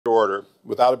order.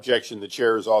 Without objection, the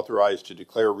chair is authorized to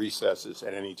declare recesses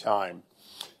at any time.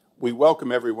 We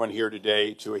welcome everyone here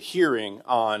today to a hearing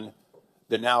on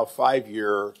the now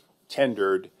 5-year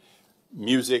tendered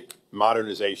Music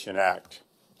Modernization Act.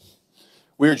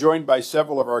 We are joined by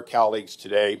several of our colleagues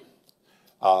today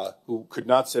who could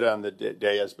not sit on the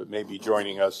dais but may be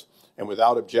joining us, and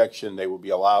without objection, they will be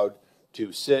allowed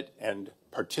to sit and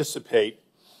participate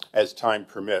as time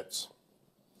permits.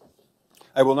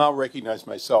 I will now recognize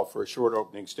myself for a short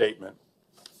opening statement.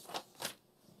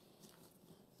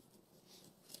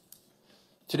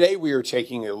 Today we are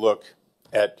taking a look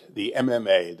at the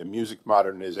MMA, the Music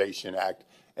Modernization Act,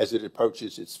 as it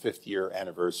approaches its 5th year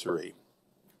anniversary.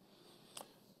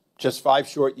 Just 5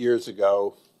 short years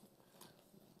ago,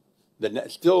 the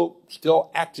still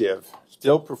active,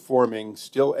 still performing,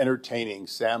 still entertaining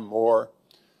Sam Moore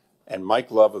and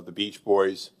Mike Love of the Beach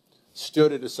Boys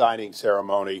stood at a signing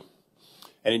ceremony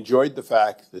and enjoyed the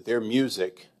fact that their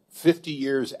music, 50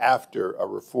 years after a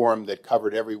reform that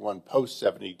covered everyone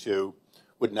post-72,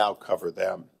 would now cover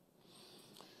them.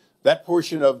 That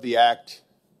portion of the act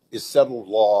is settled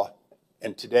law,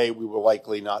 and today we will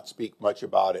likely not speak much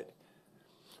about it.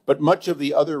 But much of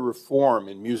the other reform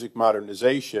in music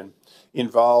modernization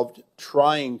involved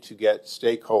trying to get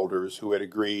stakeholders who had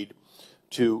agreed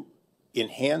to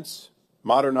enhance,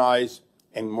 modernize,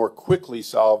 and more quickly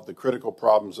solve the critical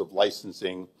problems of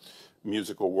licensing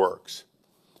musical works.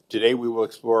 Today we will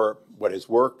explore what has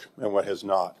worked and what has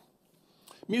not.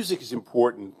 Music is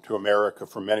important to America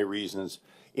for many reasons,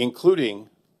 including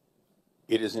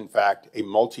it is in fact a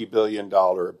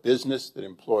multi-billion-dollar business that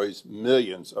employs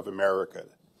millions of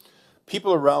Americans.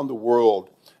 People around the world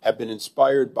have been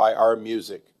inspired by our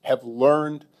music, have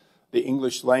learned the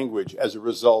English language as a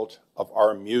result of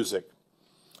our music,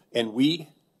 and we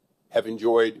have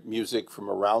enjoyed music from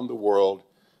around the world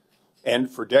and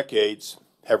for decades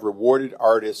have rewarded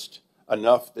artists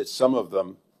enough that some of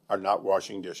them are not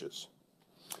washing dishes.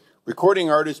 Recording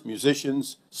artists,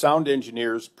 musicians, sound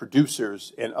engineers,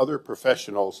 producers, and other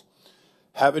professionals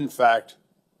have in fact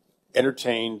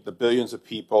entertained the billions of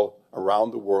people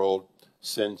around the world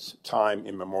since time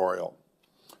immemorial.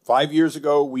 5 years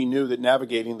ago, we knew that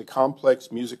navigating the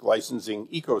complex music licensing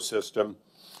ecosystem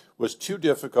was too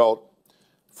difficult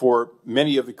for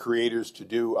many of the creators to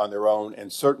do on their own,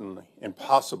 and certainly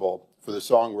impossible for the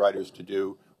songwriters to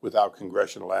do without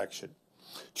congressional action.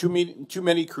 Too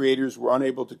many creators were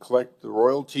unable to collect the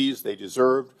royalties they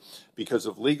deserved because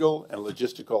of legal and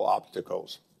logistical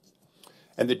obstacles.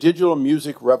 And the digital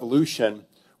music revolution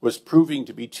was proving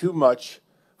to be too much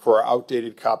for our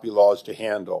outdated copy laws to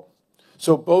handle.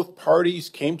 So both parties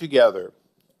came together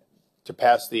to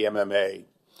pass the MMA.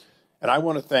 And I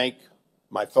want to thank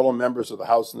my fellow members of the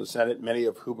House and the Senate, many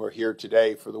of whom are here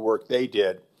today, for the work they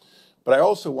did. But I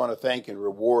also want to thank and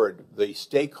reward the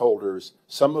stakeholders,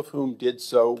 some of whom did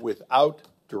so without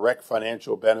direct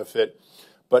financial benefit,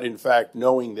 but in fact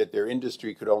knowing that their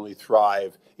industry could only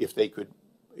thrive if they could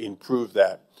improve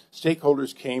that.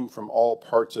 Stakeholders came from all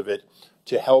parts of it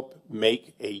to help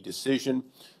make a decision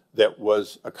that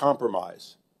was a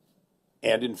compromise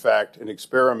and, in fact, an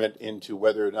experiment into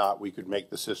whether or not we could make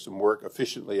the system work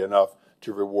efficiently enough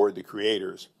to reward the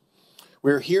creators.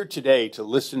 We're here today to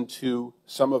listen to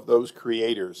some of those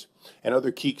creators and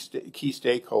other key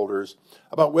stakeholders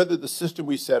about whether the system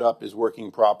we set up is working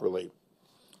properly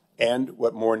and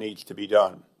what more needs to be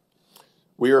done.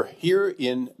 We are here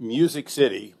in Music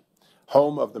City,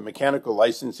 home of the Mechanical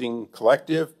Licensing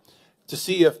Collective, to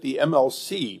see if the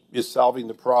MLC is solving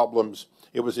the problems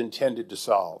it was intended to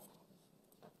solve.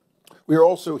 We are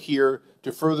also here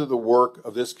to further the work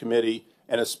of this committee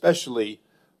and especially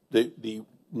the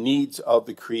needs of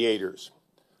the creators.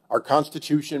 Our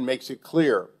Constitution makes it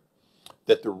clear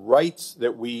that the rights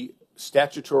that we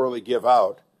statutorily give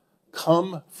out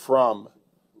come from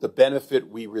the benefit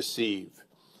we receive.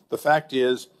 The fact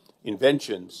is,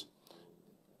 inventions,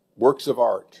 works of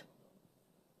art,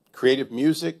 creative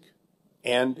music,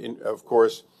 and, of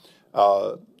course,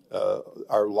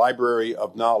 our library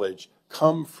of knowledge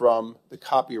come from the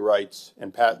copyrights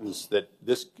and patents that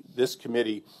this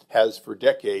committee has for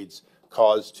decades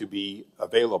caused to be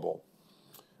available.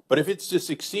 But if it's to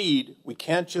succeed, we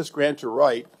can't just grant a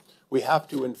right. We have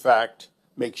to, in fact,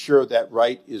 make sure that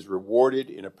right is rewarded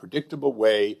in a predictable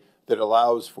way that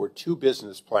allows for 2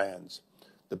 business plans: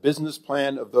 the business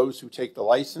plan of those who take the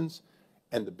license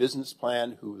and the business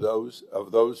plan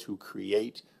of those who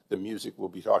create the music we'll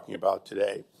be talking about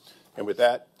today. And with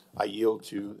that, I yield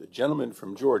to the gentleman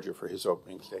from Georgia for his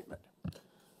opening statement.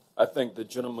 I thank the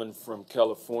gentleman from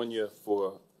California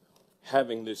for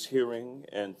having this hearing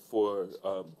and for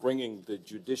bringing the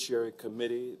Judiciary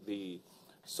Committee, the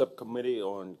Subcommittee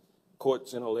on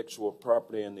Courts, Intellectual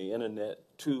Property, and the Internet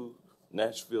to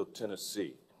Nashville,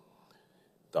 Tennessee,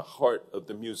 the heart of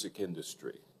the music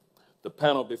industry. The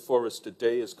panel before us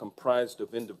today is comprised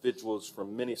of individuals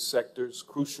from many sectors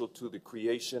crucial to the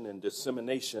creation and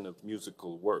dissemination of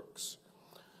musical works.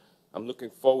 I'm looking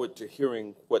forward to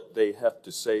hearing what they have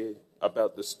to say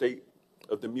about the state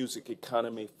of the music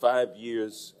economy 5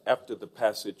 years after the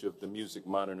passage of the Music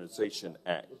Modernization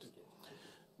Act.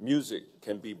 Music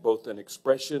can be both an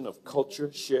expression of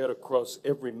culture shared across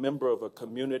every member of a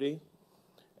community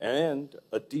and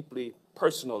a deeply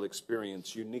personal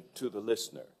experience unique to the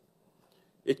listener.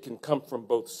 It can come from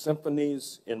both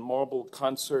symphonies in marble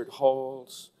concert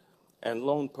halls and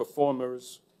lone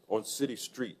performers on city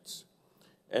streets.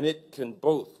 And it can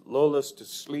both lull us to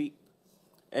sleep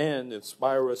and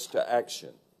inspire us to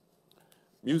action.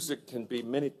 Music can be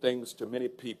many things to many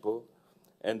people,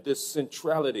 and this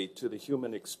centrality to the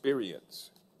human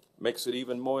experience makes it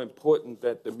even more important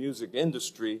that the music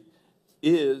industry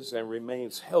is and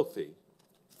remains healthy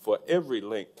for every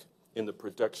link in the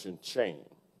production chain.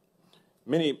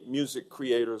 Many music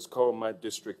creators call my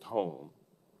district home.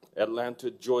 Atlanta,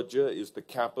 Georgia is the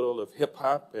capital of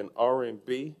hip-hop and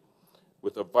R&B,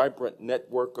 with a vibrant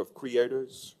network of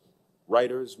creators,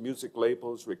 writers, music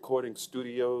labels, recording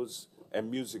studios, and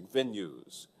music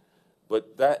venues.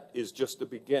 But that is just the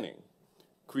beginning.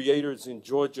 Creators in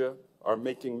Georgia are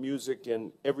making music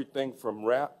in everything from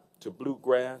rap to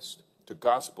bluegrass to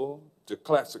gospel to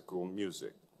classical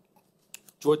music.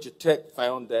 Georgia Tech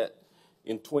found that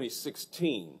in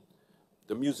 2016,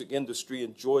 the music industry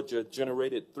in Georgia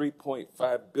generated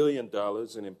 $3.5 billion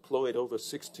and employed over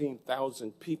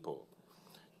 16,000 people.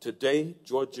 Today,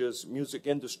 Georgia's music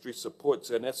industry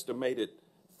supports an estimated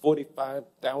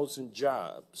 45,000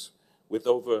 jobs with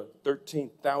over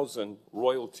 13,000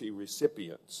 royalty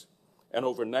recipients and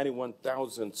over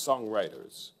 91,000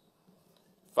 songwriters.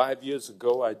 5 years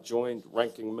ago, I joined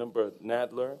Ranking Member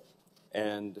Nadler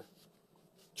and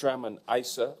Chairman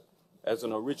Issa as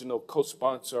an original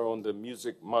co-sponsor on the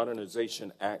Music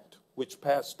Modernization Act, which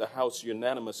passed the House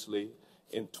unanimously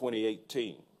in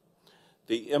 2018.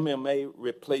 The MMA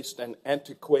replaced an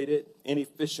antiquated,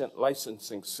 inefficient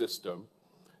licensing system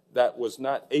that was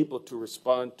not able to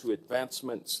respond to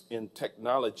advancements in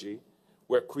technology,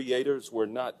 where creators were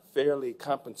not fairly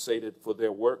compensated for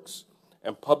their works,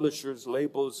 and publishers,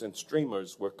 labels, and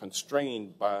streamers were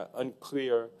constrained by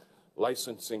unclear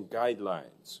licensing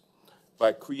guidelines.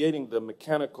 By creating the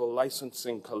Mechanical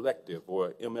Licensing Collective,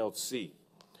 or MLC,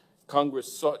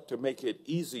 Congress sought to make it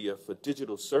easier for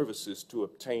digital services to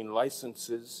obtain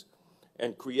licenses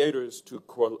and creators to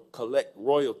collect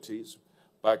royalties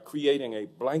by creating a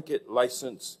blanket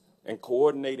license and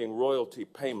coordinating royalty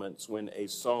payments when a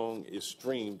song is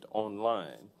streamed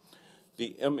online.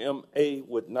 The MMA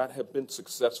would not have been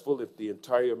successful if the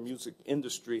entire music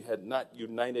industry had not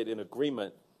united in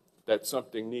agreement that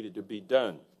something needed to be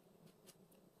done.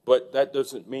 But that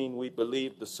doesn't mean we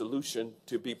believe the solution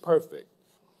to be perfect.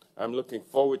 I'm looking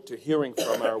forward to hearing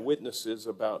from our witnesses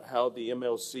about how the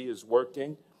MLC is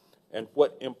working and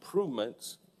what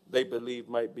improvements they believe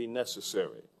might be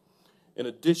necessary. In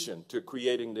addition to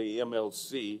creating the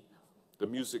MLC, the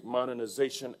Music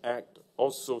Modernization Act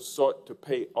also sought to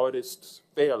pay artists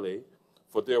fairly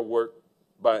for their work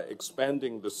by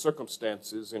expanding the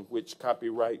circumstances in which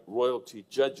copyright royalty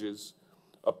judges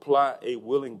apply a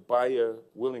willing buyer,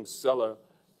 willing seller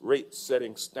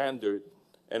rate-setting standard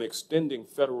and extending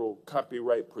federal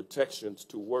copyright protections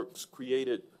to works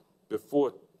created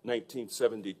before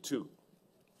 1972.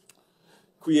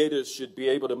 Creators should be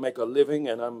able to make a living,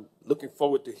 and I'm looking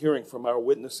forward to hearing from our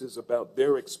witnesses about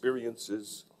their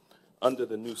experiences under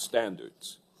the new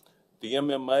standards. The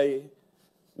MMA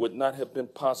would not have been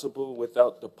possible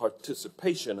without the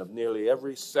participation of nearly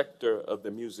every sector of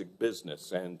the music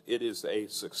business, and it is a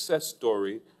success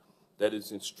story that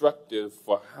is instructive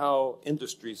for how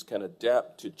industries can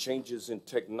adapt to changes in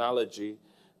technology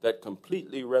that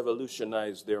completely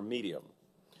revolutionize their medium.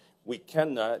 We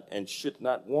cannot and should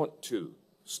not want to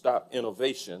stop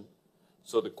innovation,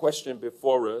 so the question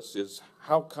before us is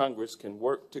how Congress can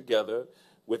work together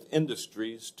with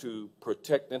industries to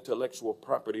protect intellectual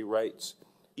property rights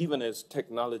even as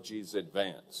technologies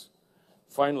advance.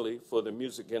 Finally, for the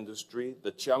music industry,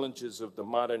 the challenges of the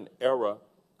modern era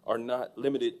are not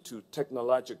limited to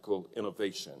technological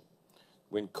innovation.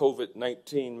 When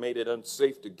COVID-19 made it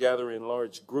unsafe to gather in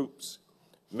large groups,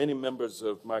 many members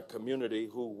of my community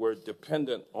who were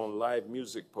dependent on live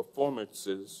music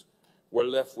performances were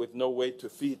left with no way to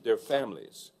feed their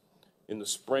families. In the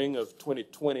spring of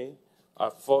 2020, I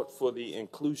fought for the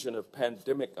inclusion of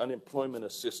pandemic unemployment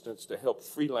assistance to help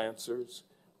freelancers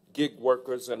gig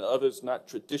workers, and others not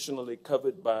traditionally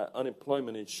covered by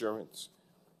unemployment insurance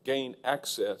gain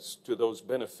access to those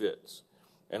benefits.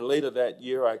 And later that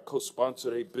year, I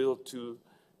co-sponsored a bill to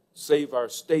save our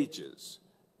stages,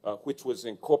 which was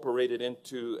incorporated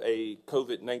into a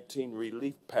COVID-19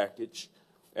 relief package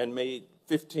and made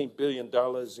 $15 billion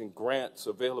in grants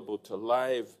available to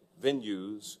live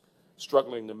venues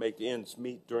struggling to make ends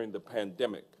meet during the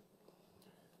pandemic.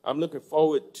 I'm looking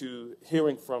forward to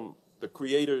hearing from the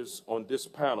creators on this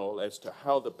panel as to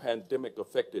how the pandemic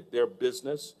affected their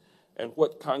business and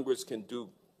what Congress can do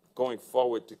going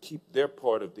forward to keep their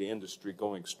part of the industry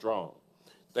going strong.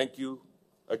 Thank you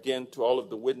again to all of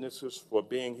the witnesses for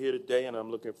being here today, and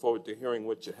I'm looking forward to hearing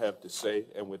what you have to say.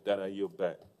 And with that, I yield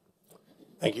back.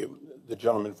 Thank you. The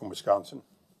gentleman from Wisconsin.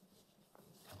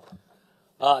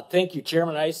 Thank you,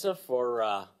 Chairman Issa,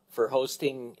 for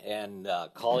hosting and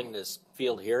calling this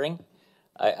field hearing.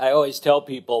 I always tell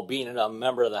people being a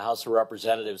member of the House of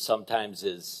Representatives sometimes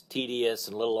is tedious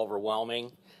and a little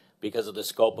overwhelming because of the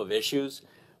scope of issues,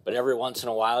 but every once in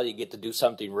a while you get to do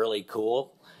something really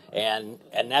cool, and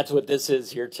that's what this is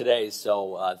here today.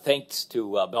 So thanks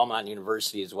to Belmont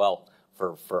University as well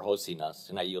for hosting us,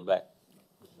 and I yield back.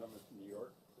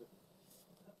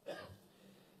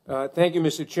 Thank you,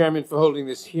 Mr. Chairman, for holding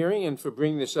this hearing and for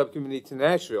bringing the subcommittee to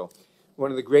Nashville, one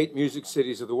of the great music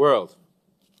cities of the world.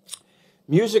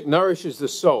 Music nourishes the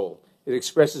soul. It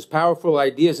expresses powerful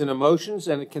ideas and emotions,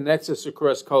 and it connects us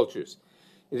across cultures.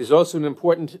 It is also an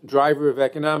important driver of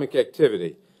economic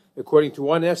activity. According to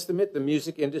one estimate, the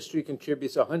music industry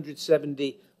contributes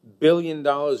 $170 billion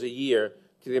a year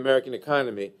to the American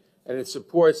economy, and it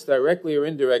supports, directly or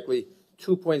indirectly,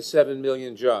 2.7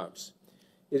 million jobs.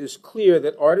 It is clear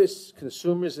that artists,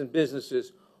 consumers, and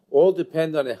businesses all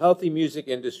depend on a healthy music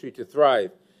industry to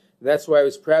thrive. And that's why I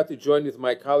was proud to join with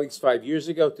my colleagues 5 years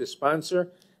ago to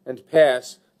sponsor and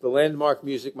pass the landmark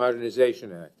Music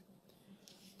Modernization Act.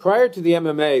 Prior to the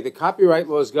MMA, the copyright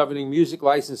laws governing music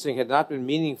licensing had not been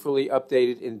meaningfully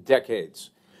updated in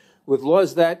decades, with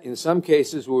laws that, in some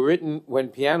cases, were written when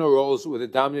piano rolls were the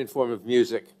dominant form of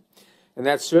music. And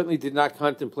that certainly did not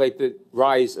contemplate the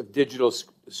rise of digital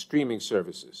streaming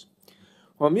services.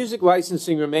 While music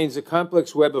licensing remains a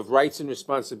complex web of rights and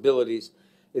responsibilities,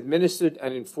 administered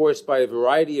and enforced by a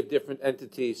variety of different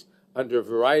entities under a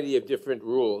variety of different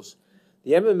rules,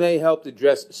 the MMA helped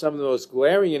address some of the most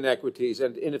glaring inequities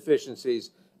and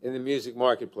inefficiencies in the music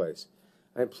marketplace.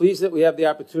 I'm pleased that we have the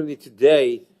opportunity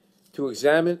today to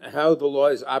examine how the law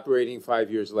is operating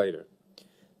 5 years later.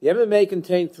 The MMA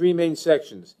contained 3 main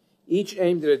sections, each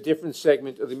aimed at a different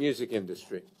segment of the music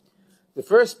industry. The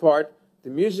first part, the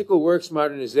Musical Works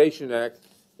Modernization Act,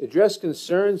 addressed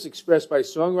concerns expressed by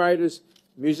songwriters,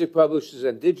 music publishers,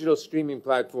 and digital streaming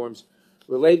platforms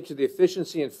related to the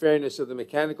efficiency and fairness of the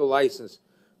mechanical license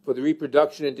for the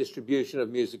reproduction and distribution of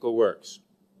musical works.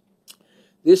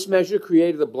 This measure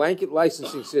created a blanket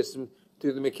licensing system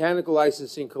through the Mechanical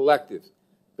Licensing Collective,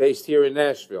 based here in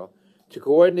Nashville, to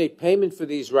coordinate payment for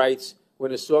these rights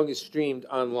when a song is streamed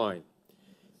online.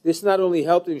 This not only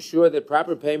helped ensure that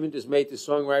proper payment is made to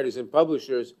songwriters and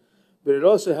publishers, but it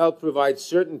also helped provide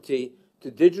certainty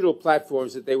to digital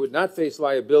platforms that they would not face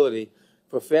liability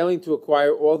for failing to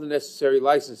acquire all the necessary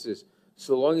licenses,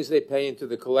 so long as they pay into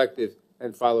the collective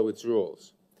and follow its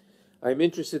rules. I'm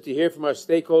interested to hear from our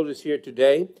stakeholders here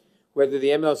today whether the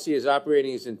MLC is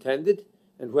operating as intended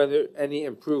and whether any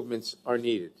improvements are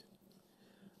needed.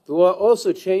 The law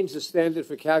also changed the standard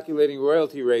for calculating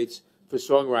royalty rates for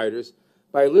songwriters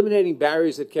by eliminating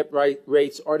barriers that kept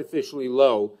rates artificially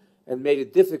low and made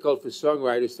it difficult for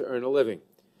songwriters to earn a living.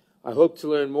 I hope to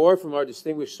learn more from our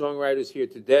distinguished songwriters here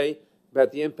today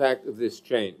about the impact of this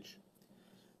change.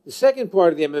 The second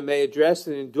part of the MMA addressed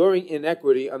an enduring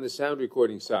inequity on the sound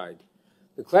recording side.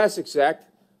 The Classics Act,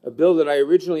 a bill that I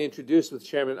originally introduced with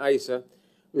Chairman Issa,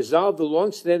 resolved the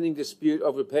long-standing dispute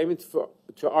over payment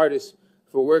to artists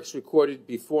for works recorded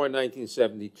before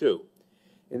 1972.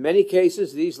 In many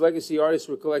cases, these legacy artists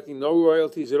were collecting no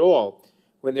royalties at all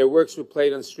when their works were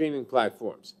played on streaming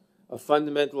platforms, a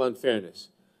fundamental unfairness.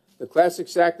 The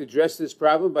Classics Act addressed this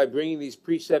problem by bringing these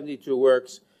pre-72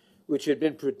 works, which had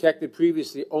been protected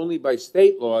previously only by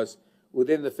state laws,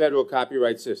 within the federal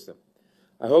copyright system.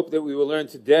 I hope that we will learn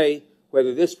today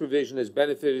whether this provision has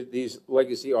benefited these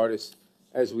legacy artists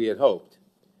as we had hoped.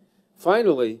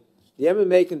 Finally, the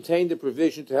MMA contained a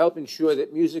provision to help ensure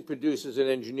that music producers and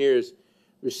engineers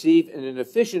receive in an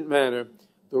efficient manner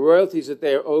the royalties that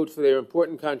they are owed for their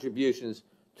important contributions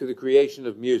to the creation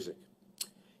of music.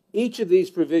 Each of these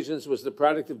provisions was the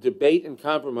product of debate and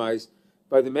compromise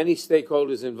by the many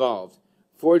stakeholders involved,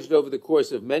 forged over the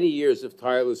course of many years of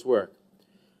tireless work.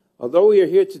 Although we are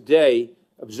here today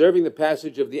observing the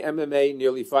passage of the MMA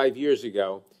nearly 5 years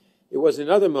ago, it was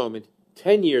another moment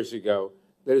 10 years ago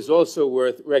that is also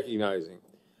worth recognizing.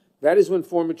 That is when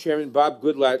former Chairman Bob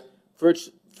Goodlatte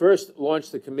first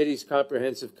launched the committee's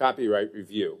comprehensive copyright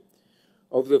review.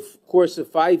 Over the course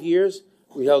of 5 years,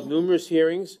 we held numerous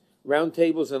hearings,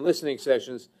 roundtables, and listening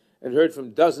sessions, and heard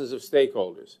from dozens of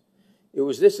stakeholders. It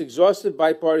was this exhaustive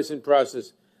bipartisan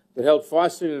process that helped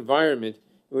foster an environment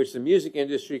in which the music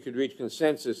industry could reach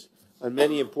consensus on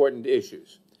many important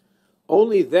issues.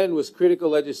 Only then was critical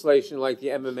legislation like the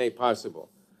MMA possible.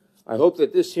 I hope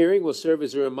that this hearing will serve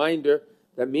as a reminder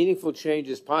that meaningful change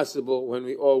is possible when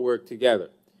we all work together.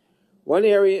 One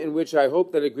area in which I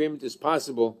hope that agreement is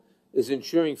possible is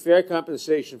ensuring fair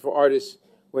compensation for artists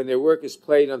when their work is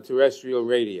played on terrestrial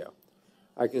radio.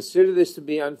 I consider this to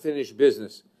be unfinished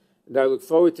business, and I look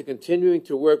forward to continuing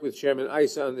to work with Chairman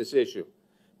Issa on this issue,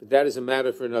 but that is a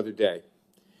matter for another day.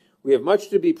 We have much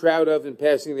to be proud of in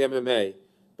passing the MMA,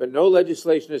 but no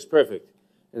legislation is perfect,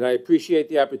 and I appreciate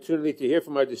the opportunity to hear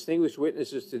from our distinguished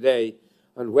witnesses today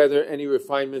on whether any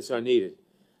refinements are needed.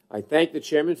 I thank the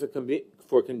Chairman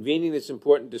for convening this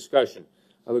important discussion.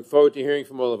 I look forward to hearing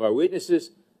from all of our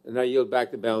witnesses, and I yield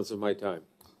back the balance of my time.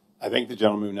 I thank the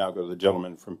gentleman. We now go to the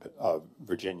gentleman from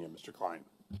Virginia, Mr. Klein.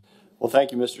 Well,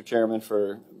 thank you, Mr. Chairman,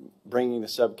 for bringing the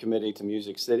subcommittee to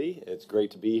Music City. It's great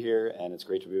to be here, and it's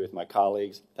great to be with my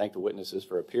colleagues. Thank the witnesses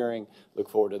for appearing. Look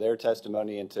forward to their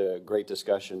testimony and to a great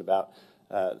discussion about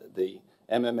the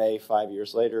MMA 5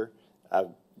 years later.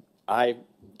 I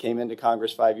came into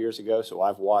Congress 5 years ago, so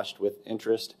I've watched with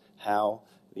interest how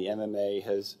the MMA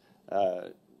has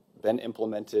been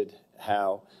implemented,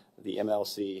 how the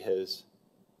MLC has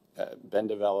been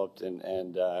developed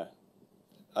and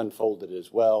unfolded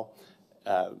as well.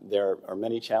 There are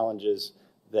many challenges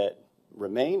that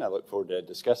remain. I look forward to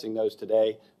discussing those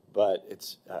today, but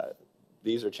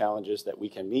these are challenges that we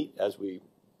can meet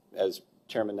as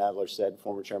Chairman Nadler said,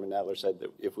 former Chairman Nadler said, that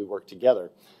if we work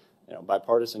together.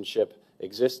 Bipartisanship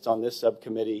exists on this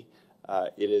subcommittee.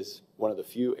 It is one of the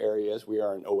few areas, we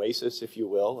are an oasis, if you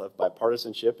will, of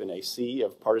bipartisanship in a sea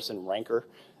of partisan rancor.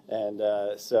 And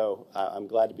so I'm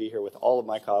glad to be here with all of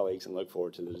my colleagues and look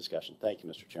forward to the discussion. Thank you,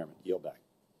 Mr. Chairman. Yield back.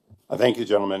 Thank you,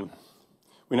 gentlemen.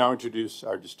 We now introduce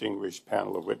our distinguished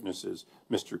panel of witnesses.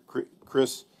 Mr.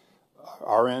 Chris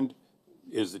Arend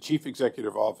is the Chief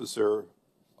Executive Officer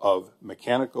of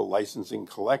Mechanical Licensing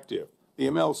Collective. The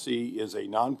MLC is a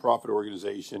nonprofit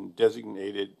organization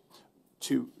designated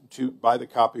by the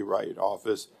Copyright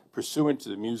Office pursuant to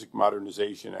the Music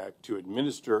Modernization Act to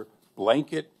administer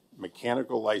blanket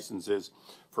mechanical licenses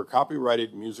for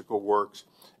copyrighted musical works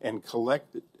and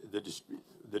collect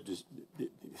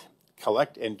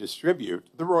and distribute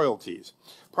the royalties.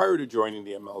 Prior to joining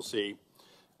the MLC,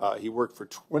 he worked for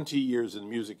 20 years in the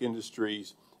music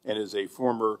industries and is a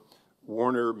former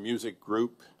Warner Music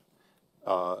Group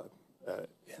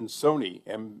and Sony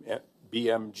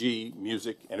BMG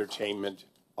Music Entertainment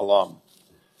alum.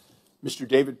 Mr.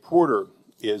 David Porter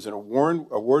is an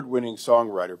award-winning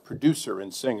songwriter, producer,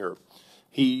 and singer.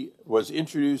 He was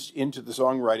introduced into the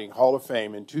Songwriting Hall of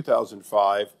Fame in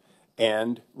 2005,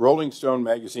 and Rolling Stone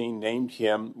magazine named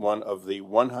him one of the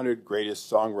 100 greatest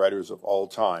songwriters of all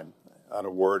time, an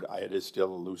award that is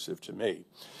still elusive to me.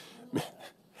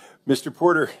 Mr.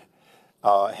 Porter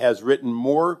has written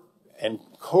more and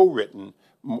co-written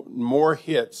more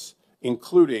hits,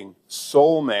 including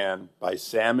Soul Man by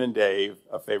Sam and Dave,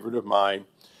 a favorite of mine,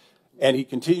 and he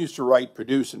continues to write,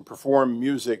 produce, and perform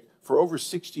music for over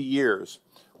 60 years,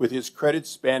 with his credits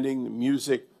spanning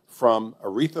music from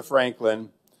Aretha Franklin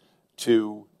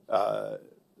to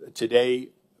today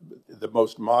the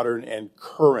most modern and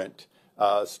current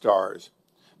stars.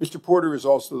 Mr. Porter is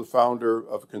also the founder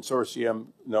of a consortium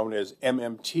known as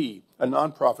MMT, a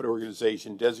nonprofit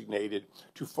organization designated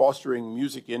to fostering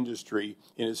music industry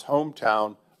in his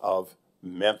hometown of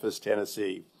Memphis,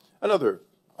 Tennessee, another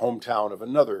hometown of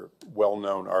another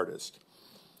well-known artist.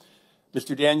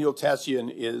 Mr. Daniel Tassian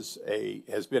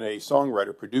has been a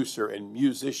songwriter, producer, and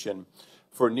musician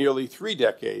for nearly 3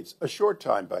 decades, a short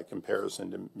time by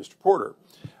comparison to Mr. Porter.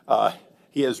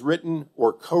 He has written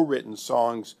or co-written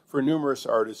songs for numerous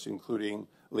artists, including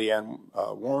Leanne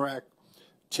Womack,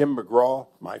 Tim McGraw,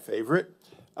 my favorite,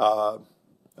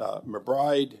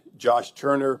 McBride, Josh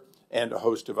Turner, and a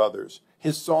host of others.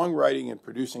 His songwriting and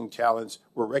producing talents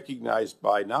were recognized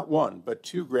by not 1, but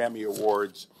 2 Grammy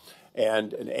Awards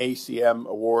and an ACM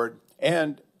Award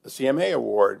and a CMA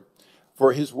Award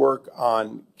for his work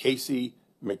on Casey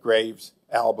McGrave's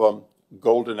album,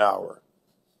 Golden Hour.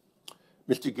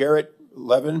 Mr. Garrett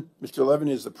Levin. Mr. Levin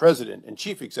is the president and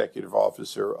chief executive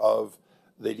officer of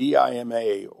the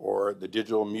DIMA, or the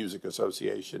Digital Music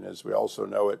Association, as we also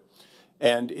know it,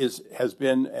 and has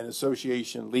been an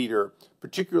association leader,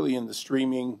 particularly in the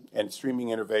streaming and streaming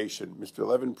innovation. Mr.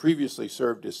 Levin previously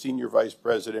served as Senior Vice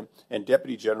President and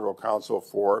Deputy General Counsel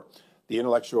for the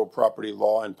Intellectual Property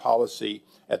Law and Policy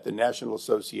at the National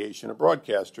Association of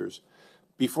Broadcasters.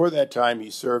 Before that time,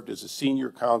 he served as a Senior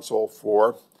Counsel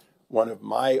for one of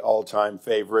my all-time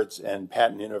favorites and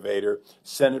patent innovator,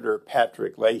 Senator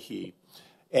Patrick Leahy,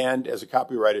 and as a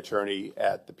copyright attorney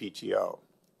at the PTO.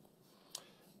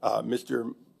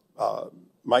 Mr.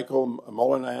 Michael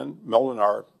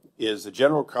Molinar is the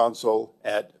General Counsel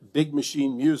at Big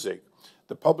Machine Music,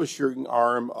 the publishing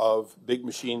arm of Big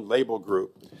Machine Label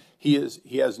Group. He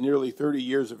has nearly 30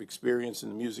 years of experience in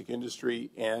the music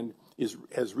industry and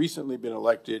has recently been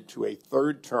elected to a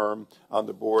third term on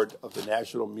the board of the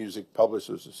National Music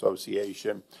Publishers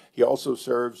Association. He also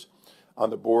serves on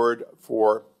the board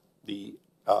for the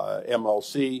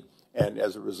MLC, and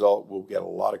as a result, we'll get a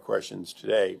lot of questions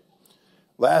today.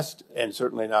 Last, and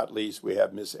certainly not least, we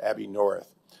have Ms. Abby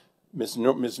North. Ms.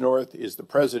 North is the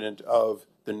president of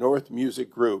the North Music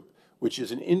Group, which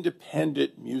is an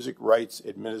independent music rights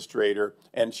administrator,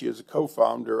 and she is a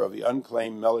co-founder of the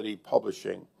Unclaimed Melody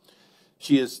Publishing.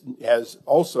 She has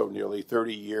also nearly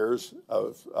 30 years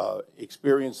of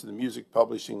experience in the music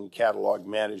publishing and catalog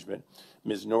management.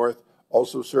 Ms. North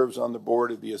also serves on the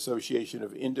board of the Association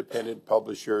of Independent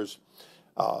Publishers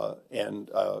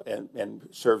and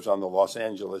serves on the Los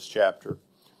Angeles chapter.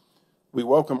 We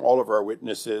welcome all of our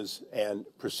witnesses, and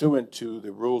pursuant to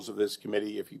the rules of this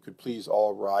committee, if you could please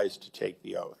all rise to take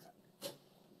the oath.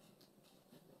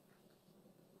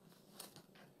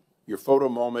 Your photo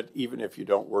moment, even if you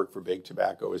don't work for Big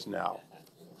Tobacco, is now.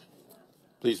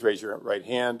 Please raise your right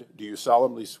hand. Do you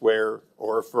solemnly swear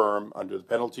or affirm, under the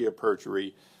penalty of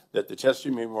perjury, that the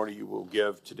testimony you will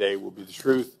give today will be the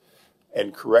truth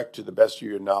and correct to the best of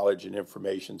your knowledge and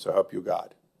information, so help you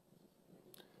God?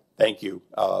 Thank you.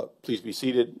 Please be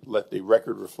seated. Let the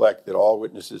record reflect that all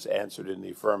witnesses answered in the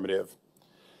affirmative.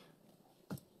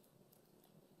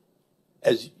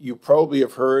 As you probably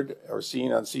have heard or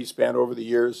seen on C-SPAN over the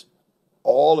years,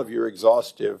 all of your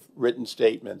exhaustive written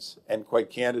statements and,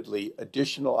 quite candidly,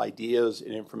 additional ideas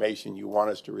and information you want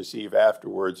us to receive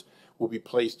afterwards will be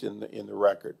placed in the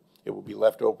record. It will be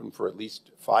left open for at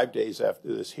least 5 days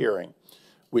after this hearing,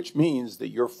 which means that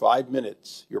your 5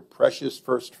 minutes, your precious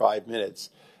first 5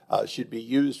 minutes, should be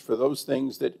used for those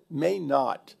things that may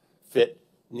not fit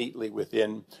neatly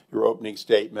within your opening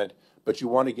statement, but you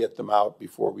want to get them out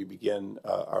before we begin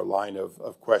our line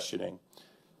of questioning.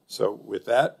 So with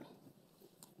that,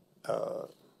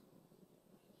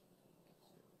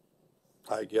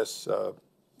 I guess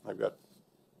I've got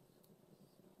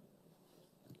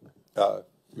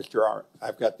Mr. R.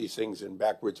 I've got these things in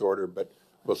backwards order, but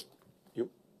is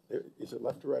it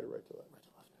left to right or right to left?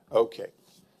 Okay.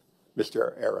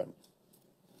 Mr. Aaron.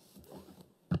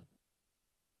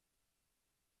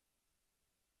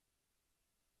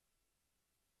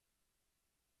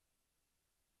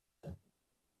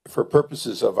 For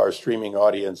purposes of our streaming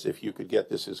audience, if you could get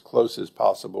this as close as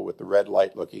possible with the red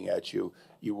light looking at you,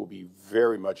 you will be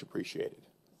very much appreciated.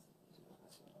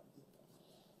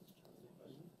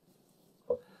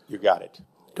 You got it.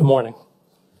 Good morning.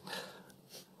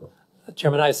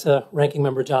 Chairman Issa, Ranking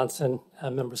Member Johnson,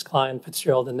 Members Klein,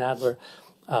 Fitzgerald, and Nadler.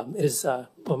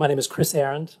 My name is Chris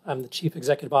Arend. I'm the Chief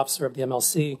Executive Officer of the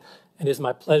MLC, and it is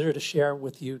my pleasure to share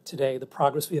with you today the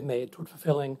progress we have made toward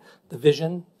fulfilling the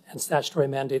vision and statutory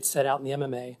mandates set out in the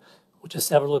MMA, which, as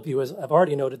several of you have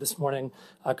already noted this morning,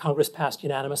 Congress passed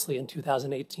unanimously in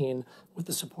 2018 with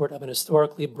the support of an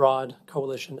historically broad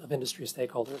coalition of industry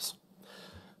stakeholders.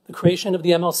 The creation of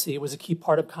the MLC was a key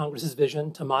part of Congress's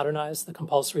vision to modernize the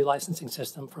compulsory licensing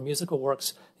system for musical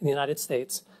works in the United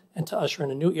States and to usher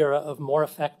in a new era of more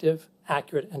effective,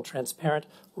 accurate, and transparent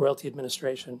royalty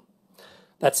administration.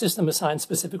 That system assigns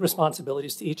specific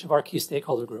responsibilities to each of our key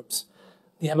stakeholder groups.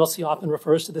 The MLC often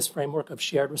refers to this framework of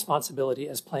shared responsibility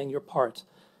as playing your part,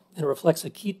 and it reflects a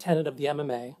key tenet of the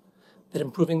MMA that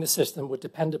improving the system would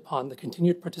depend upon the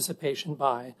continued participation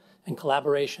by and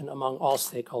collaboration among all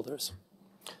stakeholders.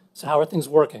 So how are things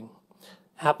working?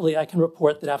 Happily, I can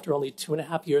report that after only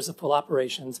 2.5 years of full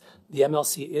operations, the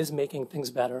MLC is making things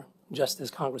better, just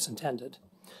as Congress intended.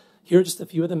 Here are just a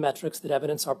few of the metrics that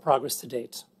evidence our progress to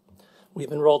date.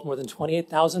 We've enrolled more than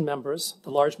 28,000 members, the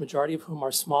large majority of whom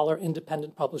are smaller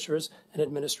independent publishers and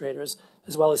administrators,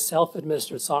 as well as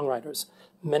self-administered songwriters,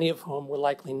 many of whom were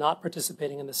likely not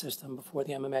participating in the system before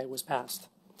the MMA was passed.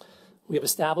 We have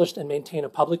established and maintain a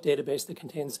public database that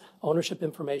contains ownership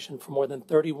information for more than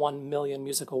 31 million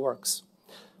musical works.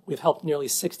 We've helped nearly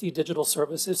 60 digital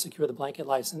services secure the blanket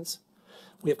license.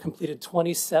 We have completed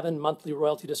 27 monthly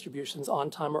royalty distributions on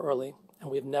time or early, and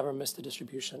we have never missed a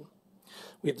distribution.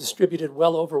 We have distributed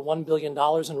well over $1 billion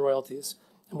in royalties,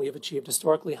 and we have achieved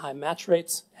historically high match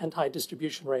rates and high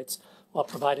distribution rates while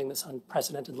providing this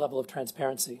unprecedented level of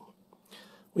transparency.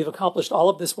 We've accomplished all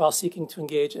of this while seeking to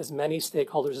engage as many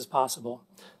stakeholders as possible,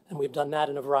 and we've done that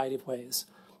in a variety of ways,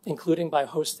 including by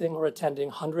hosting or attending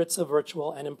hundreds of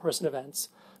virtual and in-person events,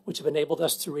 which have enabled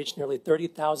us to reach nearly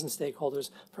 30,000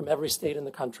 stakeholders from every state in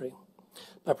the country,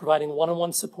 by providing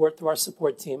one-on-one support through our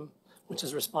support team, which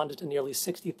has responded to nearly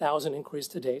 60,000 inquiries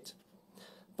to date,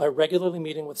 by regularly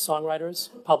meeting with songwriters,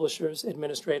 publishers,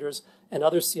 administrators, and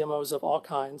other CMOs of all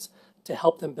kinds to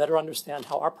help them better understand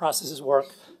how our processes work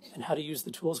and how to use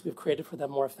the tools we've created for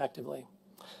them more effectively.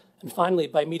 And finally,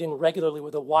 by meeting regularly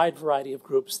with a wide variety of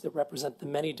groups that represent the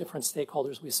many different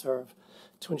stakeholders we serve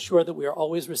to ensure that we are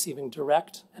always receiving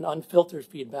direct and unfiltered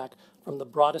feedback from the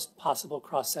broadest possible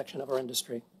cross-section of our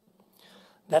industry.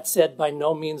 That said, by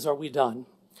no means are we done.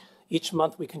 Each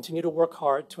month, we continue to work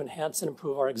hard to enhance and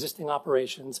improve our existing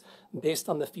operations based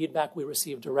on the feedback we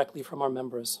receive directly from our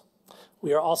members.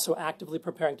 We are also actively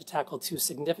preparing to tackle two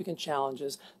significant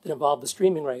challenges that involve the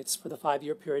streaming rates for the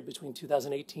 5-year period between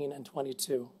 2018 and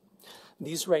 22.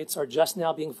 These rates are just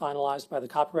now being finalized by the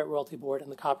Copyright Royalty Board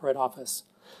and the Copyright Office.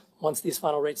 Once these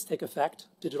final rates take effect,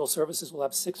 digital services will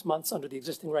have 6 months under the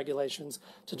existing regulations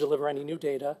to deliver any new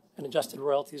data and adjusted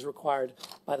royalties required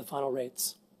by the final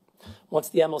rates. Once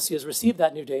the MLC has received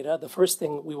that new data, the first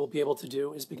thing we will be able to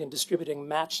do is begin distributing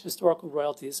matched historical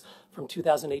royalties from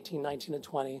 2018, 19, and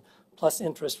 20, plus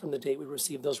interest from the date we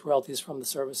received those royalties from the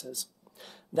services.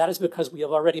 That is because we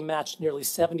have already matched nearly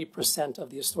 70% of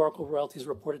the historical royalties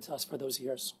reported to us for those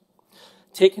years.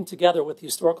 Taken together with the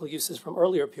historical uses from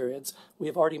earlier periods, we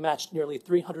have already matched nearly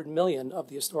 300 million of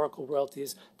the historical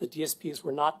royalties that DSPs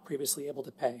were not previously able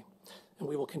to pay. And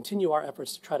we will continue our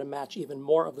efforts to try to match even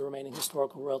more of the remaining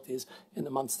historical royalties in the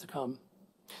months to come.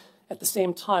 At the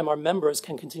same time, our members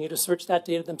can continue to search that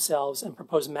data themselves and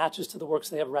propose matches to the works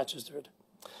they have registered.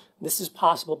 This is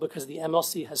possible because the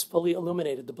MLC has fully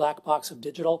illuminated the black box of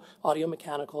digital audio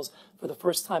mechanicals for the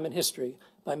first time in history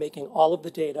by making all of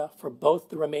the data for both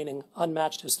the remaining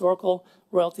unmatched historical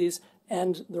royalties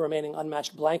and the remaining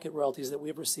unmatched blanket royalties that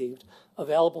we've received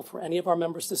available for any of our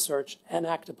members to search and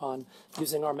act upon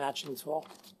using our matching tool.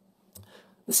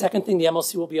 The second thing the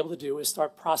MLC will be able to do is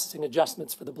start processing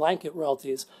adjustments for the blanket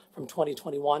royalties from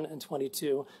 2021 and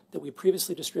 22 that we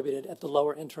previously distributed at the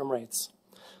lower interim rates.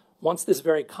 Once this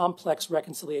very complex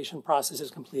reconciliation process is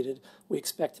completed, we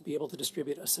expect to be able to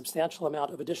distribute a substantial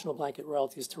amount of additional blanket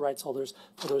royalties to rights holders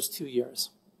for those 2 years.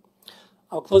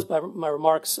 I'll close my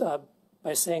remarks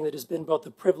by saying that it has been both the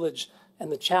privilege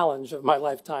and the challenge of my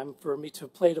lifetime for me to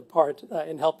have played a part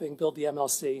in helping build the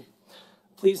MLC.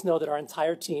 Please know that our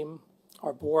entire team,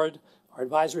 our board, our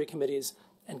advisory committees,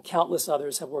 and countless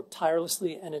others have worked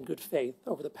tirelessly and in good faith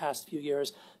over the past few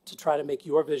years to try to make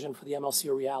your vision for the MLC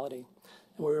a reality.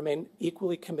 And we remain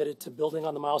equally committed to building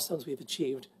on the milestones we've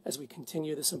achieved as we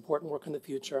continue this important work in the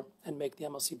future and make the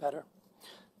MLC better.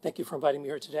 Thank you for inviting me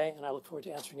here today, and I look forward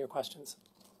to answering your questions.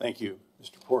 Thank you.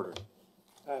 Mr. Porter.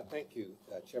 Thank you,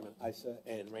 Chairman Issa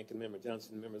and Ranking Member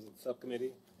Johnson, members of the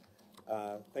subcommittee.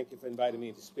 Thank you for inviting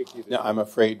me to speak to you today. Now, I'm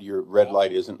afraid your red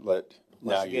light isn't lit.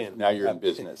 Now you're in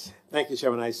business. Thank you,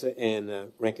 Chairman Issa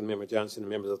and Ranking Member Johnson and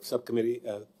members of the subcommittee.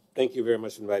 Thank you very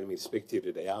much for inviting me to speak to you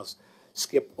today. I'll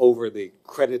skip over the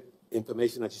credit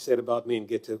information that you said about me and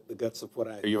get to the guts of what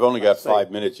I You've only got say.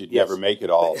 5 minutes. You'd never make it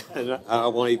all. I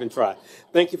won't even try.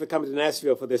 Thank you for coming to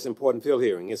Nashville for this important field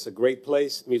hearing. It's a great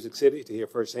place, Music City, to hear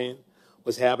firsthand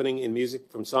what's happening in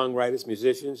music from songwriters,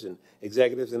 musicians, and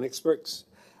executives and experts.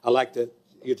 I'd like you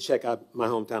to check out my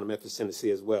hometown of Memphis,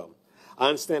 Tennessee as well. I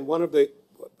understand one of the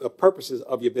purposes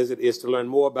of your visit is to learn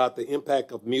more about the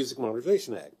impact of Music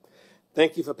Modernization Act.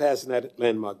 Thank you for passing that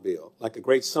landmark bill. Like a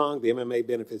great song, the MMA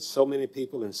benefits so many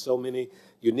people in so many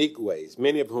unique ways,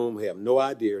 many of whom have no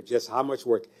idea just how much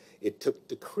work it took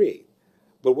to create.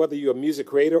 But whether you're a music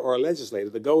creator or a legislator,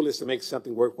 the goal is to make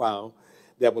something worthwhile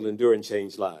that will endure and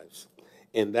change lives.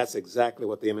 And that's exactly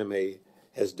what the MMA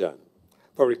has done.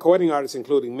 For recording artists,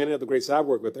 including many of the greats I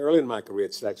worked with early in my career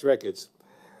at Stax Records,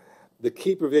 the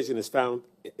key provision is found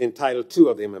in Title II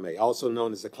of the MMA, also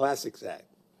known as the Classics Act.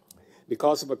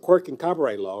 Because of a quirk in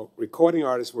copyright law, recording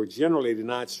artists were generally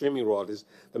denied streaming royalties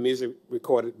for music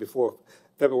recorded before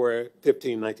February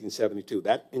 15, 1972.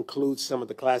 That includes some of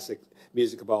the classic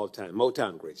music of all time,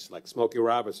 Motown greats like Smokey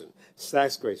Robinson,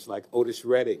 sax greats like Otis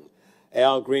Redding,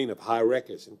 Al Green of High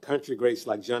Records, and country greats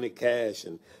like Johnny Cash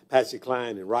and Patsy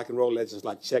Cline, and rock and roll legends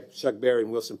like Chuck Berry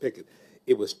and Wilson Pickett.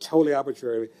 It was totally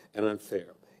arbitrary and unfair.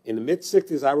 In the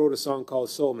mid-'60s, I wrote a song called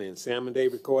Soul Man. Sam and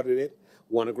Dave recorded it,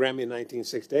 won a Grammy in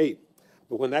 1968.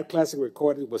 But when that classic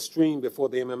recording was streamed before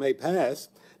the MMA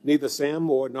passed, neither Sam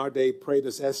Moore nor Dave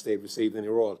Prater's estate received any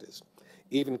royalties.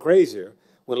 Even crazier,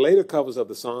 when later covers of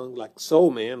the song, like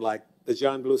Soul Man, like the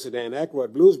John Blue Dan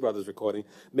Aykroyd Blues Brothers recording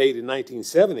made in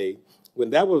 1970,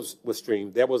 when that was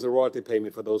streamed, there was a royalty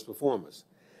payment for those performers.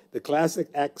 The classic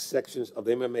act sections of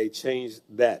the MMA changed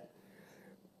that,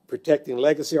 protecting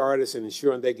legacy artists and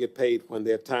ensuring they get paid when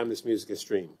their timeless music is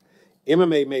streamed.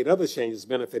 MMA made other changes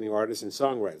benefiting artists and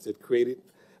songwriters. It created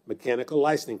Mechanical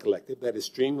Licensing Collective that is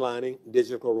streamlining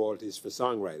digital royalties for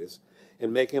songwriters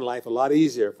and making life a lot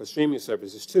easier for streaming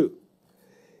services too.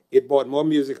 It brought more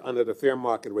music under the fair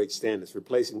market rate standards,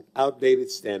 replacing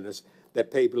outdated standards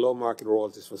that pay below market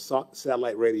royalties for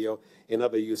satellite radio and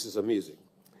other uses of music.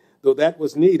 Though that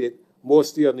was needed, more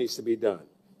still needs to be done.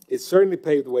 It certainly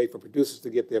paved the way for producers to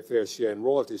get their fair share in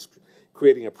royalties,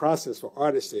 creating a process for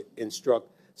artists to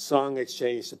instruct Song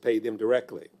Exchange to pay them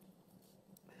directly.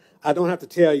 I don't have to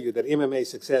tell you that MMA's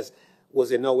success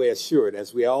was in no way assured.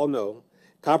 As we all know,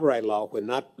 copyright law, when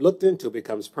not looked into,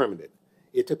 becomes permanent.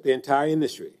 It took the entire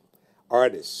industry,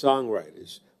 artists,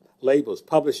 songwriters, labels,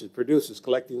 publishers, producers,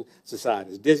 collecting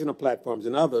societies, digital platforms,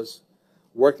 and others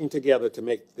working together to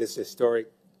make this historic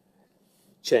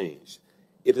change.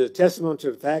 It is a testimony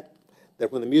to the fact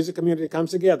that when the music community comes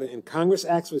together and Congress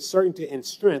acts with certainty and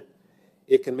strength,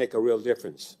 it can make a real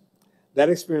difference. That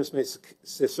experience may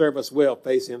serve us well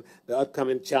facing the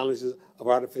upcoming challenges of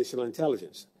artificial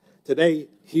intelligence. Today,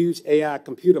 huge AI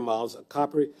computer models are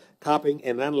copying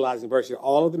and analyzing virtually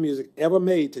all of the music ever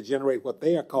made to generate what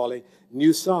they are calling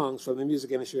new songs from the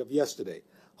music industry of yesterday.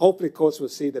 Hopefully, courts will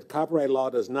see that copyright law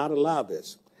does not allow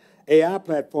this. AI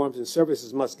platforms and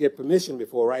services must get permission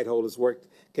before right holders' work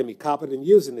can be copied and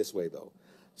used in this way, though.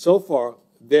 So far,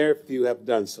 very few have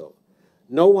done so.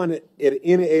 No one at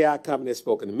any AI company has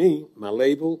spoken to me, my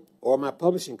label, or my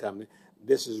publishing company.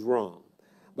 This is wrong.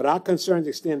 But our concerns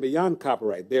extend beyond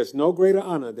copyright. There's no greater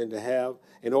honor than to have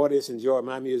an audience enjoy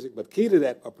my music, but key to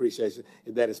that appreciation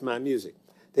is that it's my music.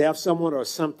 To have someone or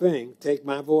something take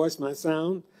my voice, my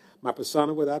sound, my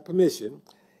persona without permission,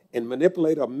 and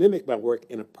manipulate or mimic my work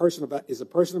is a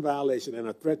personal violation and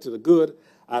a threat to the good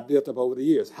I've built up over the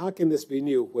years. How can this be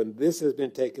new when this has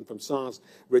been taken from songs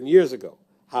written years ago?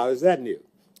 How is that new?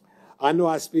 I know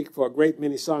I speak for a great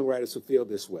many songwriters who feel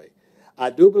this way. I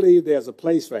do believe there's a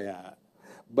place for AI,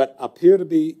 but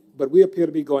we appear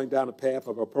to be going down a path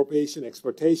of appropriation,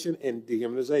 exploitation, and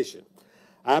dehumanization.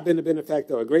 I've been the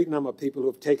benefactor of a great number of people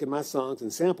who have taken my songs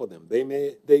and sampled them.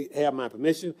 They have my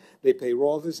permission, they pay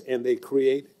royalties, and they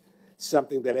create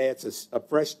something that adds a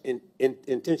fresh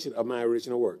intention of my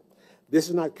original work. This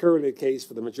is not currently the case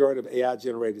for the majority of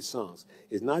AI-generated songs.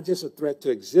 It's not just a threat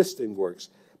to existing works,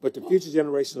 but to future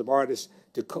generations of artists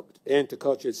and to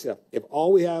culture itself. If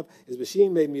all we have is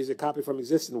machine-made music copied from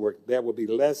existing work, there will be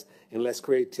less and less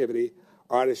creativity,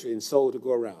 artistry, and soul to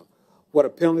go around. What a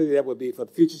penalty that would be for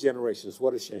future generations.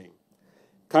 What a shame.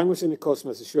 Congress and the courts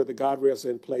must ensure the guardrails are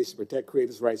in place to protect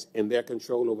creators' rights and their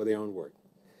control over their own work.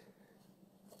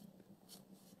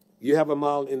 You have a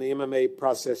model in the MMA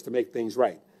process to make things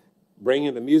right.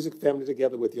 Bringing the music family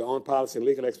together with your own policy and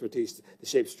legal expertise to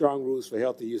shape strong rules for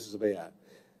healthy uses of AI.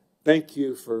 Thank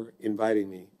you for inviting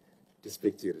me to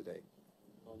speak to you today.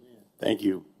 Thank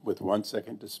you. With 1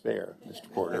 second to spare,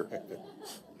 Mr. Porter.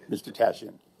 Mr.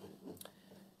 Tashian.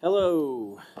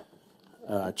 Hello,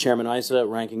 Chairman Issa,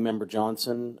 Ranking Member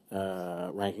Johnson,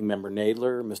 Ranking Member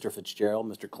Nadler, Mr. Fitzgerald,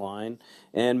 Mr. Klein,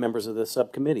 and members of the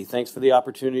subcommittee. Thanks for the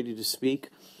opportunity to speak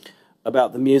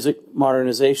about the Music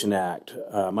Modernization Act.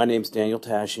 My name's Daniel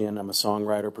Tashian. I'm a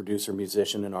songwriter, producer,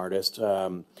 musician, and artist.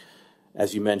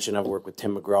 As you mentioned, I've worked with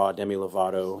Tim McGraw, Demi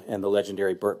Lovato, and the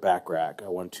legendary Burt Bacharach. I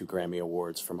won 2 Grammy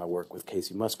Awards for my work with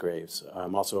Casey Musgraves.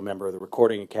 I'm also a member of the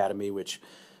Recording Academy, which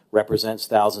represents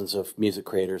thousands of music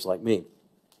creators like me.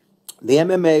 The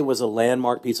MMA was a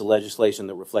landmark piece of legislation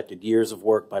that reflected years of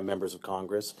work by members of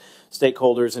Congress,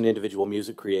 stakeholders, and individual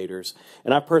music creators,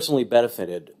 and I've personally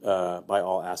benefited by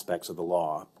all aspects of the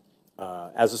law.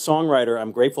 As a songwriter,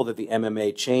 I'm grateful that the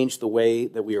MMA changed the way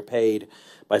that we are paid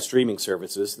by streaming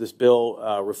services. This bill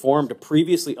reformed a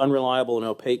previously unreliable and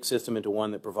opaque system into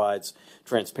one that provides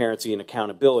transparency and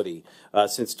accountability.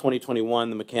 Since 2021,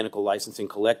 the Mechanical Licensing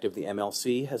Collective, the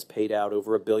MLC, has paid out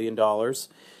over $1 billion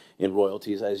in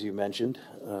royalties, as you mentioned,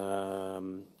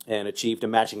 and achieved a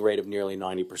matching rate of nearly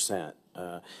 90%.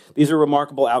 These are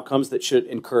remarkable outcomes that should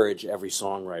encourage every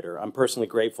songwriter. I'm personally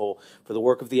grateful for the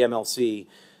work of the MLC,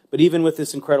 but even with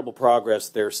this incredible progress,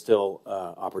 there are still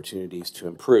opportunities to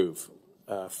improve.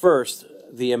 First,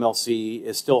 the MLC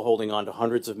is still holding on to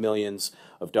hundreds of millions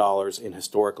of dollars in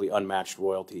historically unmatched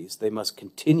royalties. They must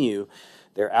continue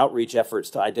their outreach efforts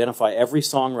to identify every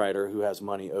songwriter who has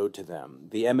money owed to them.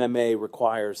 The MMA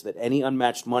requires that any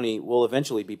unmatched money will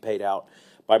eventually be paid out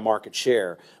by market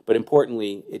share, but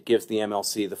importantly, it gives the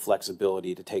MLC the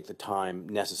flexibility to take the time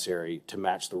necessary to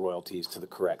match the royalties to the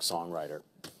correct songwriter,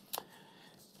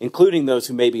 including those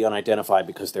who may be unidentified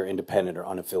because they're independent or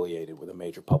unaffiliated with a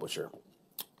major publisher.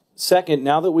 Second,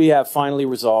 now that we have finally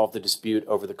resolved the dispute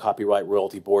over the Copyright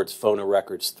Royalty Board's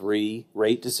Phonorecords III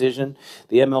rate decision,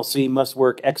 the MLC must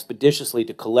work expeditiously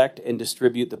to collect and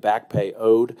distribute the back pay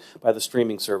owed by the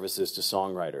streaming services to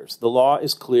songwriters. The law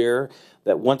is clear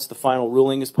that once the final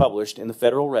ruling is published in the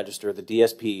Federal Register, the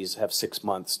DSPs have 6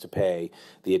 months to pay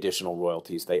the additional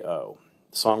royalties they owe.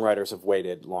 Songwriters have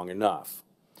waited long enough.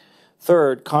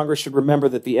 Third, Congress should remember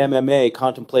that the MMA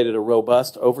contemplated a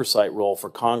robust oversight role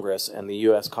for Congress and the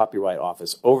U.S. Copyright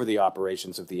Office over the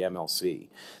operations of the MLC.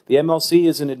 The MLC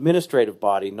is an administrative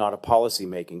body, not a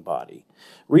policy-making body.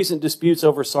 Recent disputes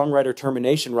over songwriter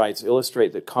termination rights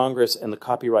illustrate that Congress and the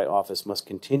Copyright Office must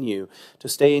continue to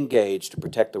stay engaged to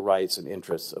protect the rights and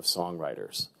interests of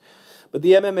songwriters. But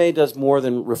the MMA does more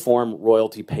than reform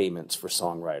royalty payments for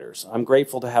songwriters. I'm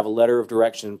grateful to have a letter of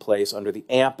direction in place under the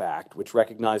AMP Act, which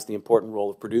recognized the important role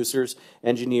of producers,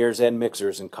 engineers, and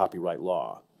mixers in copyright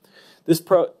law. This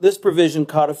provision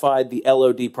codified the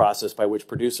LOD process by which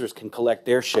producers can collect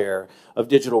their share of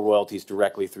digital royalties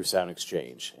directly through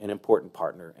SoundExchange, an important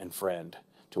partner and friend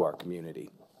to our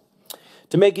community.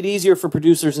 To make it easier for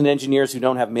producers and engineers who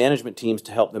don't have management teams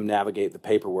to help them navigate the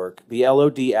paperwork, the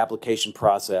LOD application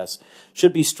process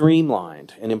should be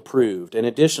streamlined and improved, and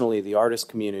additionally, the artist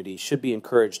community should be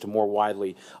encouraged to more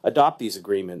widely adopt these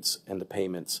agreements and the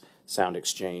payments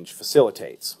SoundExchange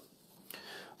facilitates.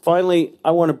 Finally,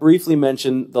 I want to briefly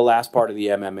mention the last part of the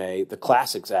MMA, the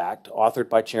Classics Act, authored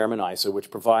by Chairman Issa, which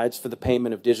provides for the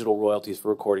payment of digital royalties for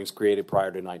recordings created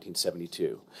prior to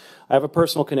 1972. I have a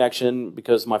personal connection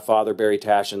because my father, Barry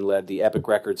Tashin, led the Epic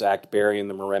Records act Burying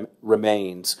the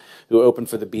Remains, who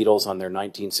opened for the Beatles on their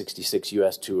 1966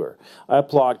 U.S. tour. I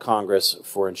applaud Congress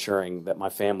for ensuring that my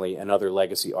family and other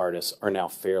legacy artists are now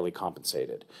fairly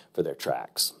compensated for their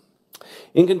tracks.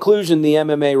 In conclusion, the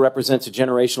MMA represents a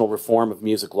generational reform of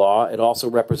music law. It also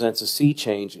represents a sea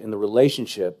change in the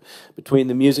relationship between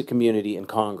the music community and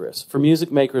Congress. For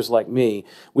music makers like me,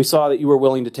 we saw that you were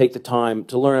willing to take the time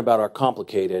to learn about our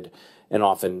complicated and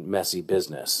often messy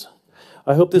business.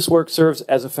 I hope this work serves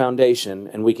as a foundation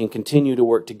and we can continue to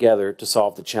work together to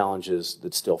solve the challenges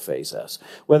that still face us.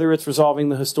 Whether it's resolving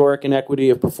the historic inequity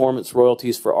of performance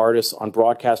royalties for artists on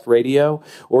broadcast radio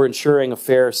or ensuring a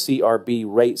fair CRB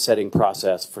rate-setting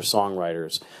process for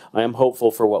songwriters, I am hopeful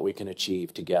for what we can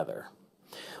achieve together.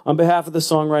 On behalf of the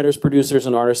songwriters, producers,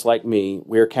 and artists like me,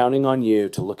 we are counting on you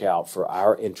to look out for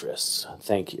our interests.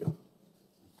 Thank you.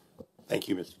 Thank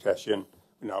you, Mr. Tashin.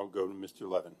 Now go to Mr.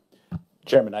 Levin.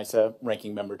 Chairman Issa,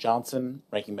 Ranking Member Johnson,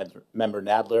 Ranking Member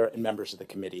Nadler, and members of the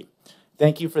committee.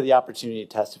 Thank you for the opportunity to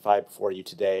testify before you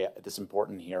today at this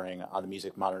important hearing on the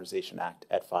Music Modernization Act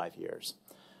at 5 years.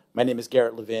 My name is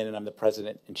Garrett Levin, and I'm the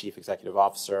President and Chief Executive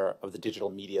Officer of the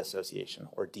Digital Media Association,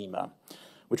 or DEMA,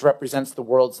 which represents the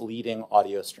world's leading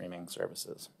audio streaming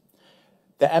services.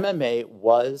 The MMA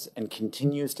was and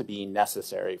continues to be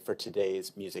necessary for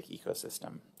today's music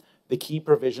ecosystem. The key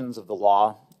provisions of the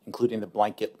law, including the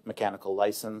blanket mechanical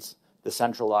license, the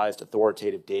centralized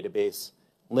authoritative database,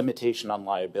 limitation on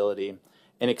liability,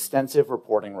 and extensive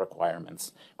reporting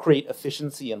requirements, create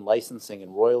efficiency in licensing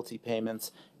and royalty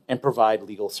payments, and provide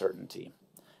legal certainty.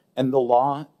 And the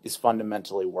law is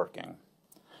fundamentally working.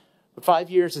 But 5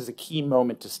 years is a key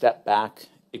moment to step back,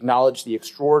 acknowledge the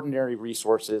extraordinary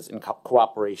resources and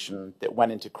cooperation that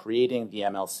went into creating the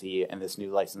MLC and this new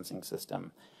licensing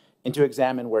system, and to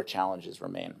examine where challenges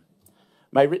remain.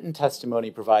 My written testimony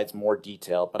provides more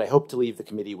detail, but I hope to leave the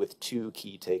committee with 2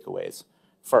 key takeaways.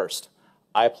 First,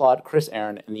 I applaud Chris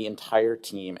Aaron and the entire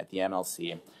team at the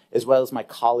MLC, as well as my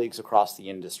colleagues across the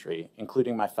industry,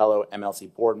 including my fellow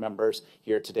MLC board members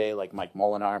here today, like Mike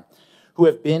Molinar, who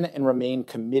have been and remain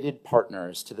committed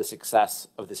partners to the success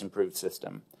of this improved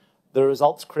system. The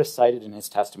results Chris cited in his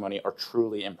testimony are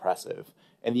truly impressive,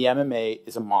 and the MMA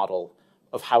is a model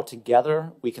of how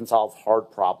together we can solve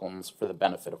hard problems for the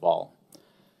benefit of all.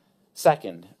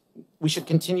 Second, we should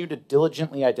continue to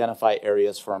diligently identify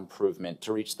areas for improvement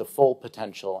to reach the full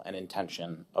potential and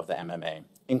intention of the MMA,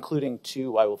 including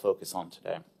 2 I will focus on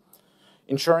today.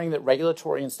 Ensuring that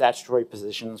regulatory and statutory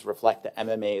positions reflect the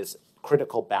MMA's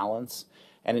critical balance,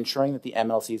 and ensuring that the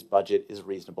MLC's budget is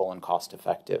reasonable and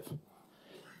cost-effective.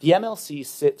 The MLC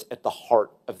sits at the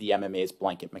heart of the MMA's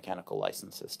blanket mechanical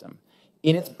license system.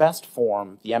 In its best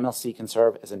form, the MLC can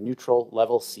serve as a neutral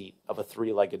level seat of a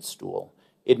three-legged stool,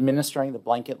 administering the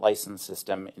blanket license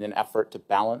system in an effort to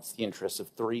balance the interests of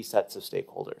three sets of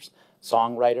stakeholders: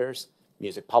 songwriters,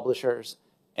 music publishers,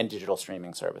 and digital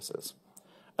streaming services.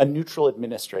 A neutral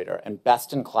administrator and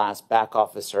best-in-class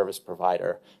back-office service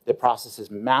provider that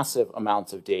processes massive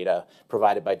amounts of data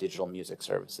provided by digital music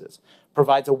services,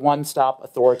 provides a one-stop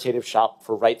authoritative shop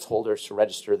for rights holders to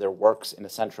register their works in a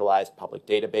centralized public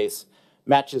database,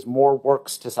 matches more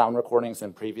works to sound recordings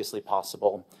than previously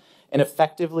possible, and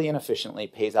effectively and efficiently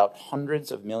pays out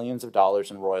hundreds of millions of dollars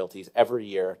in royalties every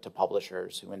year to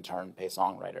publishers who in turn pay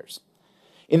songwriters.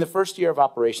 In the first year of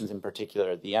operations in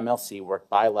particular, the MLC worked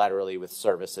bilaterally with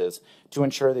services to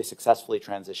ensure they successfully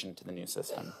transitioned to the new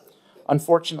system.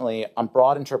 Unfortunately, on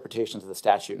broad interpretations of the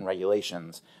statute and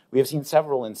regulations, we have seen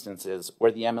several instances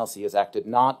where the MLC has acted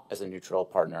not as a neutral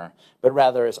partner, but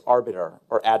rather as arbiter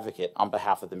or advocate on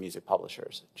behalf of the music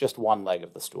publishers, just one leg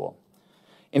of the stool.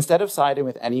 Instead of siding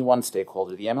with any one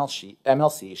stakeholder, the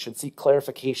MLC should seek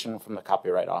clarification from the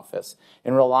Copyright Office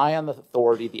and rely on the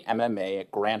authority the MMA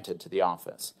granted to the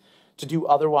office. To do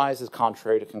otherwise is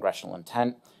contrary to congressional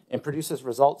intent and produces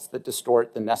results that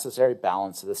distort the necessary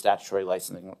balance of the statutory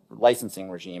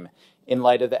licensing regime in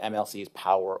light of the MLC's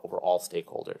power over all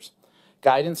stakeholders.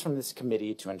 Guidance from this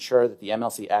committee to ensure that the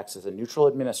MLC acts as a neutral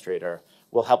administrator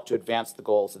will help to advance the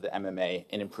goals of the MMA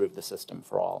and improve the system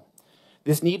for all.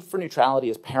 This need for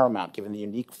neutrality is paramount given the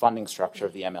unique funding structure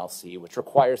of the MLC, which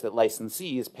requires that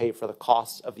licensees pay for the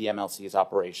costs of the MLC's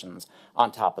operations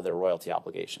on top of their royalty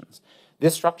obligations.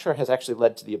 This structure has actually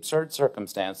led to the absurd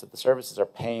circumstance that the services are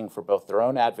paying for both their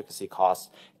own advocacy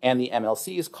costs and the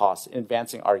MLC's costs in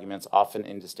advancing arguments often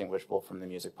indistinguishable from the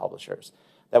music publishers.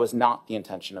 That was not the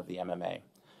intention of the MMA.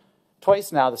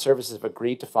 Twice now, the services have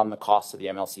agreed to fund the costs of the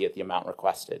MLC at the amount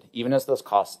requested, even as those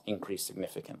costs increase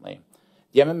significantly.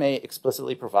 The MMA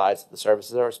explicitly provides that the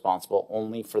services are responsible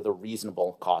only for the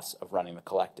reasonable costs of running the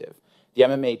collective. The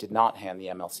MMA did not hand the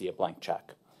MLC a blank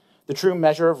check. The true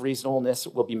measure of reasonableness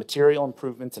will be material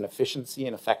improvements in efficiency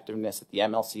and effectiveness at the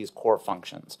MLC's core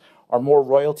functions. Are more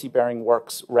royalty-bearing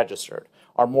works registered?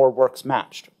 Are more works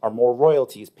matched? Are more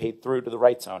royalties paid through to the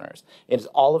rights owners? And is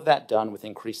all of that done with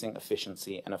increasing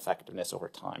efficiency and effectiveness over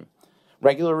time?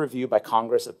 Regular review by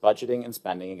Congress of budgeting and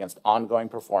spending against ongoing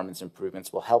performance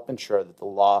improvements will help ensure that the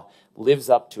law lives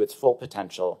up to its full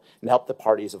potential and help the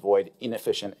parties avoid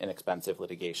inefficient and expensive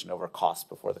litigation over costs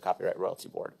before the Copyright Royalty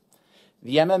Board.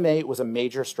 The MMA was a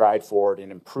major stride forward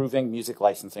in improving music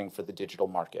licensing for the digital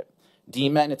market.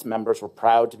 DEMA and its members were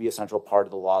proud to be a central part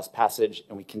of the law's passage,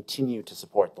 and we continue to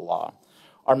support the law.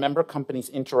 Our member companies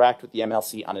interact with the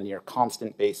MLC on a near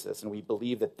constant basis, and we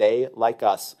believe that they, like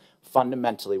us,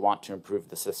 fundamentally want to improve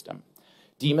the system.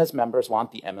 DEMA's members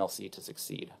want the MLC to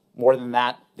succeed. More than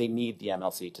that, they need the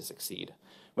MLC to succeed.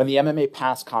 When the MMA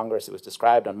passed Congress, it was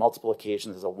described on multiple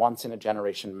occasions as a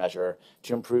once-in-a-generation measure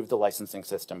to improve the licensing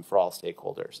system for all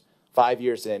stakeholders. 5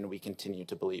 years in, we continue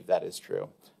to believe that is true.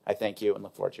 I thank you and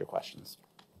look forward to your questions.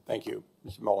 Thank you.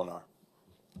 Mr. Molinar.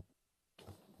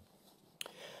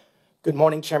 Good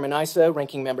morning, Chairman Issa,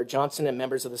 Ranking Member Johnson, and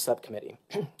members of the subcommittee.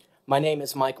 My name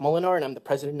is Mike Molinar, and I'm the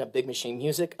president of Big Machine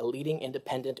Music, a leading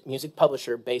independent music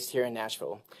publisher based here in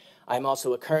Nashville. I'm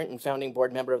also a current and founding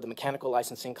board member of the Mechanical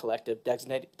Licensing Collective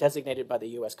designated by the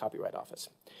U.S. Copyright Office.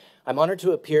 I'm honored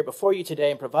to appear before you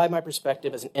today and provide my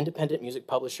perspective as an independent music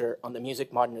publisher on the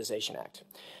Music Modernization Act.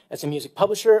 As a music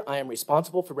publisher, I am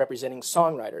responsible for representing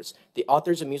songwriters, the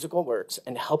authors of musical works,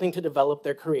 and helping to develop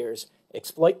their careers,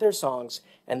 exploit their songs,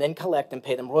 and then collect and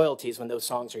pay them royalties when those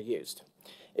songs are used.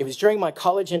 It was during my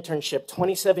college internship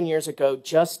 27 years ago,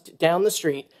 just down the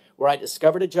street, where I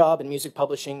discovered a job in music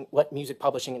publishing, what music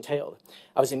publishing entailed.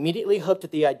 I was immediately hooked at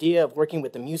the idea of working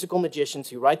with the musical magicians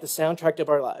who write the soundtrack of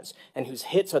our lives and whose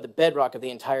hits are the bedrock of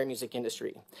the entire music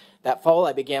industry. That fall,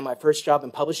 I began my first job in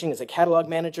publishing as a catalog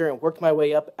manager and worked my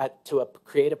way up to a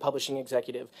creative publishing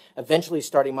executive, eventually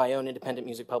starting my own independent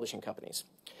music publishing companies.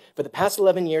 For the past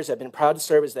 11 years, I've been proud to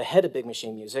serve as the head of Big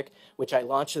Machine Music, which I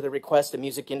launched at the request of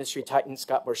music industry titan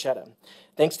Scott Borchetta.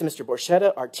 Thanks to Mr.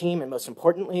 Borchetta, our team, and most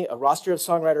importantly, a roster of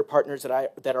songwriter partners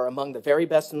that are among the very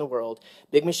best in the world,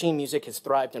 Big Machine Music has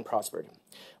thrived and prospered.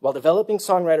 While developing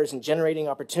songwriters and generating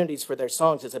opportunities for their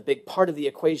songs is a big part of the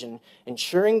equation,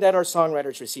 ensuring that our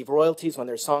songwriters receive royalties when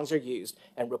their songs are used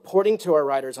and reporting to our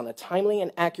writers on a timely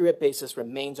and accurate basis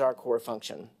remains our core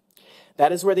function.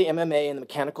 That is where the MMA and the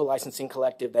Mechanical Licensing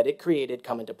Collective that it created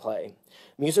come into play.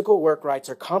 Musical work rights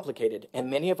are complicated, and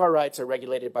many of our rights are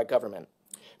regulated by government.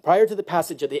 Prior to the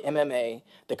passage of the MMA,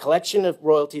 the collection of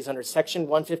royalties under Section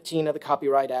 115 of the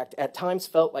Copyright Act at times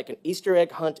felt like an Easter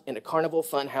egg hunt in a carnival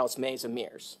funhouse maze of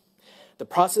mirrors. The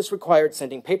process required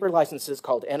sending paper licenses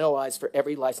called NOIs for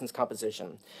every licensed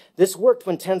composition. This worked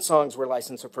when 10 songs were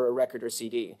licensed for a record or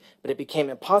CD, but it became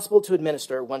impossible to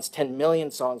administer once 10 million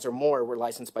songs or more were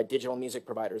licensed by digital music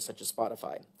providers such as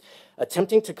Spotify.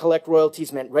 Attempting to collect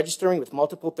royalties meant registering with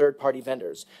multiple third-party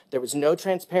vendors. There was no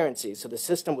transparency, so the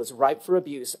system was ripe for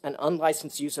abuse, and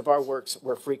unlicensed use of our works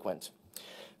were frequent.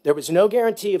 There was no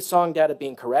guarantee of song data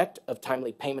being correct, of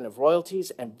timely payment of royalties,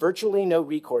 and virtually no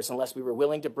recourse unless we were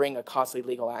willing to bring a costly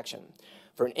legal action.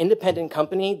 For an independent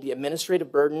company, the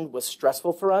administrative burden was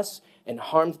stressful for us and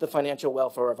harmed the financial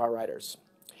welfare of our writers.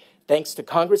 Thanks to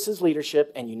Congress's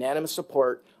leadership and unanimous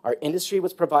support, our industry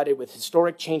was provided with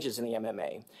historic changes in the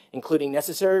MMA, including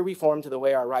necessary reform to the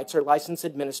way our rights are licensed,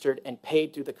 administered, and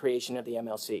paid through the creation of the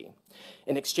MLC.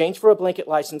 In exchange for a blanket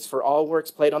license for all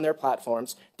works played on their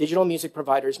platforms, digital music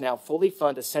providers now fully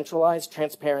fund a centralized,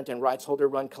 transparent, and rights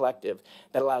holder-run collective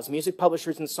that allows music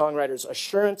publishers and songwriters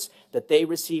assurance that they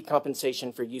receive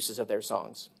compensation for uses of their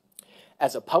songs.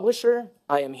 As a publisher,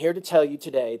 I am here to tell you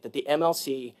today that the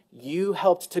MLC you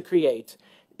helped to create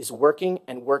is working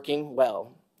and working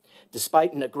well.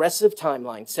 Despite an aggressive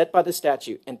timeline set by the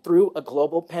statute and through a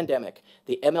global pandemic,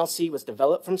 the MLC was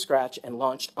developed from scratch and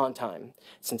launched on time.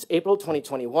 Since April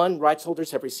 2021, rights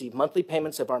holders have received monthly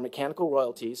payments of our mechanical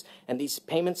royalties, and these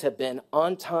payments have been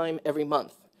on time every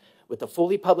month. With a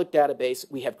fully public database,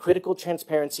 we have critical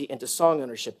transparency into song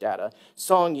ownership data,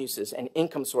 song uses, and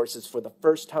income sources for the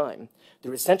first time.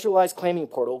 Through a centralized claiming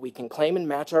portal, we can claim and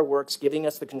match our works, giving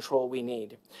us the control we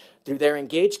need. Through their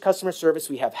engaged customer service,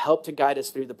 we have help to guide us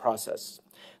through the process.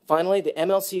 Finally, the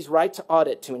MLC's right to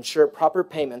audit to ensure proper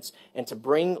payments and to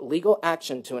bring legal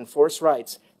action to enforce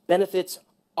rights benefits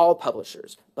all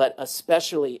publishers, but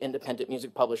especially independent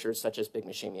music publishers such as Big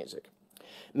Machine Music.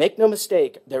 Make no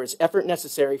mistake, there is effort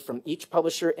necessary from each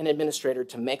publisher and administrator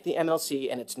to make the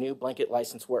MLC and its new blanket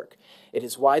license work. It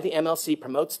is why the MLC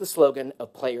promotes the slogan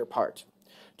of play your part.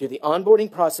 Through the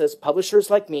onboarding process, publishers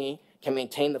like me can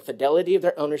maintain the fidelity of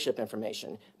their ownership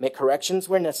information, make corrections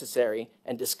where necessary,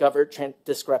 and discover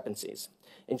discrepancies.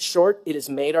 In short, it has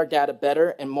made our data better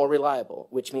and more reliable,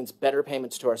 which means better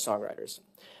payments to our songwriters.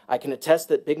 I can attest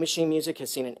that Big Machine Music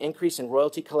has seen an increase in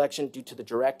royalty collection due to the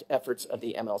direct efforts of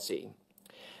the MLC.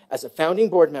 As a founding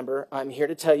board member, I'm here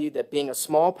to tell you that being a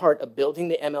small part of building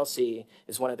the MLC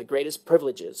is one of the greatest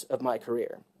privileges of my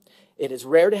career. It is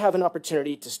rare to have an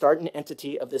opportunity to start an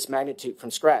entity of this magnitude from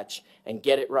scratch and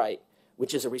get it right,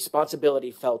 which is a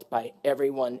responsibility felt by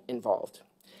everyone involved.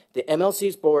 The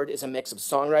MLC's board is a mix of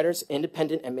songwriters,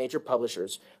 independent and major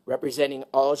publishers, representing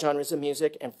all genres of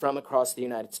music and from across the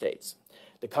United States.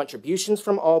 The contributions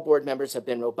from all board members have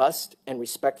been robust and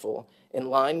respectful, in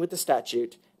line with the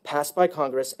statute, passed by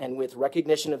Congress, and with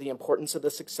recognition of the importance of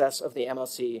the success of the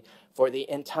MLC for the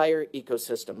entire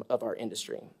ecosystem of our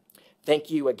industry. Thank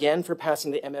you again for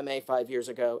passing the MMA 5 years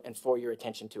ago and for your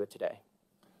attention to it today.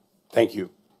 Thank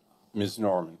you, Ms.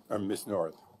 Norman, or Ms.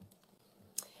 North.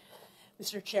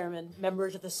 Mr. Chairman,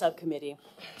 members of the subcommittee,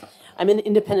 I'm an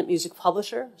independent music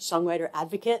publisher, songwriter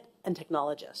advocate, and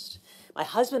technologist. My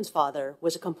husband's father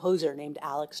was a composer named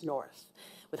Alex North.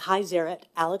 With High Zeret,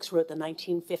 Alex wrote the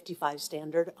 1955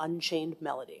 standard Unchained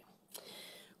Melody.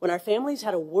 When our families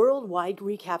had a worldwide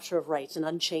recapture of rights in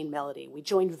Unchained Melody, we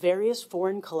joined various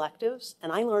foreign collectives,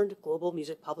 and I learned global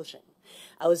music publishing.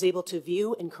 I was able to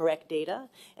view and correct data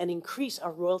and increase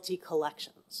our royalty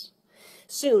collections.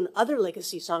 Soon, other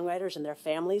legacy songwriters and their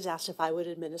families asked if I would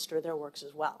administer their works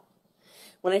as well.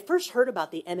 When I first heard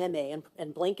about the MMA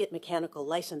and blanket mechanical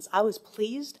license, I was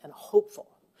pleased and hopeful.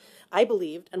 I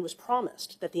believed and was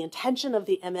promised that the intention of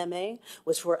the MMA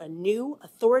was for a new,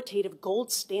 authoritative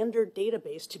gold standard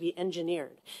database to be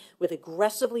engineered with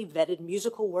aggressively vetted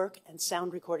musical work and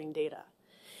sound recording data.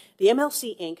 The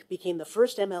MLC Inc. became the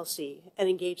first MLC and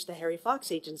engaged the Harry Fox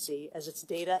Agency as its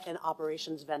data and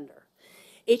operations vendor.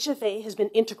 HFA has been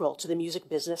integral to the music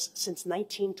business since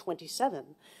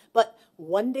 1927, but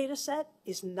one data set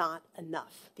is not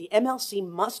enough. The MLC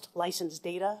must license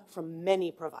data from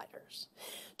many providers.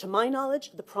 To my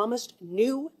knowledge, the promised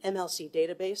new MLC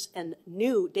database and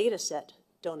new data set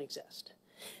don't exist.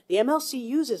 The MLC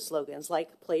uses slogans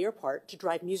like play your part to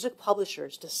drive music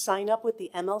publishers to sign up with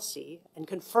the MLC and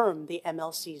confirm the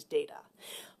MLC's data.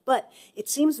 But it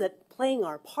seems that playing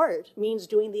our part means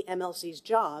doing the MLC's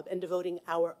job and devoting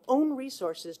our own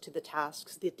resources to the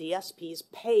tasks that DSPs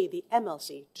pay the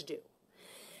MLC to do.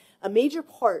 A major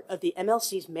part of the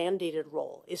MLC's mandated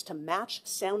role is to match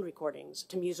sound recordings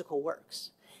to musical works.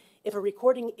 If a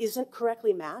recording isn't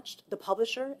correctly matched, the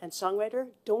publisher and songwriter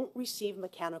don't receive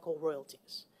mechanical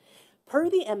royalties. Per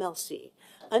the MLC,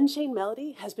 Unchained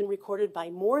Melody has been recorded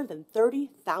by more than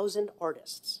 30,000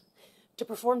 artists. To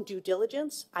perform due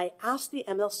diligence, I asked the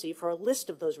MLC for a list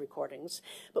of those recordings,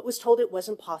 but was told it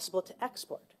wasn't possible to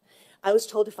export. I was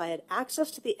told if I had access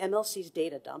to the MLC's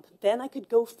data dump, then I could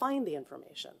go find the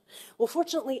information. Well,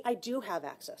 fortunately, I do have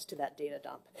access to that data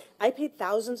dump. I paid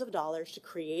thousands of dollars to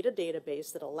create a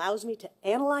database that allows me to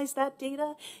analyze that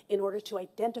data in order to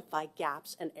identify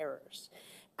gaps and errors.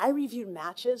 I reviewed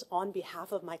matches on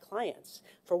behalf of my clients.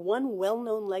 For one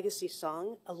well-known legacy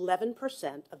song,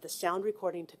 11% of the sound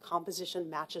recording to composition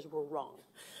matches were wrong.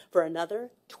 For another,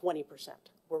 20%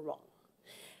 were wrong.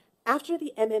 After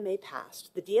the MMA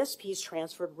passed, the DSPs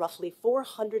transferred roughly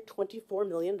 $424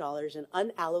 million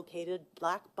in unallocated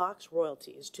black box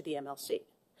royalties to the MLC.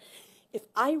 If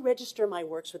I register my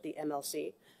works with the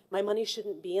MLC, my money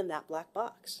shouldn't be in that black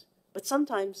box. But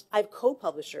sometimes I have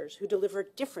co-publishers who deliver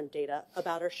different data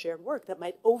about our shared work that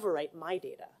might overwrite my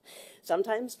data.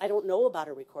 Sometimes I don't know about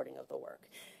a recording of the work.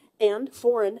 And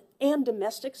foreign and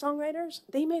domestic songwriters,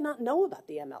 they may not know about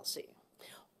the MLC.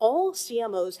 All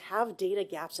CMOs have data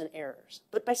gaps and errors,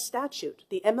 but by statute,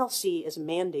 the MLC is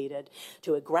mandated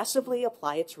to aggressively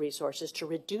apply its resources to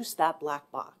reduce that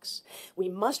black box. We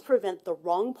must prevent the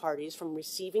wrong parties from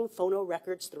receiving Phono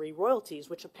Records 3 royalties,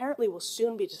 which apparently will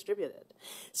soon be distributed.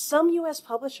 Some U.S.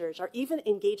 publishers are even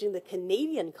engaging the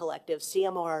Canadian collective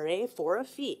CMRRA for a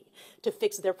fee to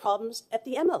fix their problems at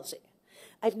the MLC.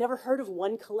 I've never heard of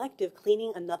one collective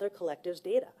cleaning another collective's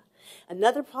data.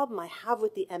 Another problem I have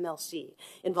with the MLC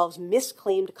involves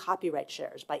misclaimed copyright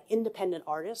shares by independent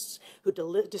artists who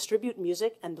distribute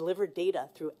music and deliver data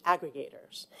through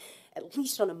aggregators. At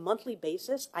least on a monthly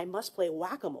basis, I must play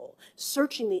whack-a-mole,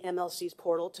 searching the MLC's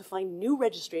portal to find new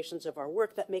registrations of our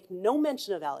work that make no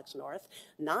mention of Alex North,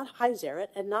 not High Zerit,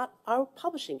 and not our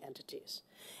publishing entities.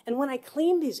 And when I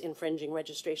claim these infringing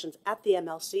registrations at the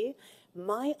MLC,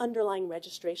 my underlying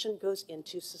registration goes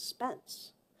into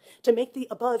suspense. To make the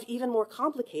above even more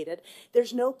complicated,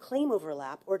 there's no claim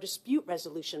overlap or dispute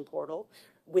resolution portal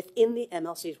within the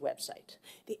MLC's website.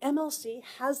 The MLC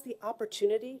has the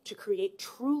opportunity to create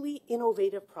truly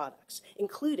innovative products,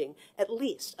 including at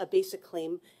least a basic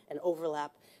claim and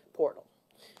overlap portal.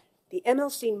 The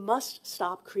MLC must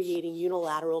stop creating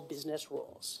unilateral business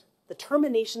rules. The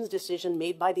terminations decision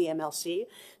made by the MLC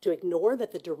to ignore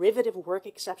that the derivative work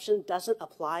exception doesn't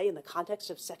apply in the context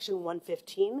of Section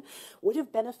 115 would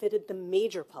have benefited the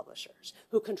major publishers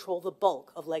who control the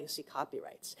bulk of legacy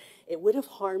copyrights. It would have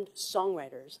harmed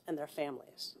songwriters and their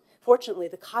families. Fortunately,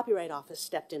 the Copyright Office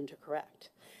stepped in to correct.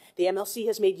 The MLC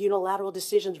has made unilateral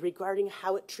decisions regarding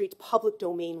how it treats public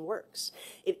domain works.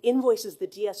 It invoices the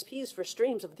DSPs for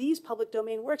streams of these public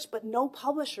domain works, but no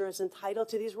publisher is entitled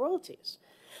to these royalties.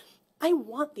 I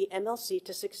want the MLC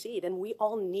to succeed, and we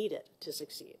all need it to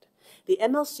succeed. The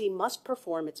MLC must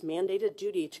perform its mandated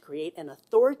duty to create an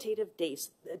authoritative database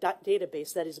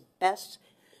that is best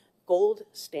gold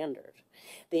standard.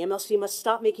 The MLC must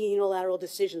stop making unilateral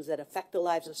decisions that affect the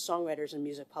lives of songwriters and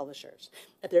music publishers.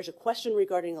 If there's a question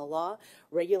regarding a law,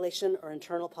 regulation, or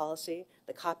internal policy,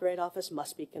 the Copyright Office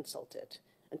must be consulted.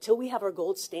 Until we have our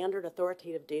gold standard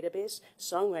authoritative database,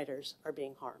 songwriters are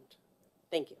being harmed.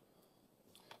 Thank you.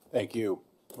 Thank you.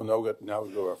 We'll now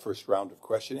go to our first round of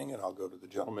questioning, and I'll go to the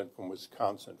gentleman from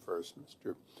Wisconsin first,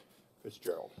 Mr.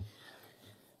 Fitzgerald.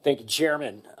 Thank you,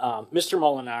 Chairman. Mr.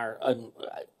 Molinar,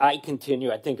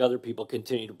 I think other people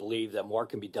continue to believe that more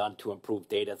can be done to improve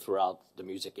data throughout the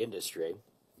music industry,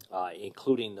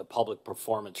 including the public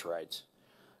performance rights.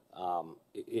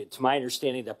 It's my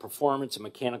understanding that performance and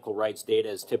mechanical rights data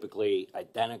is typically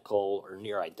identical or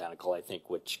near identical, I think,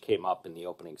 which came up in the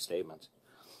opening statements.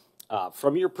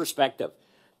 From your perspective,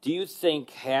 do you think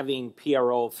having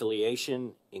PRO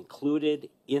affiliation included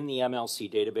in the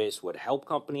MLC database would help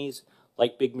companies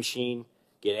like Big Machine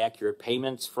get accurate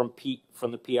payments from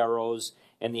the PROs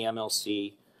and the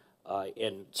MLC,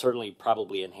 and certainly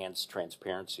probably enhance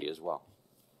transparency as well?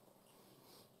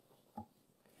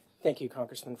 Thank you,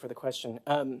 Congressman, for the question.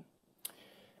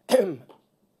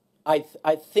 I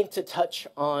think to touch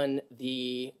on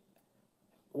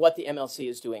what the MLC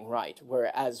is doing right,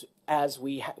 whereas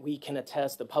we can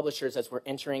attest, the publishers, as we're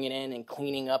entering it in and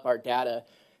cleaning up our data,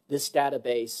 this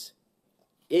database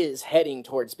is heading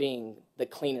towards being the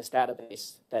cleanest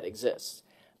database that exists.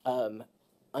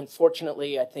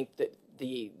 Unfortunately, I think that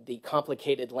the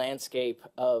complicated landscape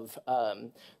of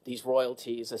these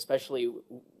royalties, especially,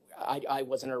 I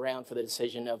wasn't around for the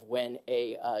decision of when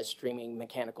a streaming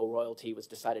mechanical royalty was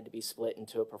decided to be split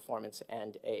into a performance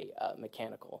and a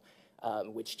mechanical.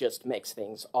 which just makes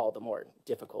things all the more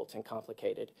difficult and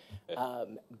complicated.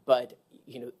 But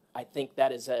I think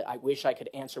that is I wish I could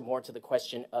answer more to the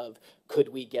question of could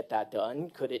we get that done?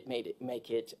 Could it make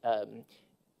it?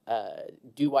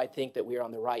 Do I think that we're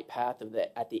on the right path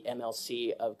at the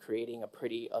MLC of creating a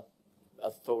pretty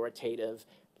authoritative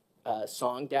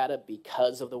song data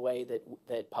because of the way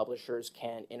that publishers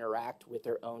can interact with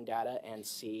their own data and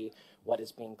see what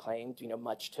is being claimed?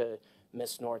 Much to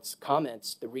Ms. North's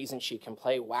comments, the reason she can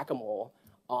play whack-a-mole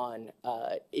on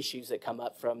issues that come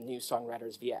up from new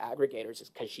songwriters via aggregators is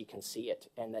because she can see it,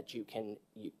 and that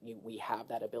we have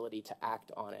that ability to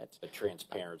act on it. The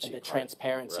transparency. And the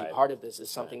transparency right. part of this is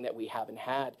something that we haven't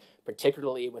had,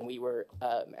 particularly when we were,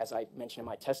 as I mentioned in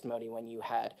my testimony, when you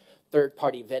had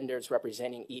third-party vendors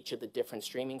representing each of the different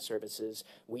streaming services.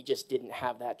 We just didn't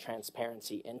have that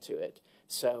transparency into it.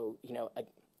 So,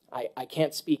 I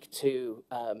can't speak to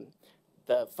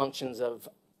the functions of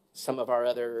some of our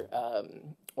other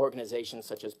organizations,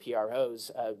 such as PROs.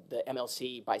 The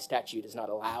MLC, by statute, is not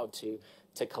allowed to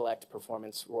collect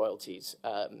performance royalties.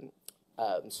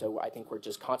 So I think we're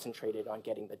just concentrated on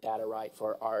getting the data right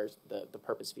for the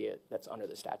purpose that's under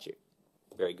the statute.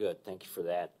 Very good. Thank you for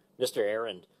that. Mr.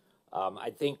 Aaron, I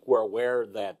think we're aware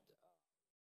that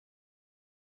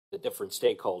the different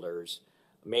stakeholders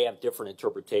may have different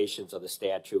interpretations of the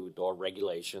statute or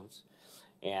regulations,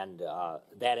 and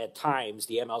that at times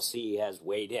the MLC has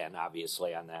weighed in,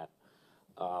 obviously, on that.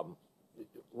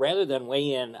 Rather than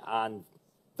weigh in on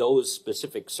those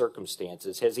specific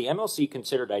circumstances, has the MLC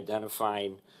considered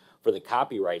identifying for the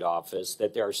Copyright Office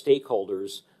that there are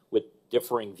stakeholders with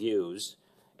differing views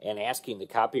and asking the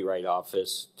Copyright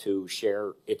Office to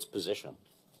share its position?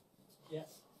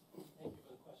 Yes. Thank you for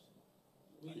the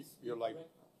question. Your mic.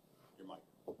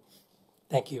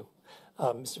 Thank you,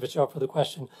 Mr. Fitzgerald, for the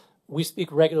question. We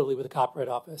speak regularly with the Copyright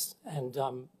Office,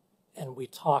 and we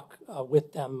talk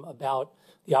with them about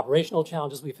the operational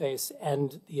challenges we face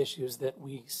and the issues that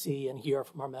we see and hear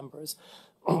from our members.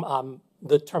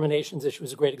 The terminations issue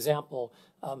is a great example.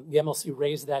 The MLC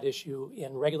raised that issue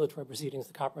in regulatory proceedings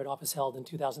the Copyright Office held in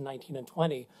 2019 and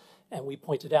 20, and we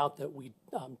pointed out that we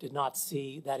did not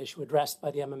see that issue addressed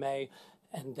by the MMA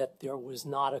and that there was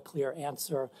not a clear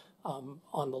answer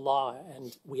on the law.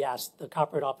 And we asked the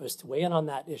Copyright Office to weigh in on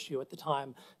that issue at the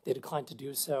time. They declined to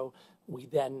do so. We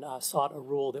then sought a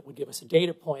rule that would give us a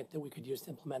data point that we could use to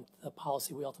implement the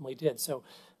policy we ultimately did. So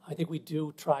I think we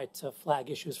do try to flag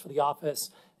issues for the office,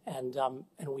 and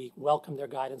we welcome their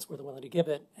guidance where they're willing to give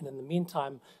it. And in the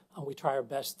meantime, we try our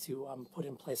best to put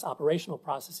in place operational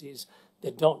processes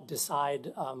that don't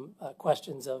decide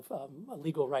questions of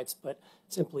legal rights, but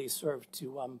simply serve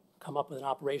to come up with an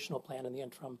operational plan in the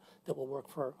interim that will work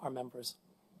for our members.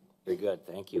 Very good.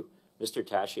 Thank you. Mr.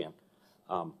 Tashian,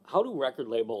 how do record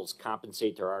labels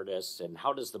compensate their artists, and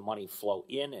how does the money flow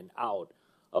in and out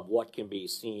of what can be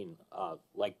seen,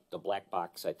 like the black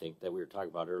box, I think, that we were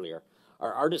talking about earlier?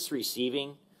 Are artists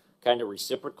receiving kind of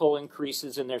reciprocal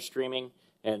increases in their streaming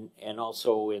and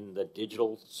also in the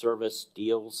digital service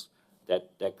deals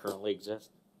that currently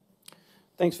exist?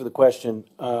 Thanks for the question.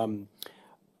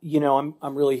 You know,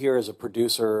 I'm really here as a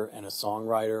producer and a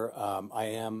songwriter. I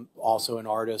am also an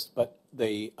artist, but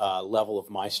the level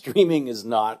of my streaming is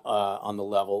not on the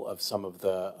level of some of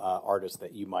the artists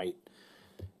that you might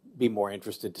be more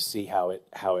interested to see how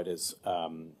it has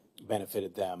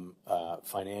benefited them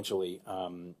financially.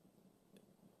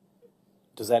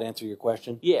 Does that answer your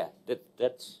question? Yeah,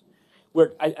 that's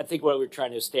where I think what we're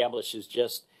trying to establish is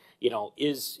just, you know,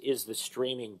 is the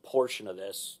streaming portion of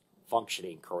this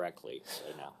functioning correctly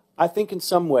right now? I think in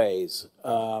some ways,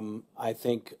 I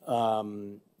think,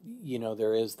 you know,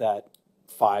 there is that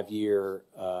 5-year,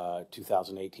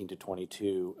 2018 to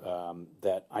 22,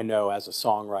 that I know as a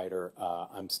songwriter,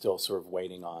 I'm still sort of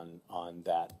waiting on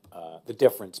that, the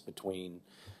difference between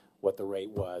what the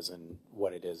rate was and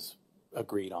what it is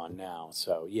agreed on now.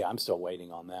 So, yeah, I'm still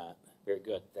waiting on that. Very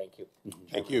good. Thank you.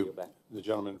 Thank you. The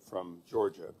gentleman from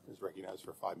Georgia is recognized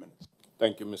for 5 minutes.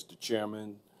 Thank you, Mr.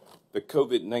 Chairman. The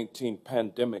COVID-19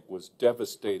 pandemic was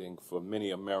devastating for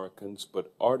many Americans,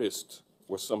 but artists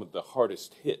were some of the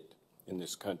hardest hit in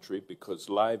this country because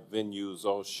live venues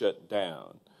all shut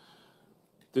down.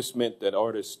 This meant that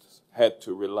artists had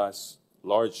to rely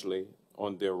largely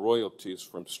on their royalties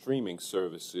from streaming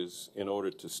services in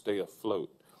order to stay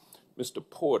afloat. Mr.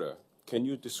 Porter, can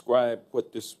you describe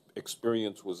what this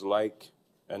experience was like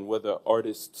and whether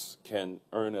artists can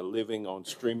earn a living on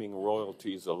streaming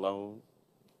royalties alone?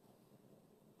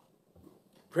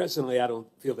 Presently, I don't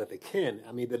feel that they can.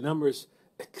 I mean, the numbers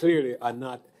clearly are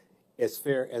not as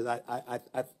fair as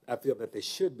I feel that they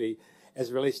should be as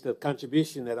it relates to the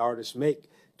contribution that artists make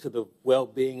to the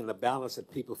well-being and the balance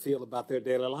that people feel about their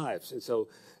daily lives. And so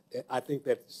I think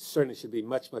that certainly should be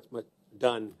much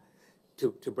done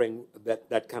to bring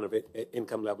that kind of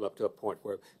income level up to a point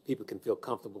where people can feel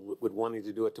comfortable with wanting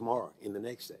to do it tomorrow in the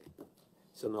next day.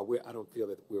 So no, I don't feel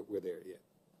that we're there yet.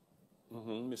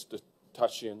 Mr.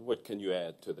 Tashian, what can you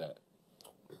add to that?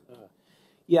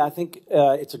 Yeah, I think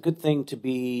it's a good thing to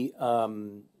be, a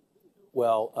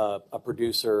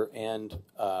producer and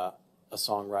a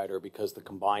songwriter, because the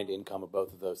combined income of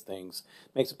both of those things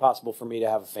makes it possible for me to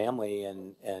have a family.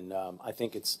 And I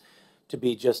think it's, to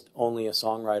be just only a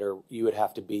songwriter, you would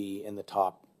have to be in the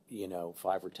top,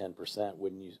 5 or 10%,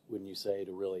 wouldn't you say,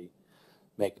 to really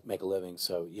make a living?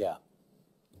 So yeah.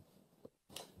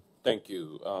 Thank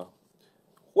you.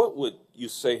 What would you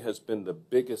say has been the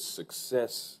biggest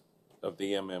success of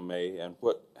the MMA, and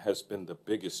what has been the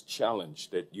biggest challenge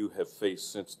that you have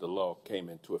faced since the law came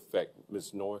into effect,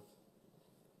 Ms. North?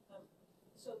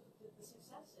 So the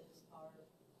successes are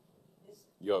this.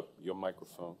 Your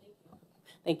microphone.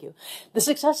 Thank you. The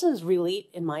successes relate,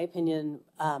 in my opinion,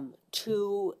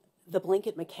 to the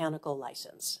blanket mechanical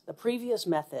license. The previous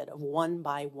method of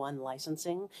one-by-one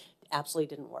licensing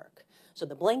absolutely didn't work. So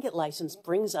the blanket license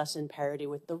brings us in parity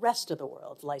with the rest of the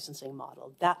world licensing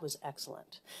model. That was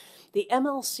excellent. The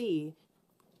MLC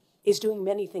is doing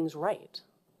many things right,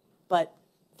 but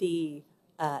the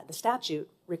statute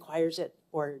requires it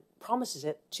or promises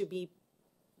it to be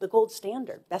the gold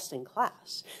standard, best in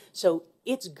class. So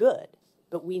it's good,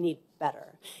 but we need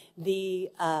better.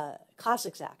 The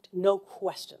Classics Act, no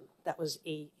question, that was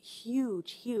a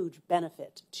huge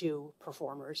benefit to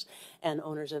performers and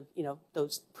owners of,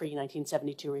 those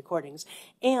pre-1972 recordings.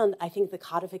 And I think the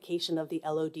codification of the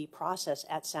LOD process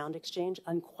at Sound Exchange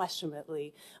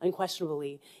unquestionably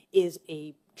is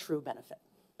a true benefit.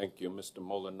 Thank you, Mr.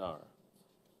 Molinar.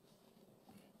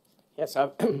 Yes,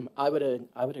 I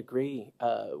would agree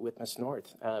with Ms.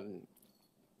 North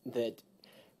that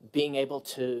being able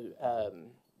to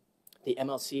the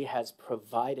MLC has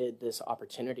provided this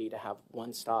opportunity to have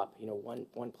one stop,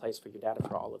 one place for your data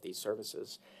for all of these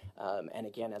services. And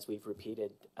again, as we've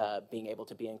repeated, being able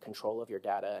to be in control of your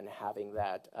data and having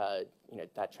that,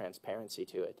 that transparency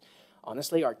to it.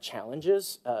 Honestly, our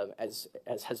challenges, as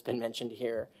has been mentioned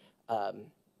here,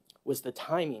 was the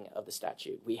timing of the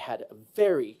statute. We had a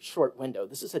very short window.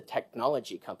 This is a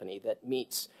technology company that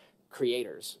meets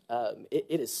creators.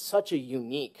 It is such a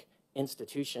unique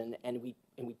institution, and we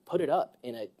put it up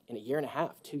in a year and a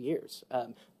half, 2 years,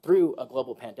 through a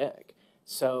global pandemic.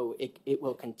 So it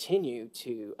will continue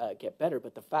to get better.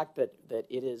 But the fact that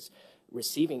it is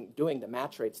doing the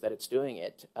match rates that it's doing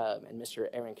it, and Mr.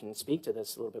 Aaron can speak to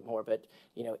this a little bit more, but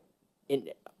in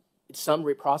some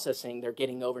reprocessing, they're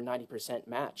getting over 90%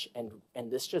 match, and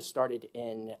this just started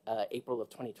in April of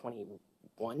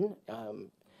 2021.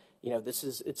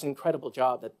 It's an incredible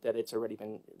job that that's already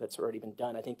been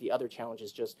done. I think the other challenge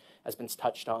is just, has been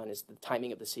touched on, is the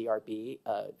timing of the CRB,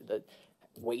 the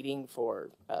waiting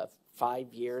for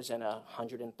 5 years and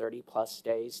 130 plus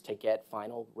days to get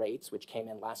final rates, which came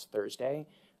in last Thursday,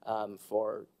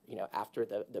 for after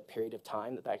the period of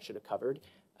time that should have covered.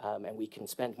 And we can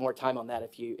spend more time on that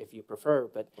if you prefer,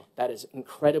 but that is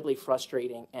incredibly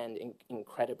frustrating and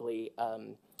incredibly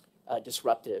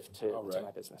disruptive to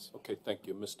my business. Okay, thank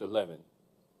you. Mr. Levin.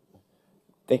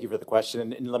 Thank you for the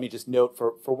question. And let me just note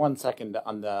for 1 second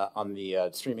on the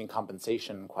streaming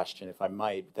compensation question, if I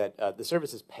might, that the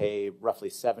services pay roughly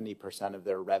 70% of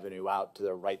their revenue out to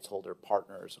their rights holder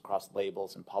partners across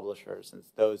labels and publishers, and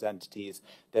it's those entities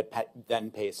that then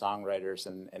pay songwriters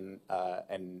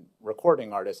and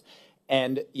recording artists.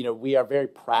 And we are very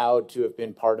proud to have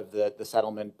been part of the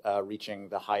settlement reaching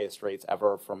the highest rates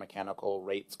ever for mechanical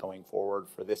rates going forward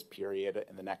for this period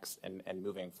and the next and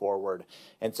moving forward.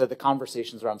 And so the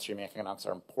conversations around streaming economics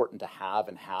are important to have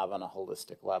on a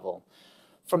holistic level.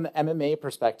 From the MMA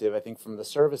perspective, I think from the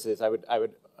services, I would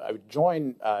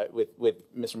join with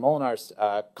Mr. Molinar's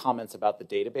comments about the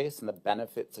database and the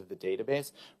benefits of the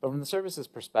database. But from the services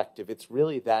perspective, it's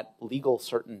really that legal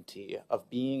certainty of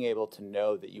being able to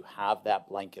know that you have that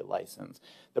blanket license.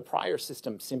 The prior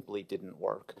system simply didn't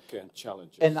work. Okay, and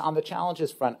challenges. And on the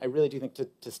challenges front, I really do think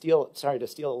to steal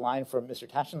a line from Mr.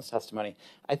 Tashian's testimony,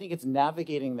 I think it's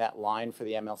navigating that line for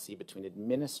the MLC between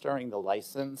administering the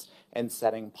license and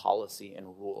setting policy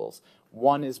and rules.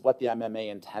 One is what the MMA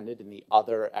intended, and the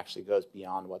other actually goes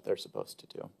beyond what they're supposed to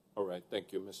do. All right,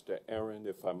 thank you. Mr. Aaron,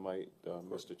 if I might,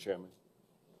 Mr. Chairman.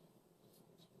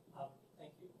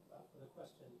 Thank you for the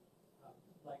question.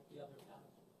 Like the other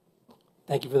panel.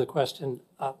 Thank you for the question.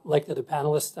 Like the other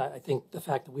panelists, I think the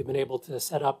fact that we've been able to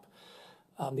set up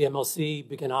the MLC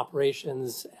begin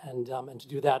operations, and to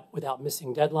do that without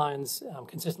missing deadlines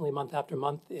consistently month after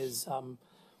month is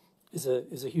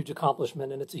a huge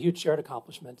accomplishment, and it's a huge shared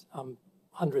accomplishment.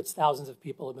 Hundreds, thousands of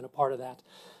people have been a part of that.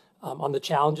 On the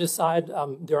challenges side,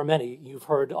 there are many. You've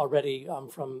heard already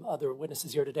from other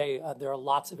witnesses here today, there are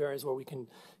lots of areas where we can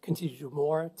continue to do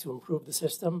more to improve the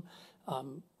system.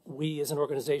 We as an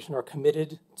organization are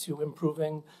committed to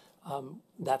improving.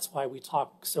 That's why we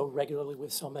talk so regularly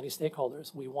with so many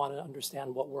stakeholders. We want to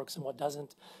understand what works and what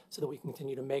doesn't so that we can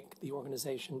continue to make the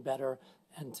organization better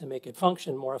and to make it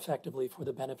function more effectively for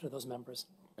the benefit of those members.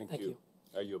 Thank you.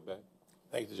 Are you back?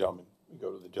 Thank you, gentlemen. We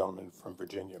go to the gentleman from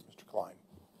Virginia, Mr. Klein.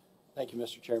 Thank you,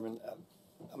 Mr. Chairman.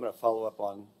 I'm going to follow up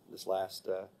on this last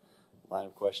line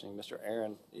of questioning. Mr.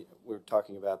 Aaron, we're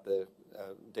talking about the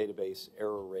database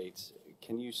error rates.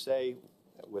 Can you say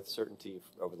with certainty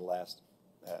over the last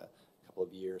couple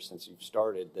of years since you've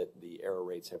started that the error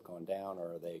rates have gone down,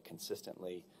 or are they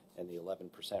consistently in the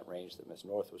 11% range that Ms.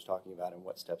 North was talking about, and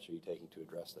what steps are you taking to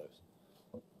address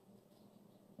those?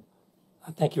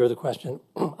 Thank you for the question.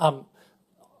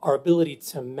 Our ability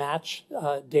to match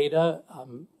data,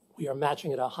 we are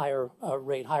matching at a higher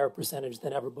rate, higher percentage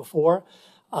than ever before.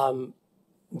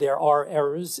 There are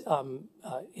errors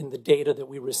in the data that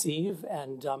we receive,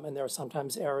 and there are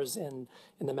sometimes errors in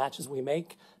the matches we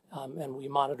make, and we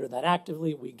monitor that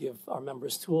actively. We give our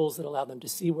members tools that allow them to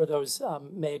see where those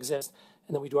may exist,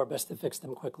 and then we do our best to fix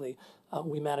them quickly.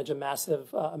 We manage a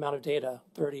massive amount of data,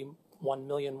 31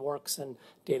 million works and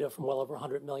data from well over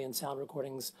 100 million sound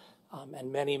recordings, and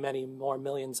many, many more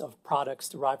millions of products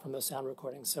derived from those sound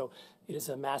recordings. So it is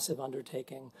a massive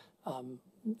undertaking,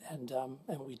 and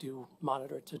we do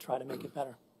monitor to try to make it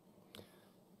better.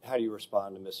 How do you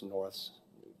respond to Ms. North's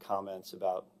comments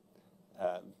about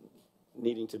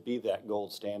needing to be that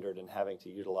gold standard and having to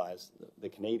utilize the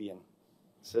Canadian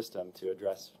system to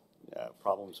address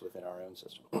problems within our own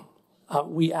system?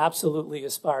 We absolutely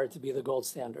aspire to be the gold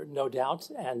standard, no doubt,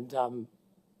 and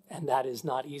that is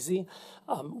not easy.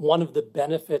 One of the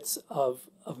benefits of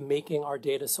making our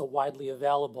data so widely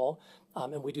available,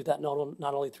 and we do that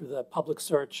not only through the public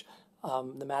search,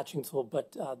 the matching tool,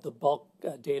 but the bulk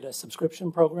data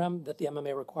subscription program that the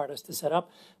MMA required us to set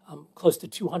up. Close to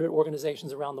 200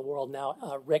 organizations around the world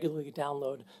now regularly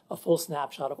download a full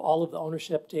snapshot of all of the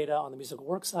ownership data on the musical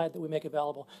work side that we make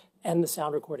available and the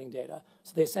sound recording data.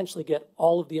 So they essentially get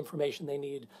all of the information they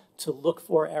need to look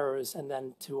for errors and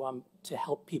then to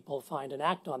help people find and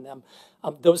act on them.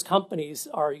 Those companies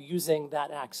are using that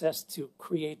access to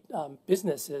create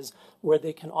businesses where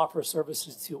they can offer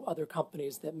services to other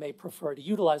companies that may prefer to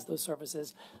utilize those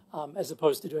services as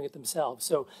opposed to doing it themselves.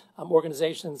 So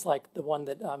organizations like the one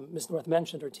that Ms. North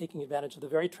mentioned are taking advantage of the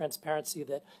very transparency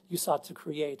that you sought to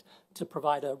create to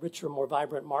provide a richer, more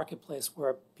vibrant marketplace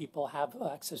where people have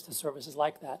access to services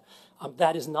like that.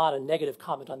 That is not a negative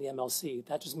comment on the MLC.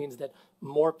 That just means that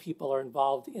more people are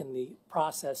involved in the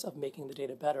process of making the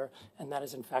data better, and that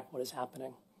is in fact what is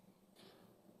happening.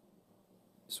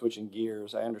 Switching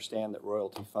gears, I understand that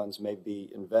royalty funds may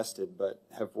be invested, but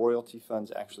have royalty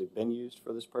funds actually been used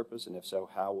for this purpose? And if so,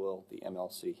 how will the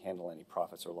MLC handle any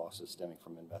profits or losses stemming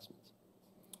from investments?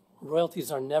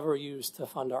 Royalties are never used to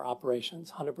fund our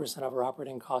operations. 100% of our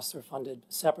operating costs are funded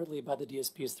separately by the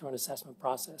DSPs through an assessment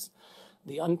process.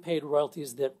 The unpaid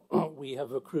royalties that we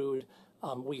have accrued,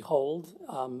 we hold,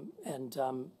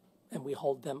 and we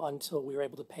hold them until we are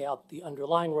able to pay out the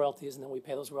underlying royalties, and then we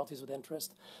pay those royalties with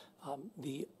interest.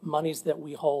 The monies that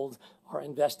we hold are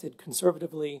invested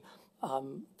conservatively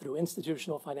through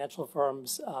institutional financial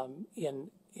firms in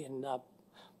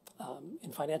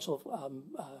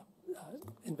financial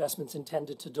investments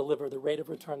intended to deliver the rate of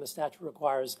return the statute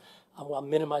requires while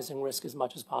minimizing risk as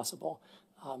much as possible.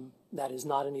 That is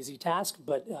not an easy task,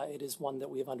 but it is one that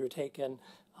we have undertaken.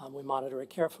 We monitor it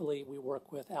carefully. We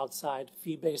work with outside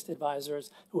fee-based advisors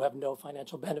who have no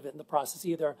financial benefit in the process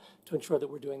either to ensure that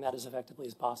we're doing that as effectively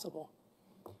as possible.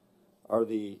 Are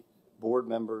the board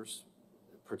members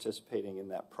participating in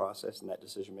that process, in that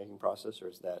decision-making process, or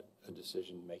is that a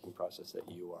decision-making process that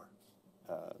you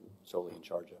are solely in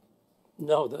charge of?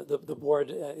 No, the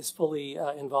board is fully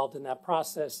involved in that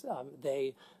process.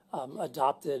 They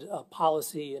adopted a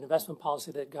policy, an investment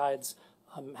policy that guides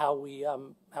how we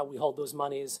hold those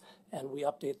monies, and we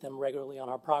update them regularly on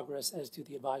our progress, as do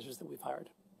the advisors that we've hired.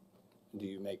 Do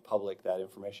you make public that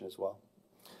information as well?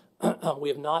 We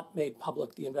have not made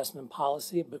public the investment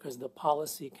policy because the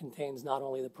policy contains not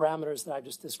only the parameters that I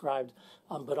just described,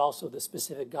 but also the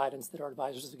specific guidance that our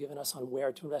advisors have given us on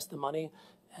where to invest the money.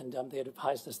 And they had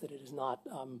advised us that it is not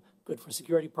good for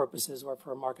security purposes or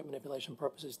for market manipulation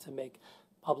purposes to make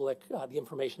public the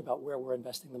information about where we're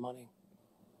investing the money.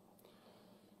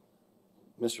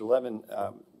 Mr. Levin,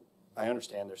 I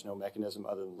understand there's no mechanism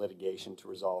other than litigation to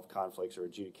resolve conflicts or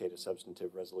adjudicate a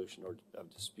substantive resolution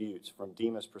of disputes. From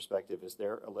DEMA's perspective, is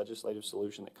there a legislative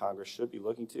solution that Congress should be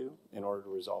looking to in order to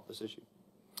resolve this issue?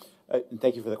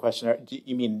 Thank you for the question. Do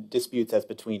you mean disputes as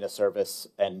between a service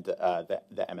and the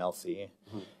MLC?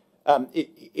 Mm-hmm.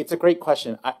 It's a great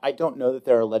question. I don't know that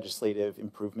there are legislative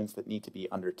improvements that need to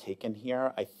be undertaken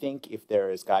here. I think if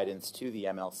there is guidance to the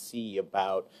MLC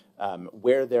about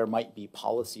where there might be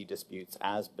policy disputes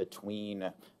as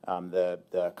between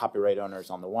the copyright owners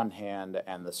on the one hand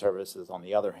and the services on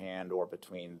the other hand, or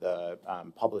between the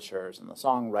publishers and the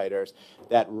songwriters,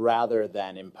 that rather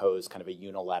than impose kind of a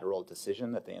unilateral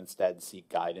decision, that they instead seek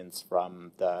guidance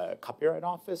from the Copyright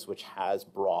Office, which has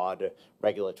broad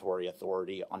regulatory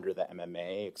authority under the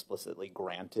MMA explicitly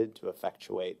granted to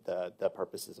effectuate the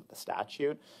purposes of the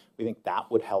statute. We think that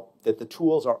would help, that the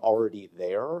tools are already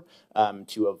there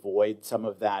to avoid some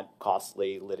of that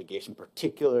costly litigation,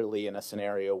 particularly in a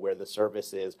scenario where the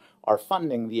services are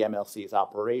funding the MLC's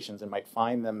operations and might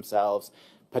find themselves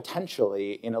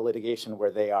potentially in a litigation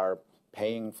where they are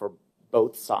paying for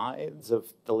both sides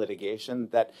of the litigation.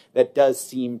 That does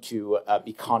seem to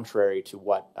be contrary to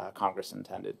what Congress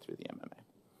intended through the MMA.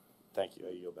 Thank you.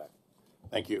 I yield back.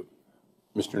 Thank you.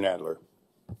 Mr. Nadler.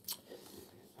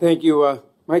 Thank you.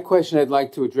 My question I'd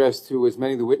like to address to as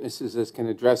many of the witnesses as can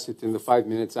address it in the 5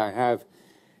 minutes I have.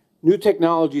 New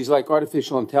technologies like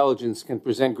artificial intelligence can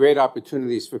present great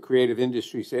opportunities for creative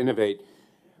industries to innovate,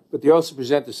 but they also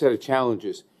present a set of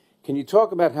challenges. Can you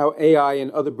talk about how AI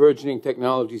and other burgeoning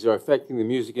technologies are affecting the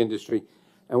music industry,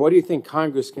 and what do you think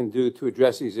Congress can do to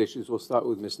address these issues? We'll start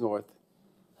with Ms. North.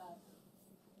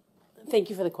 Thank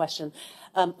you for the question.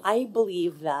 I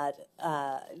believe that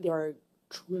there are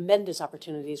tremendous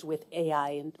opportunities with AI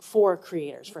and for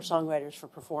creators, for songwriters, for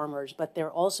performers, but there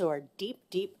also are deep,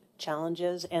 deep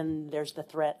challenges, and there's the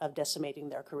threat of decimating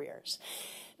their careers.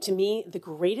 To me, the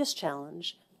greatest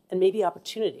challenge and maybe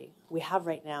opportunity we have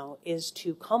right now is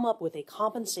to come up with a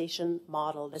compensation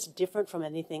model that's different from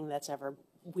anything that's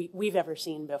we've ever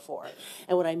seen before.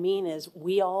 And what I mean is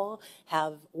we all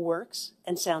have works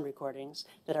and sound recordings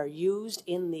that are used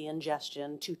in the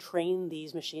ingestion to train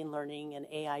these machine learning and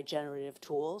AI generative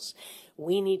tools.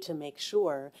 We need to make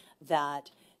sure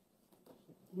that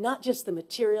not just the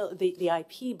material, the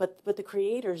IP, but the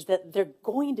creators, that they're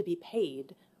going to be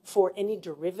paid for any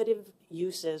derivative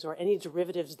uses or any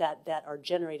derivatives that are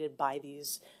generated by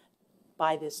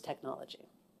this technology.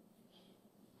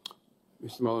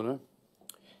 Mr. Molyneux.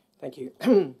 Thank you.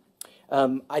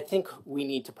 I think we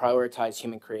need to prioritize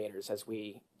human creators as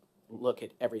we look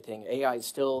at everything. AI is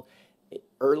still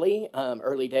early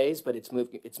days, but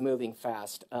it's moving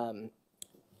fast.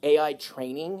 AI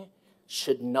training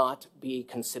should not be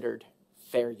considered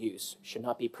fair use, should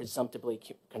not be presumptively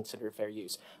considered fair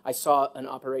use. I saw an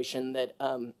operation that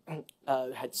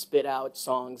had spit out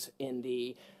songs in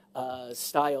the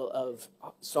style of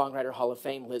Songwriter Hall of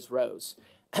Fame Liz Rose.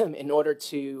 In order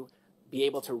to be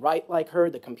able to write like her,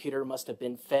 the computer must have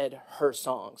been fed her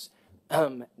songs.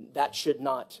 That should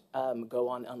not go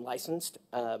on unlicensed,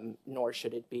 nor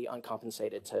should it be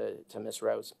uncompensated to Miss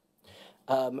Rose.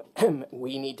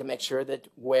 We need to make sure that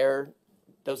where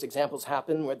those examples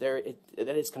happen, where that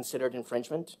is considered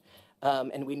infringement,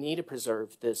 and we need to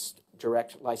preserve this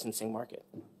direct licensing market.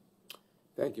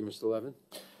 Thank you, Mr. Levin.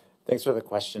 Thanks for the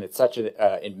question. It's such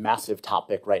a massive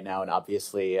topic right now, and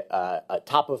obviously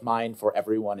top of mind for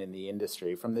everyone in the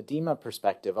industry. From the DEMA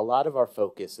perspective, a lot of our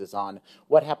focus is on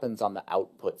what happens on the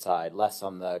output side, less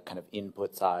on the kind of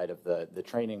input side of the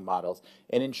training models,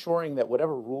 and ensuring that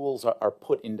whatever rules are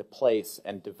put into place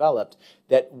and developed,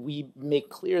 that we make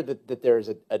clear that there is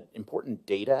an important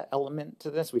data element to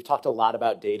this. We've talked a lot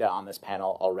about data on this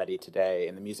panel already today,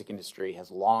 and the music industry has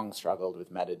long struggled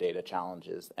with metadata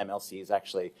challenges. MLC is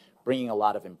actually bringing a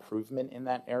lot of improvement in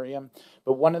that area.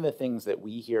 But one of the things that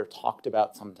we hear talked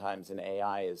about sometimes in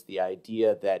AI is the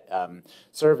idea that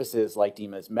services like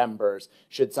DEMA's members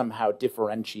should somehow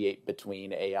differentiate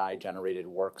between AI-generated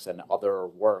works and other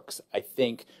works. I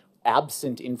think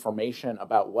absent information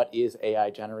about what is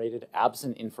AI-generated,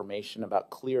 absent information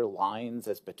about clear lines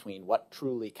as between what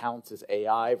truly counts as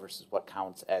AI versus what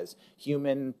counts as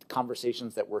human,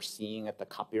 conversations that we're seeing at the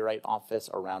Copyright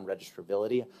Office around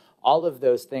registrability, all of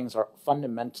those things are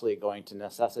fundamentally going to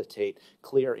necessitate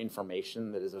clear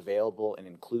information that is available and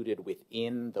included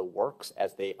within the works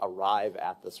as they arrive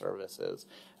at the services.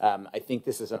 I think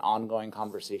this is an ongoing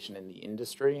conversation in the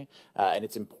industry, and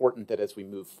it's important that as we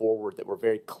move forward that we're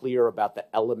very clear about the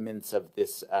elements of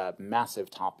this massive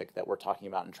topic that we're talking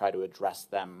about and try to address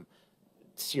them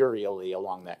serially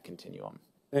along that continuum.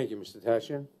 Thank you, Mr.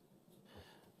 Tashian.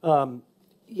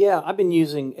 Yeah, I've been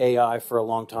using AI for a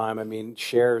long time. I mean,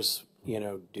 Cher's,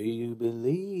 "Do you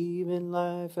believe in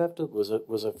life after" was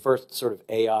a first sort of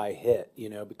AI hit,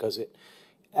 because it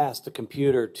asked the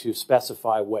computer to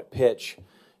specify what pitch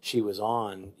she was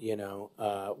on,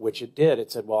 which it did.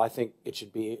 It said, well, I think it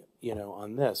should be,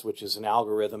 on this, which is an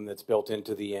algorithm that's built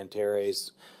into the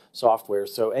Antares software.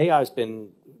 So AI's been,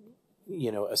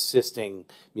 assisting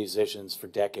musicians for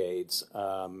decades.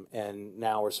 And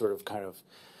now we're sort of kind of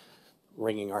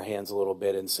wringing our hands a little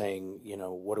bit and saying,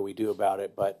 what do we do about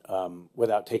it? But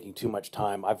without taking too much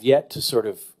time, I've yet to sort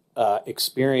of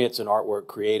experience an artwork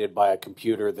created by a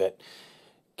computer that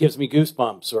gives me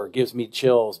goosebumps or gives me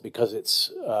chills because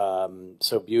it's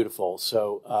so beautiful.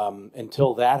 So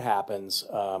until that happens,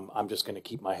 I'm just going to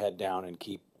keep my head down and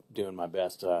keep doing my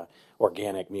best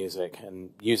organic music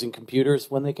and using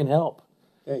computers when they can help.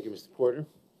 Thank you, Mr. Porter.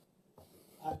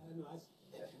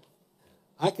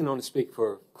 I can only speak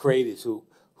for creatives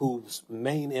whose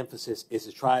main emphasis is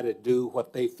to try to do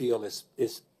what they feel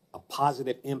is a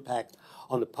positive impact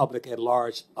on the public at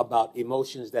large about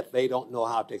emotions that they don't know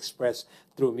how to express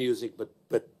through music,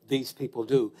 but these people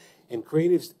do. And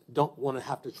creatives don't want to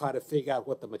have to try to figure out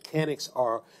what the mechanics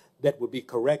are that would be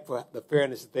correct for the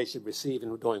fairness that they should receive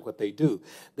in doing what they do.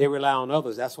 They rely on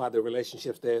others. That's why the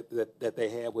relationships that they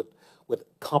have with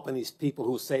companies, people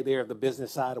who say they're the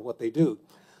business side of what they do.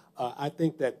 I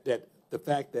think that the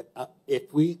fact that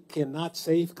if we cannot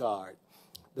safeguard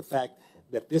the fact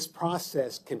that this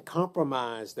process can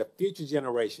compromise the future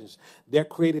generations, their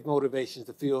creative motivations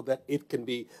to feel that it can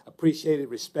be appreciated,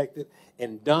 respected,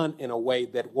 and done in a way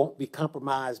that won't be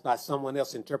compromised by someone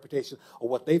else's interpretation of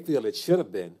what they feel it should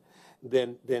have been,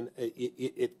 then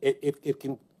it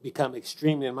can become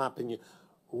extremely, in my opinion,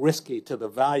 risky to the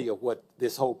value of what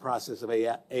this whole process of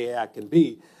AI can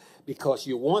be, because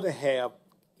you want to have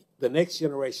the next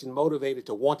generation motivated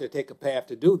to want to take a path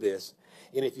to do this.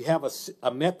 And if you have a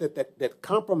method that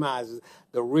compromises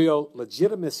the real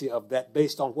legitimacy of that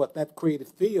based on what that creative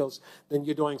feels, then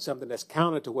you're doing something that's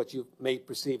counter to what you may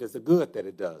perceive as the good that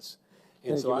it does.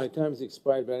 And Thank you. My time has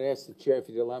expired, but I ask the chair if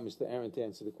you'd allow Mr. Aaron to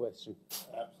answer the question.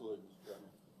 Absolutely, Mr. Chairman.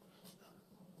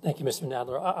 Thank you, Mr.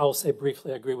 Nadler. I will say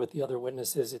briefly, I agree with the other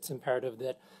witnesses. It's imperative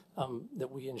that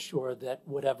that we ensure that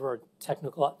whatever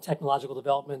technological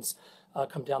developments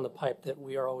come down the pipe, that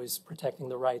we are always protecting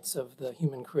the rights of the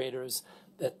human creators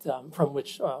that from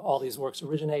which all these works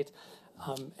originate.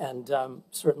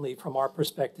 Certainly from our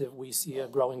perspective, we see a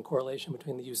growing correlation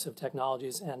between the use of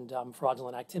technologies and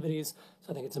fraudulent activities.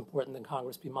 So I think it's important that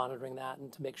Congress be monitoring that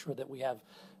and to make sure that we have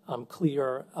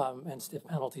clear and stiff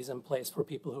penalties in place for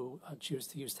people who choose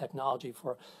to use technology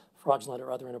for fraudulent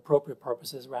or other inappropriate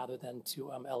purposes rather than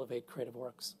to elevate creative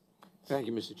works. Thank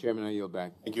you, Mr. Chairman. I yield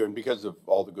back. Thank you. And because of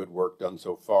all the good work done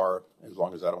so far, as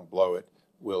long as I don't blow it,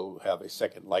 we'll have a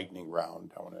second lightning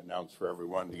round. I want to announce for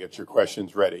everyone to get your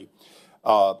questions ready.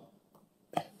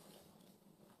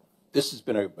 This has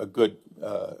been a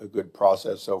good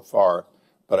process so far,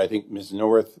 but I think Ms.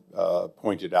 North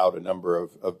pointed out a number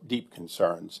of deep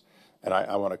concerns, and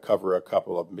I want to cover a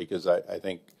couple of them because I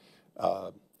think,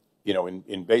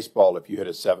 in baseball, if you hit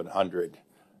a 700,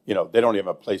 they don't even have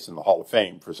a place in the Hall of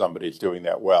Fame for somebody who's doing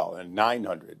that well. And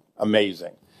 900,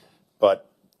 amazing. But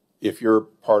if you're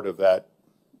part of that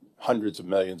hundreds of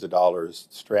millions of dollars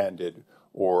stranded,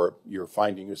 or you're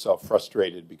finding yourself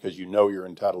frustrated because you know you're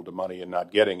entitled to money and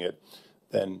not getting it,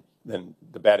 then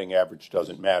the batting average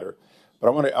doesn't matter. But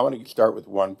I want to start with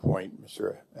one point,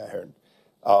 Mr. Ahern.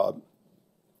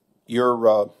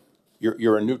 You're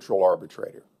a neutral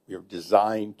arbitrator. You're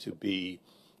designed to be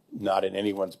not in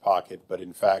anyone's pocket, but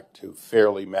in fact to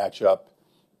fairly match up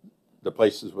the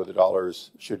places where the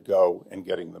dollars should go and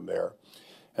getting them there.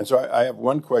 And so I have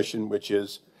one question, which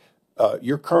is,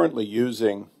 you're currently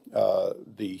using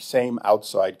the same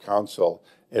outside counsel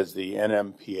as the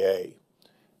NMPA.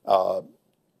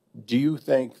 Do you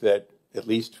think that, at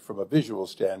least from a visual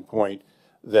standpoint,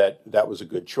 that was a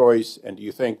good choice? And do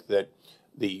you think that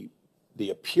the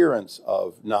appearance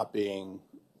of not being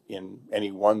in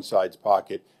any one side's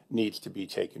pocket needs to be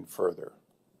taken further?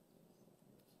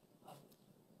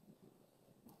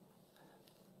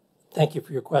 Thank you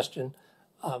for your question.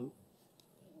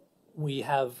 We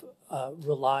have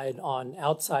relied on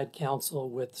outside counsel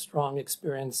with strong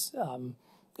experience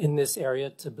in this area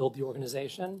to build the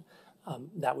organization.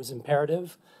 That was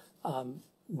imperative.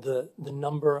 The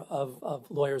number of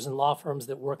lawyers and law firms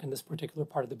that work in this particular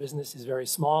part of the business is very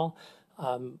small.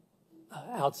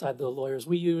 Outside the lawyers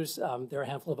we use, there are a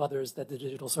handful of others that the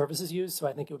digital services use, so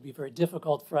I think it would be very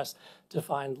difficult for us to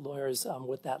find lawyers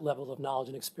with that level of knowledge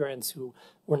and experience who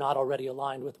were not already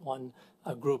aligned with one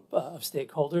group of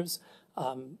stakeholders.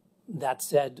 That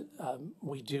said,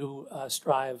 we do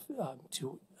strive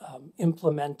to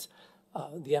implement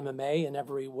the MMA in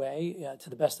every way to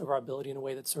the best of our ability in a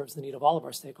way that serves the need of all of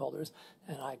our stakeholders.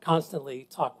 And I constantly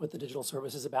talk with the digital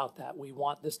services about that. We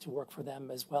want this to work for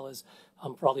them as well as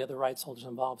for all the other rights holders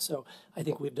involved. So I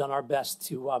think we've done our best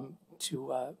to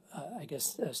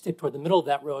stick toward the middle of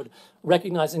that road,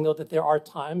 recognizing, though, that there are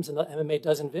times, and the MMA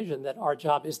does envision that our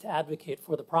job is to advocate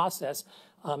for the process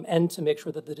and to make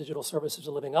sure that the digital services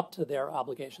are living up to their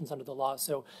obligations under the law.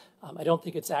 So I don't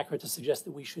think it's accurate to suggest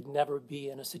that we should never be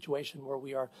in a situation where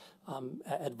we are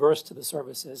adverse to the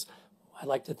services. I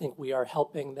like to think we are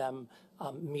helping them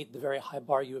meet the very high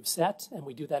bar you have set, and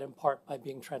we do that in part by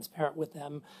being transparent with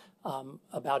them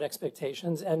about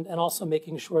expectations and also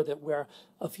making sure that where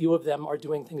a few of them are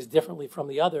doing things differently from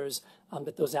the others,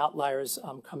 that those outliers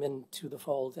come into the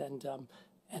fold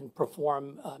and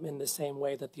perform in the same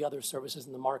way that the other services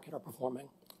in the market are performing.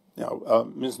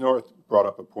 Now, Ms. North brought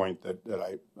up a point that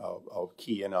I'll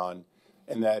key in on,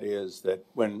 and that is that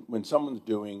when someone's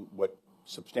doing what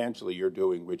substantially you're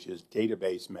doing, which is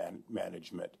database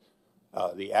management,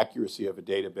 the accuracy of a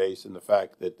database and the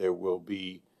fact that there will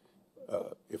be,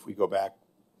 if we go back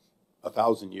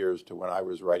 1,000 years to when I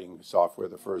was writing software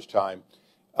the first time,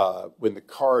 when the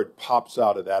card pops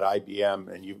out of that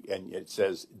IBM and it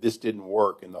says this didn't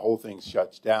work and the whole thing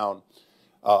shuts down,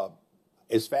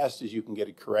 as fast as you can get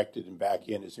it corrected and back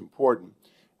in is important.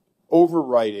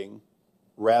 Overwriting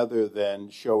rather than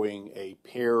showing a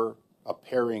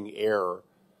pairing error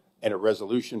and a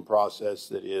resolution process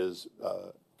that is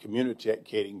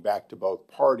communicating back to both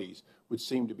parties would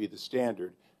seem to be the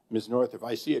standard. Ms. North, if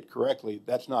I see it correctly,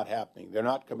 that's not happening. They're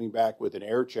not coming back with an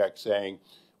error check saying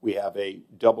we have a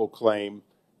double claim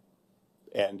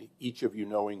and each of you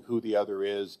knowing who the other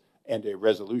is and a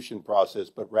resolution process,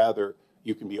 but rather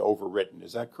you can be overwritten.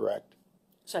 Is that correct?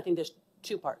 So I think there's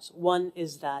two parts. One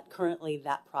is that currently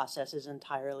that process is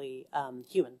entirely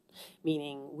human,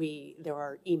 meaning there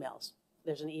are emails.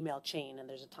 There's an email chain and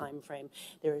there's a time frame.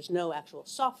 There is no actual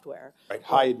software. Right,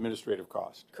 high administrative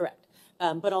cost. Correct,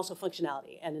 but also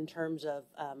functionality. And in terms of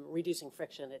reducing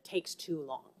friction, it takes too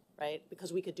long, right?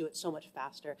 Because we could do it so much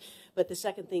faster. But the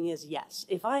second thing is, yes,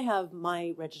 if I have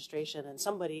my registration and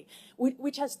somebody,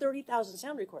 which has 30,000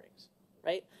 sound recordings,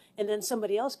 right? And then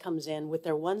somebody else comes in with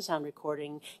their one sound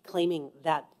recording claiming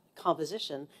that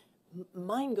composition,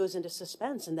 mine goes into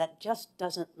suspense, and that just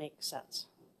doesn't make sense.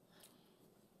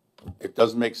 It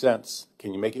doesn't make sense.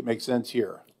 Can you make it make sense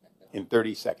here in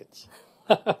 30 seconds?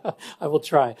 I will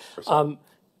try.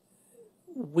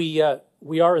 We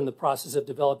are in the process of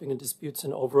developing a disputes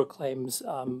and overclaims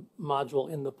module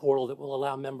in the portal that will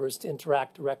allow members to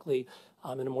interact directly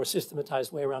in a more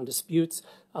systematized way around disputes.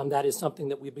 That is something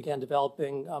that we began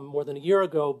developing more than a year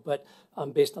ago, but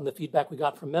based on the feedback we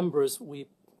got from members, we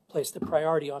placed a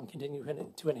priority on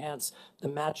continuing to enhance the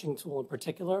matching tool in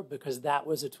particular, because that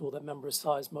was a tool that members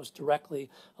saw as most directly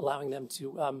allowing them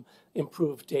to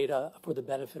improve data for the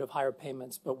benefit of higher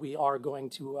payments. But we are going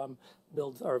to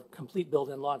build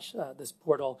and launch this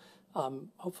portal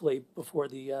hopefully before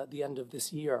the end of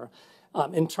this year.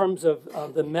 In terms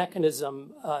of the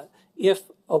mechanism,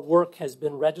 if a work has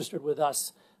been registered with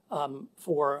us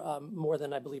for more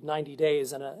than, I believe, 90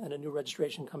 days and a new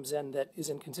registration comes in that is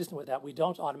inconsistent with that, we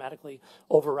don't automatically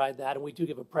override that, and we do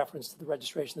give a preference to the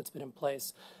registration that's been in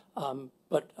place.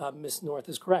 But Ms. North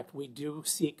is correct. We do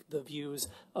seek the views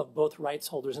of both rights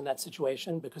holders in that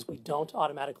situation because we don't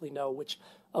automatically know which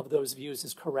of those views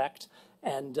is correct.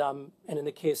 And in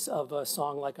the case of a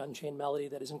song like Unchained Melody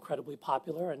that is incredibly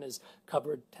popular and is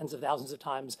covered tens of thousands of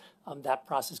times, that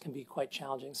process can be quite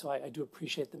challenging. So I do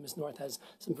appreciate that Ms. North has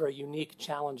some very unique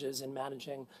challenges in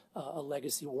managing a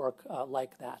legacy work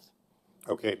like that.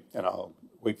 Okay, and I'll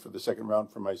wait for the second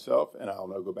round for myself, and I'll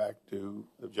now go back to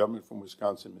the gentleman from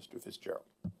Wisconsin, Mr. Fitzgerald.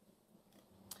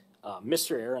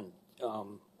 Mr. Aaron,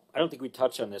 I don't think we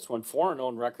touched on this. When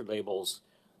foreign-owned record labels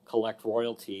collect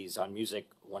royalties on music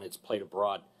when it's played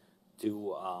abroad,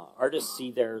 do artists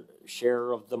see their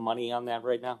share of the money on that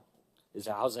right now?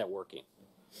 How's that working?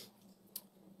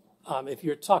 If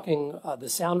you're talking the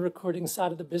sound recording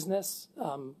side of the business,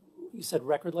 you said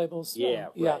record labels? Yeah,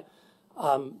 right.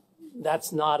 Yeah.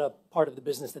 That's not a part of the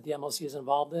business that the MLC is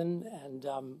involved in, and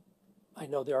I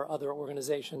know there are other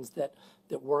organizations that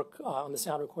work on the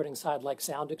sound recording side, like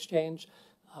Sound Exchange.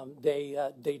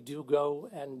 They do go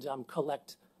and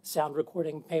collect sound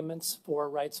recording payments for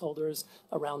rights holders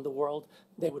around the world.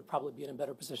 They would probably be in a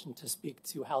better position to speak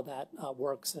to how that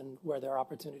works and where there are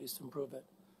opportunities to improve it.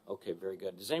 Okay, very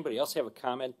good. Does anybody else have a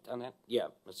comment on that? Yeah,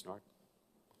 Ms. North.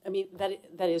 I mean,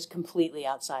 that is completely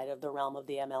outside of the realm of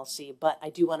the MLC, but I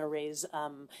do want to raise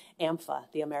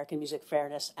AMFA, the American Music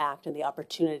Fairness Act, and the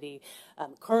opportunity.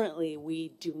 Currently,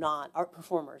 we do not, our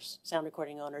performers, sound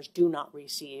recording owners, do not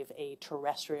receive a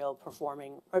terrestrial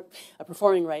performing, or a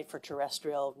performing right for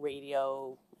terrestrial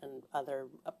radio and other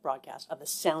broadcasts of the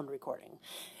sound recording.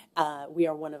 We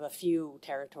are one of a few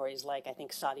territories, like I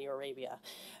think Saudi Arabia,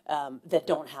 that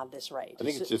don't have this right. I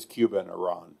think it's just Cuba and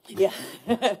Iran. Yeah.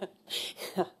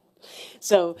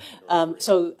 So,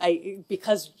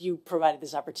 because you provided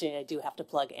this opportunity, I do have to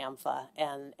plug AMFA,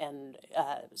 and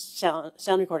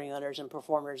sound recording owners and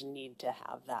performers need to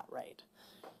have that right.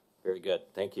 Very good.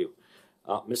 Thank you.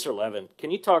 Mr. Levin, can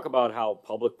you talk about how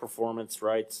public performance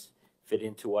rights fit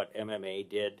into what MMA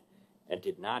did and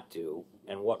did not do,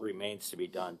 and what remains to be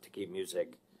done to keep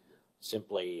music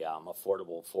simply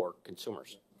affordable for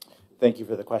consumers? Thank you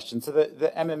for the question. So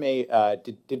the MMA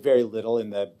did very little in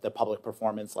the public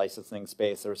performance licensing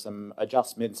space. There were some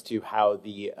adjustments to how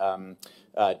the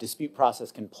dispute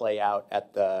process can play out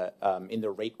at the in the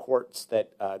rate courts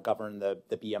that govern the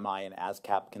BMI and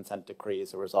ASCAP consent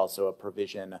decrees. There was also a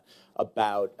provision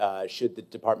about should the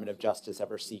Department of Justice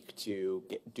ever seek to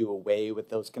do away with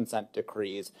those consent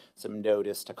decrees, some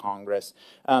notice to Congress.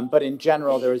 But in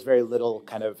general, there was very little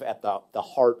kind of at the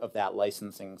heart of that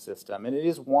licensing system. And it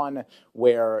is one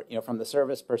where, you know, from the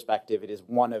service perspective, it is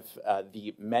one of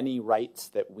the many rights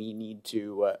that we need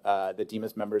to, the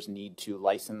DEMA's members need to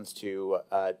license to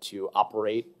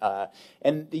operate.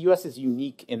 And the U.S. is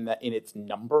unique in its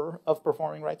number of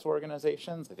performing rights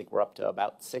organizations. I think we're up to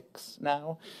about 6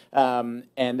 now.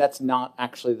 And that's not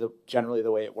actually generally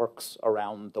the way it works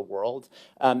around the world.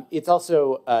 It's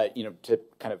also, you know, to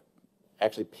kind of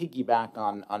actually piggyback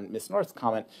on Ms. North's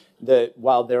comment, that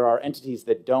while there are entities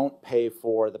that don't pay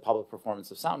for the public performance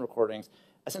of sound recordings,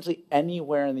 essentially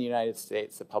anywhere in the United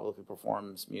States that publicly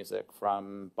performs music,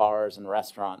 from bars and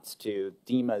restaurants to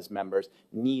DEMA's members,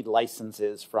 need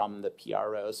licenses from the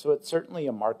PROs. So it's certainly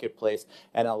a marketplace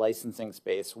and a licensing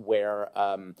space where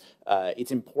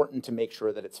it's important to make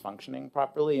sure that it's functioning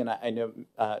properly. And I know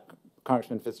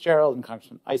Congressman Fitzgerald and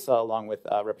Congressman Issa, along with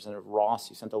Representative Ross,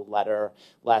 you sent a letter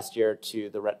last year to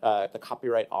the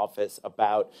Copyright Office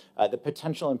about the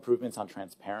potential improvements on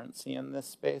transparency in this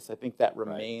space. I think that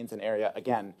remains an area.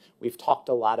 Again, we've talked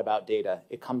a lot about data.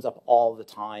 It comes up all the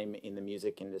time in the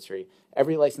music industry.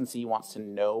 Every licensee wants to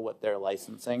know what they're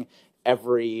licensing.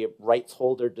 Every rights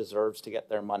holder deserves to get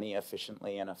their money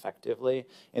efficiently and effectively.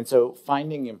 And so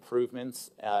finding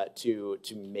improvements to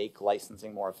make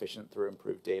licensing more efficient through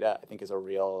improved data, I think, is a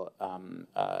real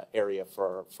area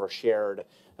for shared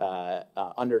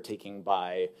undertaking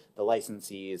by the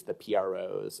licensees, the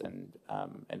PROs, and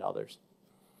others.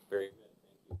 Very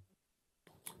good.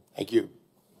 Thank you.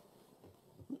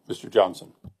 Mr.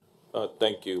 Johnson.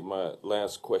 Thank you. My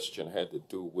last question had to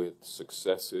do with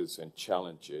successes and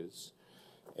challenges.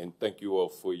 And thank you all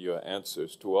for your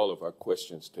answers to all of our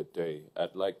questions today.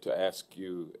 I'd like to ask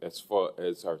you, as far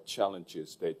as our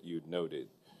challenges that you noted,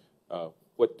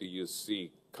 what do you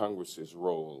see Congress's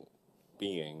role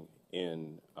being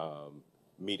in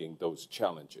meeting those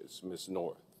challenges? Ms.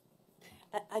 North.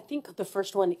 I think the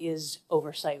first one is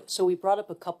oversight. So we brought up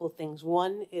a couple of things.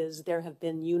 One is there have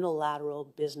been unilateral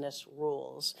business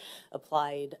rules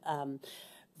applied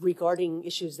regarding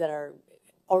issues that are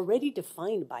already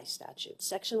defined by statute.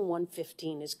 Section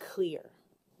 115 is clear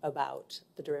about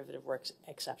the derivative works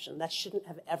exception. That shouldn't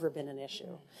have ever been an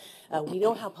issue. We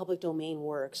know how public domain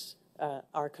works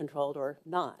are controlled or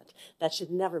not. That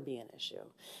should never be an issue.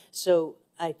 So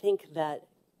I think that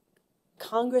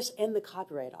Congress and the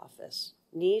Copyright Office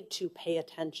need to pay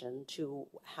attention to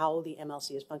how the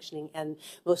MLC is functioning, and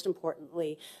most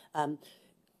importantly,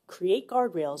 create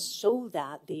guardrails so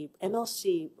that the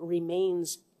MLC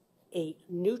remains a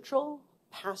neutral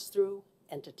pass-through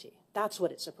entity. That's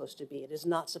what it's supposed to be. It is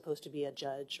not supposed to be a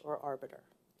judge or arbiter.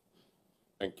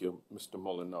 Thank you. Mr.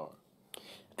 Molinar.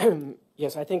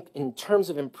 Yes, I think in terms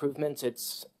of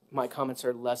improvements, my comments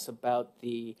are less about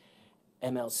the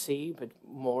MLC, but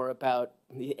more about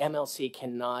the MLC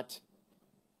cannot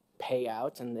pay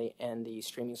out, and the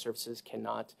streaming services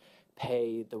cannot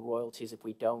pay the royalties if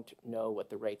we don't know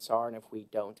what the rates are and if we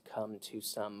don't come to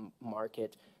some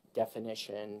market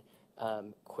definition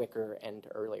quicker and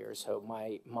earlier. So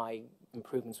my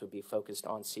improvements would be focused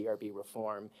on CRB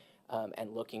reform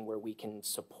and looking where we can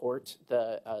support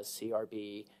the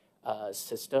CRB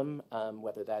system,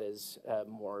 whether that is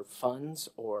more funds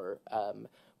or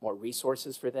more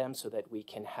resources for them so that we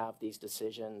can have these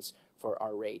decisions for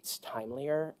our rates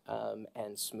timelier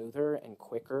and smoother and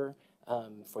quicker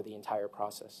for the entire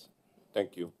process.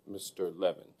 Thank you, Mr.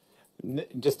 Levin.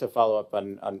 Just to follow up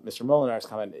on Mr. Molinar's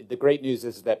comment, the great news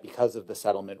is that because of the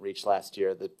settlement reached last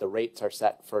year, the rates are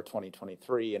set for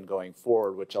 2023 and going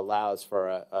forward, which allows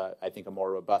for, I think, a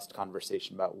more robust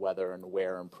conversation about whether and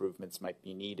where improvements might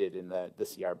be needed in the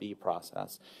CRB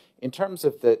process. In terms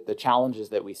of the challenges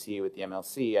that we see with the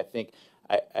MLC, I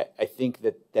think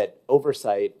that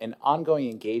oversight and ongoing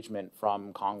engagement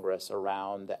from Congress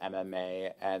around the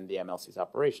MMA and the MLC's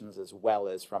operations, as well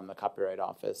as from the Copyright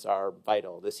Office, are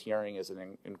vital. This hearing is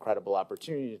an incredible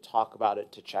opportunity to talk about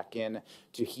it, to check in,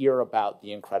 to hear about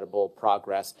the incredible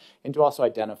progress, and to also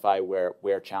identify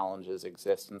where challenges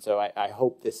exist. And so I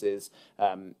hope this is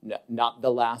not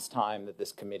the last time that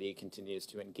this committee continues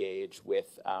to engage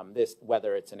with this,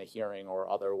 whether it's in a hearing or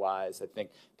otherwise. I think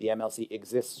the MLC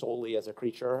exists solely as a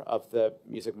creature of the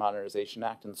Music Modernization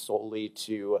Act and solely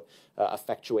to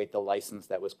effectuate the license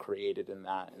that was created in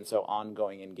that. And so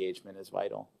ongoing engagement is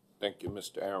vital. Thank you,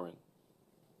 Mr. Aaron.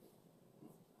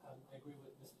 I agree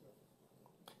with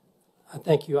Mr.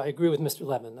 Thank you. I agree with Mr.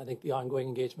 Levin. I think the ongoing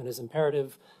engagement is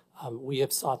imperative. We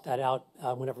have sought that out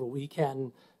whenever we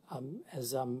can.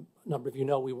 As a number of you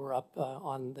know, we were up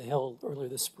on the Hill earlier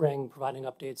this spring providing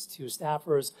updates to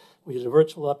staffers. We did a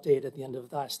virtual update at the end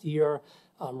of last year.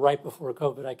 Right before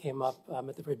COVID, I came up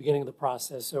at the very beginning of the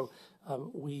process. So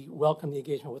we welcome the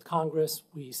engagement with Congress.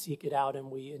 We seek it out, and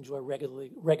we enjoy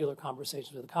regular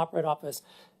conversations with the Copyright Office.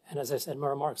 And as I said in my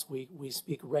remarks, we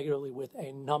speak regularly with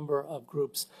a number of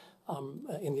groups in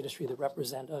the industry that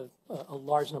represent a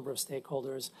large number of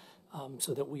stakeholders,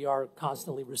 so that we are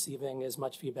constantly receiving as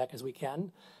much feedback as we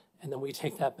can. And then we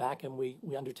take that back and we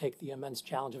undertake the immense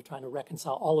challenge of trying to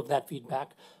reconcile all of that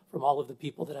feedback from all of the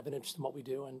people that have an interest in what we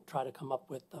do and try to come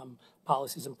up with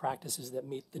policies and practices that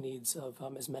meet the needs of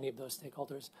as many of those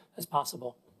stakeholders as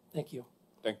possible. Thank you.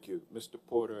 Thank you. Mr.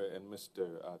 Porter and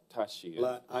Mr. Tashi.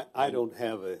 Well, I don't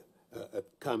have a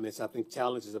comments. I think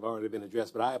challenges have already been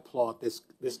addressed, but I applaud this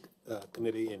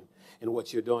committee and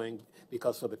what you're doing,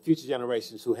 because for the future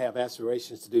generations who have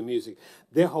aspirations to do music,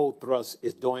 their whole thrust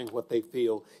is doing what they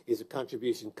feel is a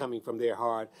contribution coming from their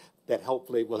heart that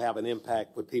hopefully will have an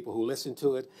impact with people who listen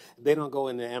to it. They don't go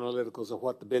into analyticals of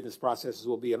what the business processes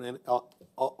will be and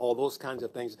all those kinds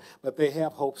of things, but they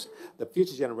have hopes the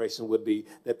future generation would be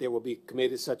that there will be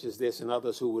committees such as this and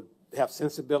others who would have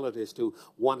sensibilities to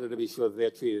wanting to be sure that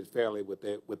they're treated fairly with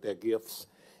their gifts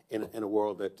in a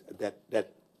world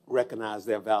that recognize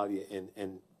their value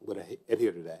and would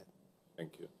adhere to that.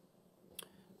 Thank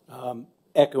you.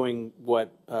 Echoing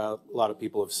what a lot of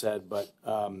people have said, but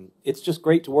it's just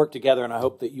great to work together, and I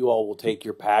hope that you all will take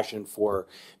your passion for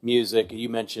music. You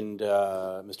mentioned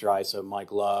Mr. Isa,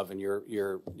 Mike Love, and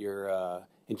your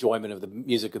enjoyment of the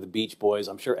music of the Beach Boys.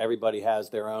 I'm sure everybody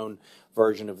has their own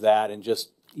version of that, and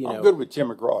just I'm good with Tim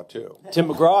McGraw too. Tim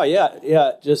McGraw,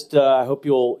 yeah. Just I hope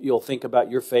you'll think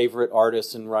about your favorite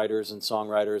artists and writers and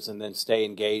songwriters, and then stay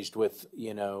engaged with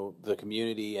the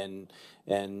community and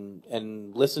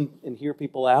listen and hear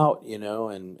people out,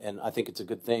 and I think it's a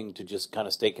good thing to just kind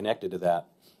of stay connected to that.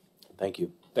 Thank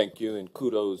you. Thank you, and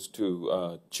kudos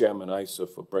to Chairman Isa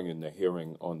for bringing the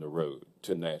hearing on the road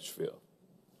to Nashville.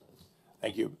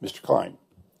 Thank you. Mr. Klein.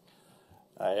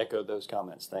 I echo those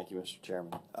comments. Thank you, Mr.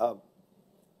 Chairman.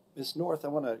 Ms. North, I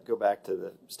want to go back to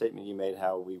the statement you made,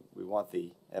 how we want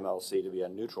the MLC to be a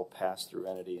neutral pass-through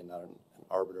entity and not an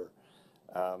arbiter.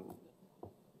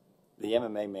 The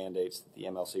MMA mandates that the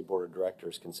MLC Board of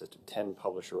Directors consist of 10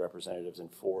 publisher representatives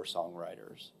and 4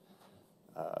 songwriters.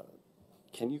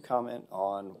 Can you comment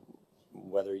on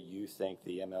whether you think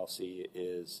the MLC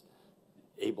is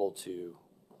able to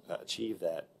achieve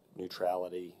that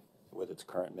neutrality with its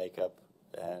current makeup,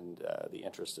 and the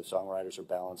interests of songwriters are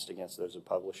balanced against those of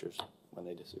publishers when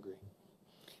they disagree?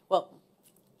 Well,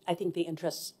 I think the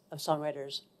interests of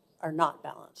songwriters are not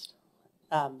balanced,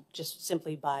 just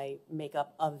simply by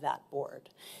makeup of that board.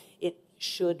 It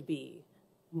should be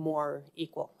more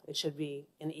equal. It should be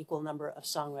an equal number of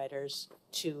songwriters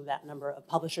to that number of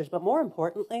publishers. But more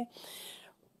importantly,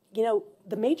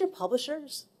 the major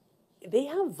publishers, they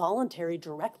have voluntary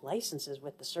direct licenses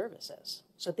with the services.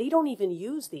 So they don't even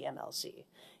use the MLC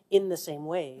in the same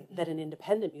way that an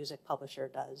independent music publisher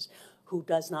does, who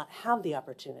does not have the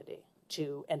opportunity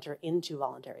to enter into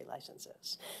voluntary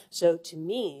licenses. So to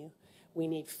me, we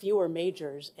need fewer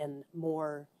majors and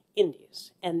more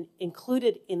indies. And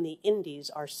included in the indies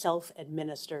are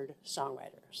self-administered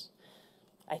songwriters.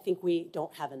 I think we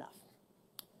don't have enough.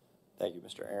 Thank you,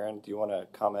 Mr. Aaron. Do you want to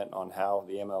comment on how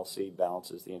the MLC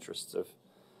balances the interests of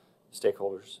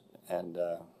stakeholders and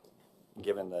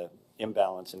given the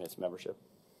imbalance in its membership?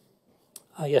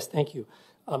 Yes, thank you.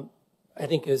 I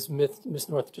think as Ms.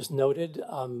 North just noted,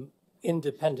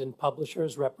 independent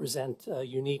publishers represent a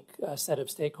unique set of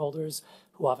stakeholders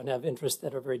who often have interests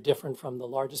that are very different from the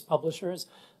largest publishers.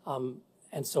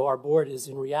 And so our board is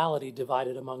in reality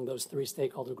divided among those three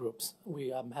stakeholder groups. We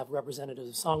have representatives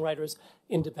of songwriters,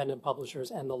 independent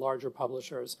publishers, and the larger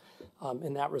publishers.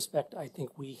 In that respect, I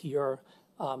think we hear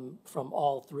from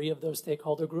all three of those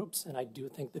stakeholder groups, and I do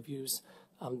think the views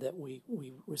that we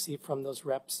receive from those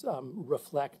reps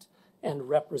reflect and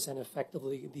represent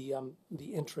effectively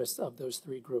the interests of those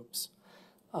three groups.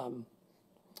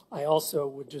 I also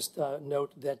would just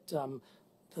note that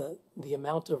the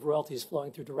amount of royalties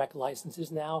flowing through direct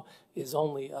licenses now is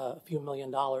only a few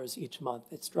 $1,000,000 each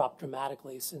month. It's dropped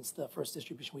dramatically since the first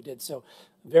distribution we did. So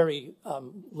very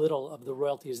little of the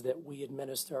royalties that we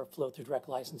administer flow through direct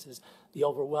licenses. The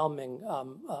overwhelming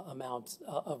amount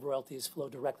of royalties flow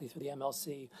directly through the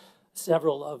MLC.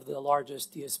 Several of the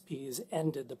largest DSPs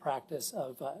ended the practice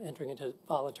of entering into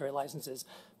voluntary licenses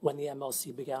when the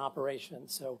MLC began operation.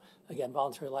 So again,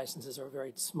 voluntary licenses are a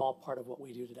very small part of what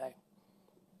we do today.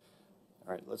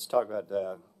 All right, let's talk about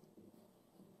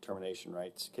termination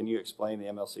rights. Can you explain the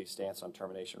MLC's stance on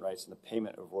termination rights and the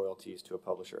payment of royalties to a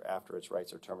publisher after its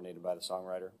rights are terminated by the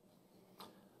songwriter?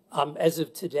 As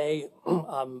of today,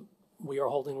 we are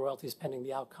holding royalties pending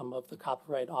the outcome of the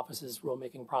Copyright Office's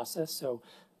rulemaking process. So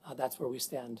that's where we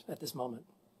stand at this moment.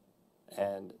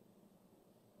 And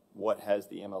what has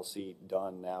the MLC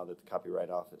done now that the Copyright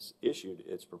Office issued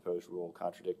its proposed rule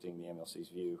contradicting the MLC's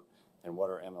view? And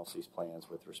what are MLC's plans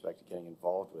with respect to getting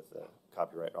involved with the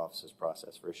Copyright Office's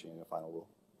process for issuing a final rule?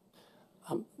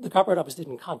 The Copyright Office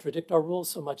didn't contradict our rules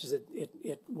so much as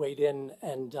it weighed in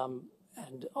and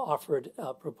offered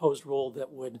a proposed rule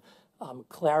that would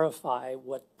clarify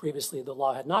what previously the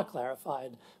law had not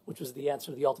clarified, which was the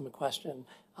answer to the ultimate question.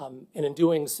 And in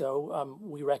doing so,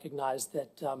 we recognized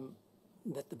that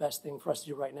the best thing for us to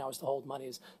do right now is to hold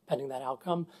monies pending that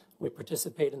outcome. We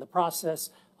participate in the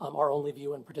process. Our only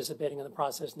view in participating in the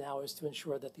process now is to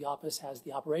ensure that the office has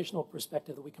the operational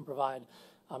perspective that we can provide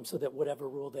so that whatever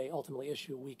rule they ultimately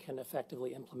issue, we can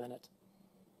effectively implement it.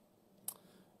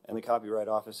 And the Copyright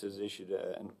Office has issued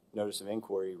a notice of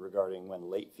inquiry regarding when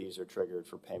late fees are triggered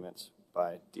for payments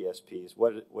by DSPs.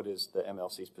 What is the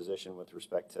MLC's position with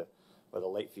respect to whether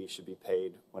late fees should be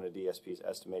paid when a DSP's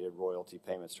estimated royalty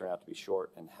payments turn out to be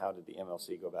short, and how did the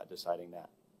MLC go about deciding that?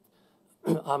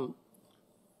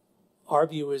 Our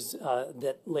view is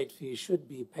that late fees should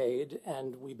be paid,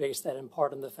 and we base that in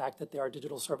part on the fact that there are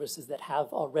digital services that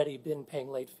have already been paying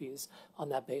late fees on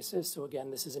that basis. So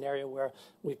again, this is an area where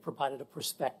we've provided a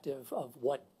perspective of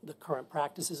what the current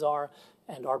practices are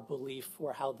and our belief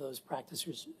for how those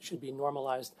practices should be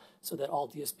normalized so that all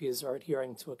DSPs are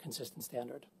adhering to a consistent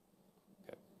standard.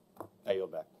 Okay. I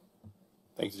yield back.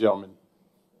 Thanks, gentlemen.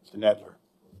 Mr. Nadler.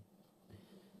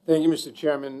 Thank you, Mr.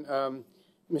 Chairman.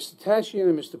 Mr. Tashian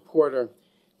and Mr. Porter,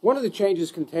 one of the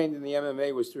changes contained in the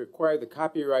MMA was to require the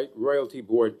Copyright Royalty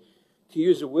Board to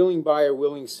use a willing buyer,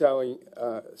 willing seller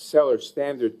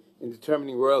standard in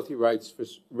determining royalty rates for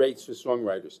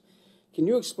songwriters. Can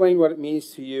you explain what it means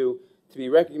to you to be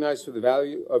recognized for the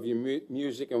value of your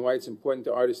music and why it's important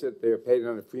to artists that they are paid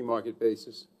on a free market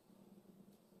basis?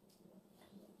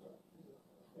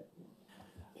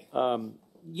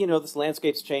 You know, this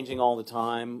landscape's changing all the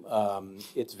time.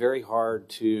 It's very hard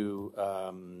to,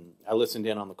 I listened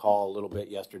in on the call a little bit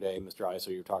yesterday, Mr. Iso,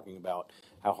 you're talking about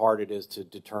how hard it is to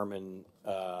determine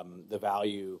the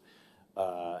value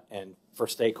and for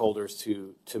stakeholders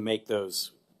to make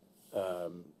those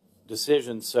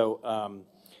decisions. So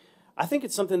I think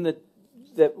it's something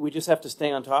that we just have to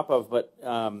stay on top of, but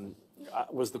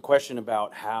was the question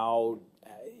about how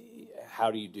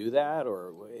do you do that,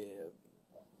 or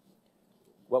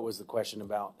what was the question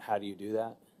about? How do you do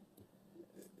that?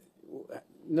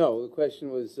 No, the question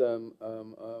was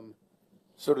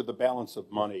sort of the balance of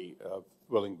money of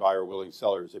willing buyer, willing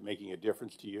seller. Is it making a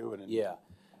difference to you? Yeah.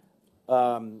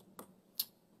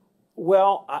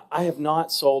 Well, I have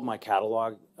not sold my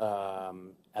catalog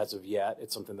as of yet.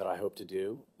 It's something that I hope to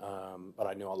do, but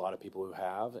I know a lot of people who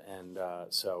have, and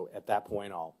so at that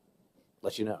point, I'll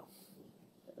let you know.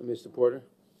 Mr. Porter?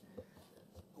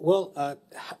 Well,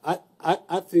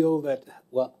 I feel that,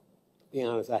 well, to be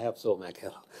honest, I have sold my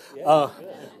catalog.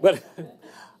 But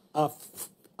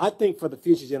I think for the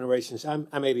future generations, I'm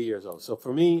 80 years old. So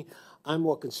for me, I'm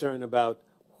more concerned about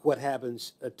what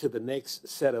happens to the next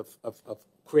set of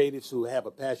creatives who have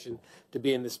a passion to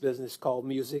be in this business called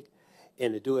music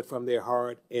and to do it from their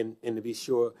heart and to be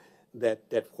sure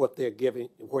that what they're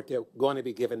going to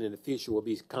be given in the future will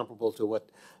be comparable to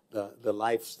what the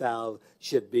lifestyle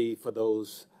should be for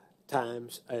those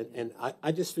times. And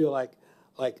I just feel like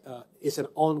it's an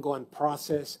ongoing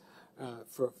process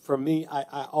for me,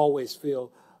 I always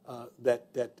feel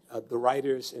that the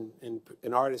writers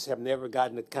and artists have never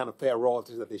gotten the kind of fair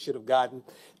royalties that they should have gotten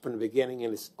from the beginning,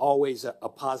 and it's always a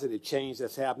positive change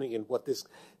that's happening. And what this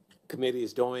committee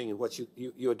is doing and what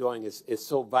you're doing is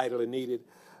so vitally needed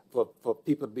for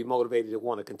people to be motivated to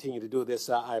want to continue to do this.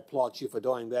 I applaud you for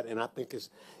doing that, and I think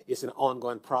it's an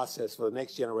ongoing process for the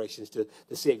next generations to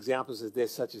see examples of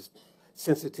this, such as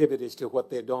sensitivities to what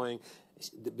they're doing,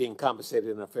 being compensated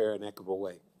in a fair and equitable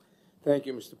way. Thank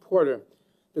you, Mr. Porter.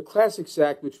 The Classics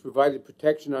Act, which provided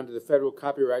protection under the federal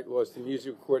copyright laws to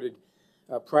music recorded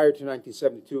prior to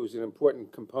 1972, is an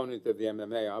important component of the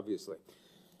MMA, obviously.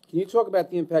 Can you talk about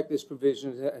the impact this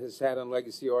provision has had on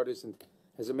legacy artists, and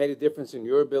has it made a difference in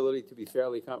your ability to be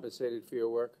fairly compensated for your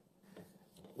work?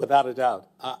 Without a doubt.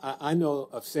 I know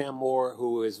of Sam Moore,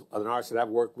 who is an artist that I've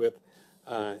worked with,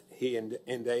 he and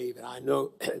Dave, and I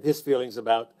know his feelings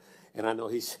about, and I know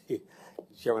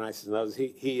Chairman Isis and others,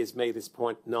 he has made this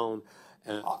point known.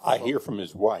 I hear from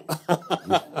his wife.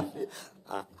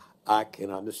 I can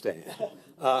understand.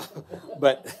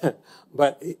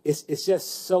 But it's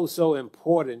just so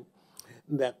important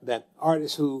that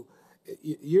artists who,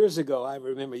 years ago, I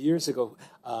remember years ago,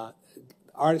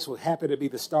 artists were happy to be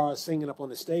the stars singing up on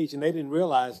the stage, and they didn't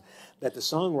realize that the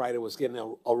songwriter was getting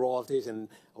a royalties, and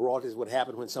royalties would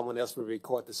happen when someone else would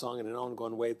record the song in an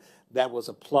ongoing way. That was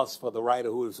a plus for the writer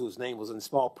whose name was in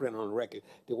small print on the record.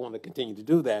 They wanted to continue to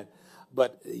do that.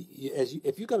 But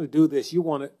if you're going to do this, you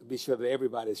want to be sure that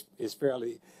everybody is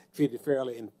treated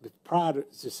fairly. And prior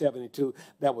to 72,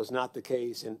 that was not the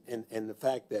case. And the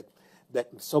fact that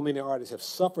so many artists have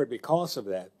suffered because of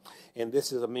that, and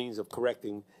this is a means of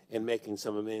correcting and making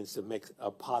some amends to make a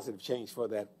positive change for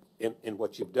that in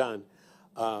what you've done.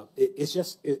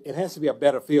 It has to be a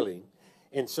better feeling.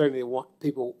 And certainly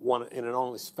people want it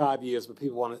it's 5 years, but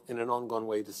people want it in an ongoing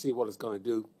way to see what it's going to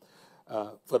do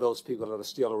for those people that are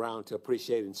still around to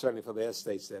appreciate it, and certainly for the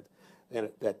estates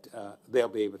that they'll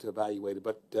be able to evaluate it.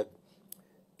 But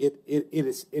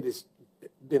it has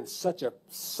been such a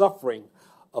suffering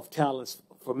of talents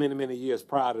for many, many years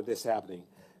prior to this happening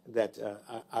that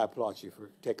I applaud you for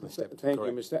taking the step. Thank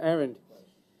you, Mr. Arend.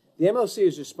 The MLC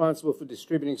is responsible for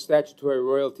distributing statutory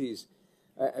royalties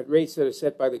at rates that are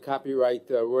set by the Copyright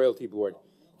Royalty Board.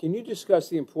 Can you discuss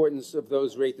the importance of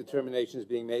those rate determinations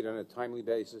being made on a timely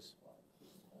basis?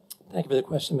 Thank you for the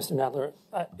question, Mr. Nadler.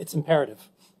 It's imperative.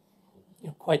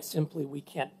 Quite simply, we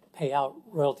can't pay out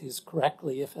royalties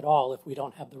correctly, if at all, if we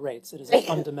don't have the rates. It is a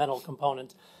fundamental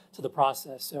component to the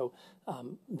process. So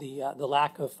the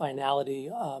lack of finality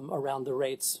around the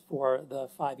rates for the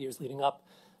 5 years leading up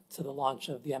to the launch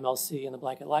of the MLC and the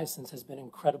blanket license has been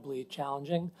incredibly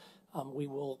challenging. We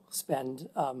will spend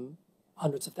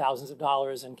hundreds of thousands of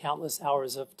dollars and countless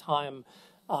hours of time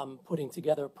putting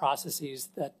together processes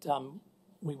that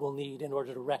we will need in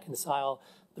order to reconcile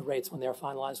the rates when they're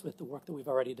finalized with the work that we've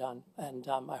already done. And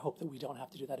I hope that we don't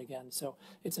have to do that again. So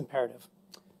it's imperative.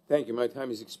 Thank you. My time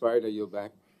has expired. I yield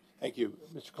back. Thank you.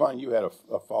 Mr. Klein, you had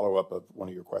a follow-up of one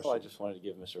of your questions. Well, I just wanted to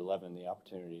give Mr. Levin the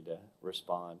opportunity to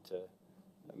respond to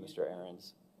Mr.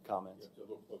 Arend's comments.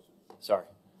 Sorry.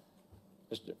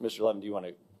 Mr. Levin, do you want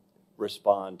to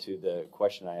respond to the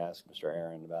question I asked Mr.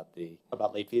 Arend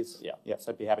about late fees? Yeah. Yes,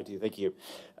 I'd be happy to. Thank you.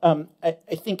 I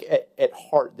think at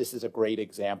heart, this is a great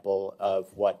example of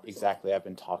what exactly I've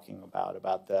been talking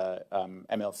about the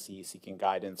MLC seeking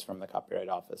guidance from the Copyright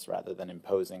Office rather than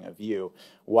imposing a view.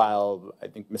 While I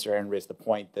think Mr. Arend raised the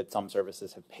point that some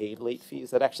services have paid late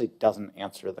fees, that actually doesn't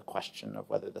answer the question of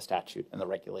whether the statute and the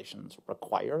regulations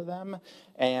require them.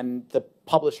 And the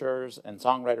publishers and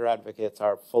songwriter advocates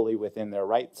are fully within their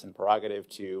rights and prerogative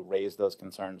to raise those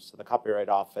concerns to the Copyright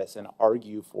Office and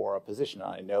argue for a position.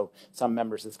 I know some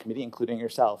members of this committee, including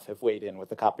yourself, have weighed in with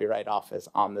the Copyright Office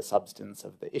on the substance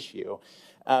of the issue.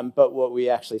 But what we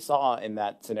actually saw in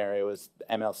that scenario was the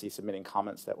MLC submitting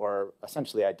comments that were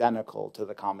essentially identical to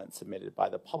the comments submitted by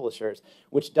the publishers,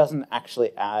 which doesn't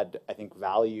actually add, I think,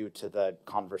 value to the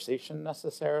conversation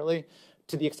necessarily.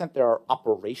 To the extent there are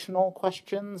operational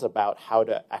questions about how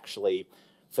to actually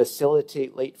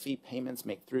facilitate late fee payments,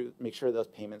 make sure those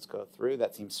payments go through,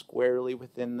 that seems squarely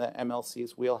within the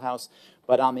MLC's wheelhouse.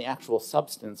 But on the actual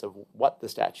substance of what the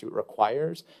statute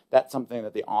requires, that's something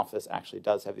that the office actually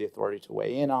does have the authority to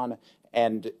weigh in on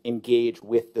and engage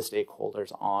with the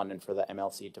stakeholders on, and for the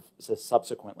MLC to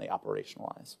subsequently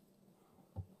operationalize.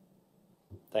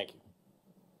 Thank you.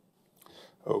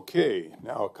 Okay,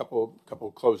 now a couple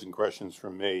closing questions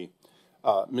from me.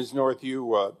 Ms. North,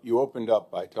 you opened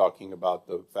up by talking about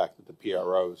the fact that the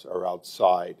PROs are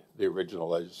outside the original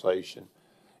legislation.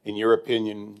 In your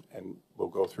opinion, and we'll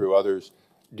go through others,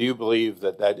 Do you believe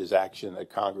that that is action that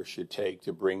Congress should take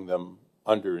to bring them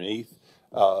underneath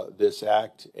this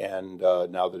act, and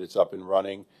now that it's up and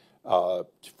running,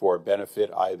 for a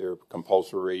benefit, either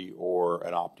compulsory or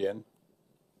an opt-in?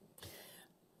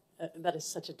 That is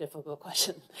such a difficult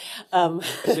question.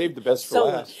 Save the best for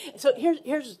last. So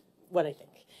here's what I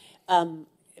think.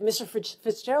 Mr.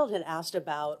 Fitzgerald had asked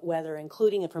about whether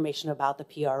including information about the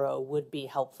PRO would be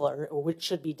helpful or which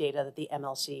should be data that the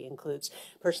MLC includes.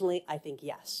 Personally, I think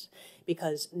yes,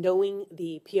 because knowing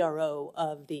the PRO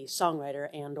of the songwriter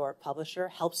and or publisher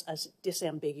helps us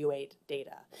disambiguate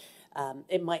data.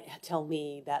 It might tell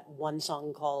me that one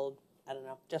song called, I don't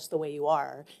know, Just the Way You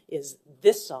Are is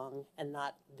this song and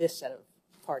not this set of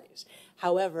parties.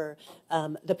 However,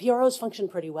 the PROs function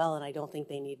pretty well, and I don't think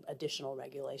they need additional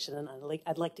regulation, and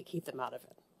I'd like to keep them out of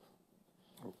it.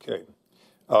 Okay.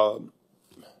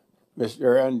 Mr.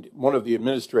 Aaron, one of the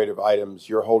administrative items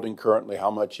you're holding currently,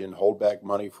 how much in holdback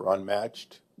money for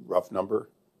unmatched? Rough number?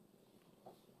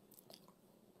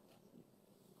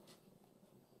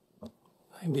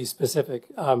 I can be specific.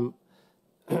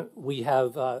 We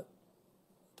have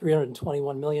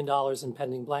 $321 million in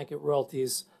pending blanket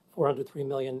royalties, $403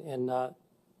 million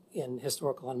in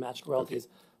historical unmatched royalties.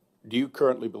 Okay. Do you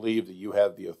currently believe that you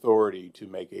have the authority to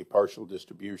make a partial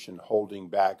distribution holding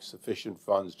back sufficient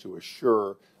funds to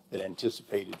assure that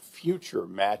anticipated future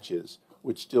matches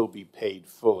would still be paid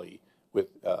fully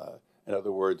with, in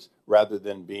other words, rather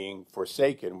than being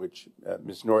forsaken, which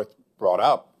Ms. North brought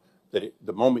up, that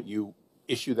the moment you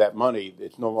issue that money,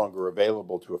 it's no longer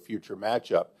available to a future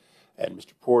matchup, and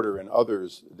Mr. Porter and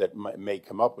others that may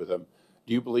come up with them,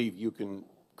 do you believe you can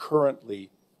currently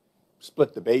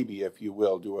split the baby, if you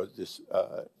will, do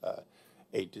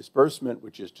a disbursement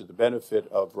which is to the benefit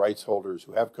of rights holders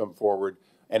who have come forward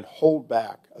and hold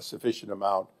back a sufficient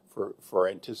amount for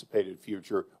anticipated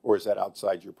future, or is that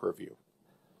outside your purview?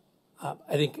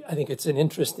 I think it's an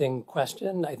interesting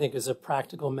question. I think as a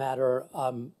practical matter,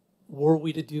 were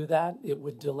we to do that, it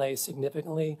would delay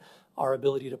significantly our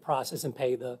ability to process and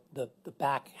pay the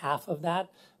back half of that,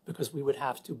 because we would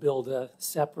have to build a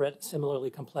separate,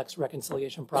 similarly complex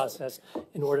reconciliation process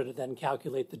in order to then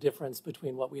calculate the difference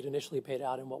between what we'd initially paid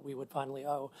out and what we would finally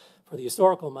owe for the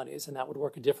historical monies, and that would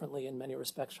work differently in many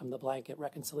respects from the blanket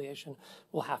reconciliation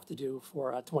we'll have to do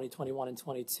for 2021 and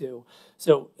 22.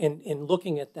 So in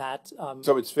looking at that...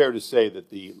 so it's fair to say that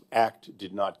the Act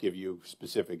did not give you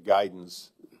specific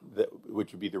guidance,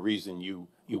 which would be the reason you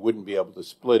wouldn't be able to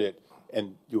split it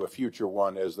and do a future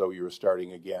one as though you were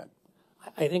starting again.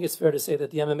 I think it's fair to say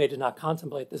that the MMA did not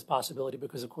contemplate this possibility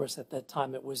because, of course, at that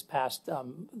time it was past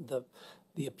the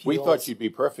appeals. We thought you'd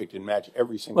be perfect and match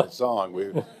every single song.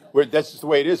 That's just the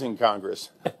way it is in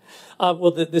Congress. Well,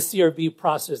 the CRB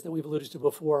process that we've alluded to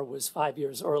before was 5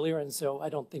 years earlier, and so I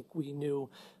don't think we knew,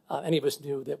 any of us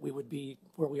knew that we would be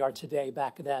where we are today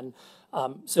back then.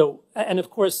 And of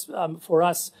course, for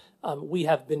us, we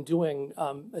have been doing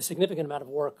a significant amount of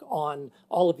work on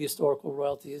all of the historical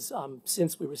royalties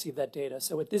since we received that data.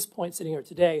 So at this point, sitting here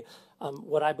today,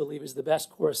 what I believe is the best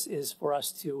course is for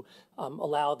us to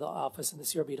allow the office and the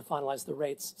CRB to finalize the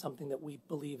rates, something that we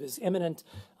believe is imminent,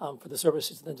 for the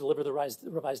services to then deliver the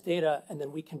revised data, and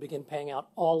then we can begin paying out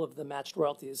all of the matched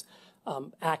royalties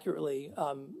accurately,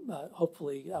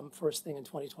 hopefully first thing in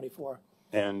 2024.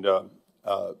 And the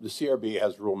CRB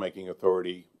has rulemaking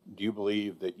authority. Do you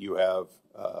believe that you have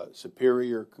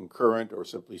superior, concurrent, or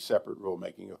simply separate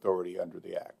rulemaking authority under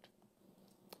the Act?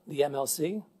 The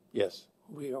MLC? Yes.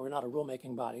 We're not a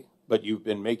rulemaking body. But you've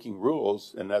been making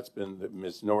rules, and that's been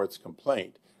Ms. North's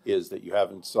complaint, is that you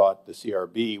haven't sought the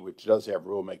CRB, which does have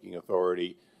rulemaking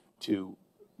authority, to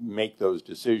make those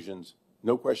decisions.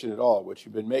 No question at all. What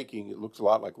you've been making, it looks a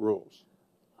lot like rules.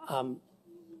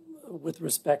 With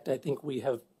respect, I think we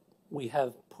have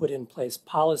put in place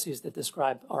policies that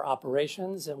describe our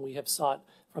operations, and we have sought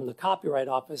from the Copyright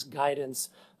Office guidance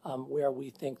where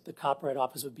we think the Copyright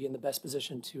Office would be in the best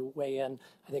position to weigh in.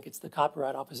 I think it's the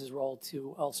Copyright Office's role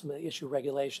to ultimately issue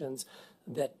regulations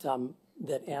that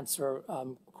answer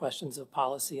questions of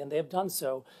policy, and they have done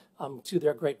so to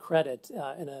their great credit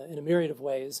in a myriad of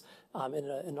ways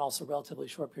in also a relatively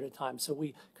short period of time. So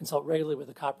we consult regularly with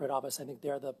the Copyright Office. I think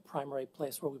they're the primary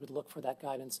place where we would look for that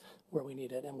guidance where we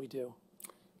need it, and we do.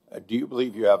 Do you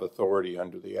believe you have authority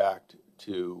under the Act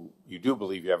to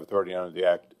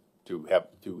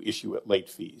issue late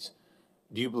fees?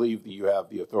 Do you believe that you have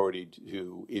the authority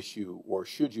to issue, or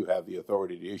should you have the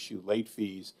authority to issue late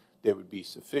fees that would be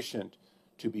sufficient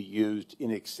to be used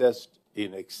in excess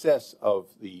of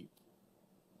the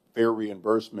fair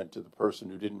reimbursement to the person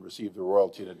who didn't receive the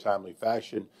royalty in a timely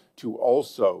fashion, to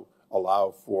also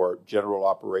allow for general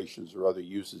operations or other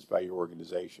uses by your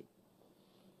organization?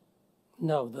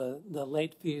 No, the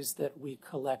late fees that we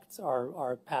collect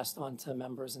are passed on to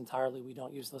members entirely. We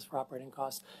don't use those for operating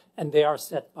costs, and they are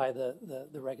set by the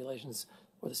regulations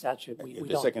or the statute.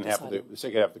 The second half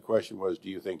of the question was, do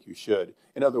you think you should?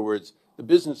 In other words, the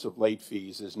business of late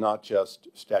fees is not just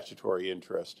statutory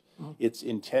interest. Mm-hmm. It's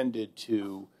intended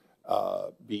to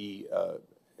be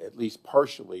at least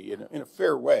partially, in a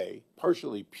fair way,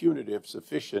 partially punitive,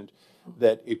 sufficient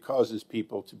that it causes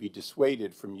people to be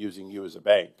dissuaded from using you as a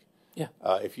bank. Yeah.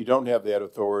 If you don't have that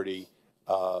authority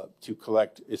to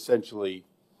collect essentially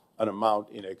an amount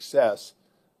in excess,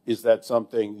 is that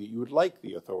something that you would like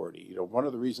the authority? You know, one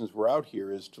of the reasons we're out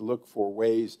here is to look for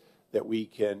ways that we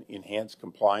can enhance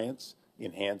compliance,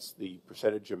 enhance the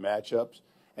percentage of matchups,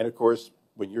 and of course,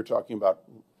 when you're talking about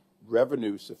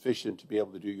revenue sufficient to be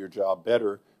able to do your job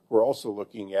better, we're also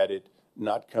looking at it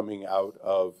not coming out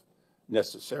of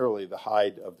necessarily the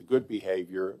hide of the good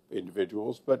behavior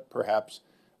individuals, but perhaps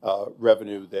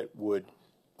revenue that would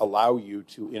allow you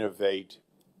to innovate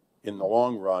in the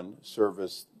long run,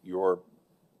 service your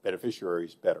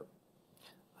beneficiaries better.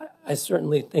 I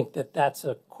certainly think that that's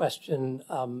a question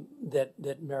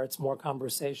that merits more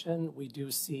conversation. We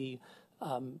do see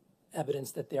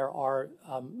evidence that there are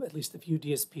at least a few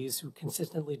DSPs who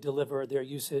consistently deliver their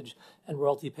usage and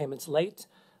royalty payments late,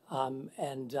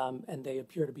 and they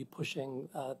appear to be pushing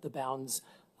the bounds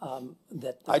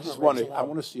that I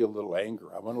want to see a little anger.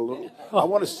 I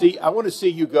want to see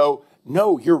you go,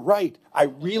 no, you're right. I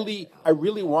really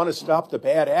want to stop the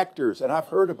bad actors, and I've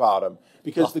heard about them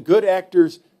because the good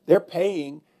actors, they're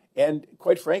paying, and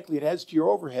quite frankly, it adds to your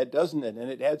overhead, doesn't it? And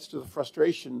it adds to the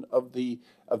frustration of the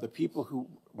people who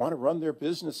want to run their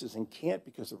businesses and can't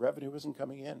because the revenue isn't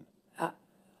coming in.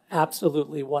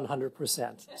 Absolutely,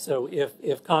 100%. So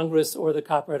if Congress or the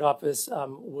Copyright Office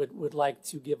would like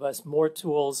to give us more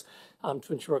tools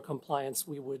to ensure compliance,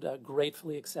 we would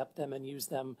gratefully accept them and use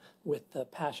them with the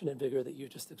passion and vigor that you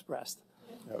just expressed.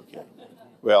 Okay.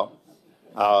 Well,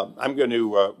 I'm going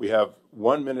to, we have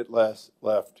 1 minute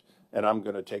left, and I'm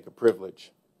going to take a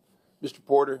privilege. Mr.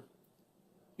 Porter,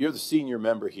 you're the senior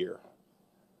member here.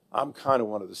 I'm kind of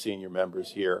one of the senior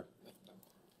members here.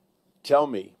 Tell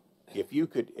me, if you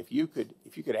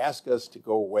could ask us to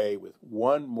go away with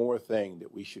one more thing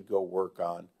that we should go work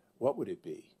on, what would it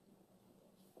be?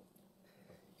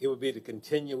 It would be to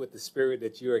continue with the spirit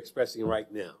that you're expressing right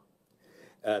now.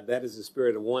 That is the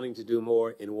spirit of wanting to do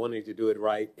more and wanting to do it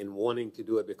right and wanting to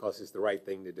do it because it's the right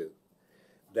thing to do.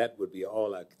 That would be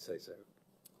all I could say, sir.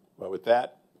 Well, with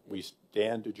that, we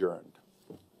stand adjourned.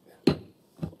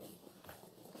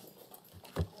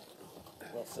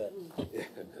 Well said.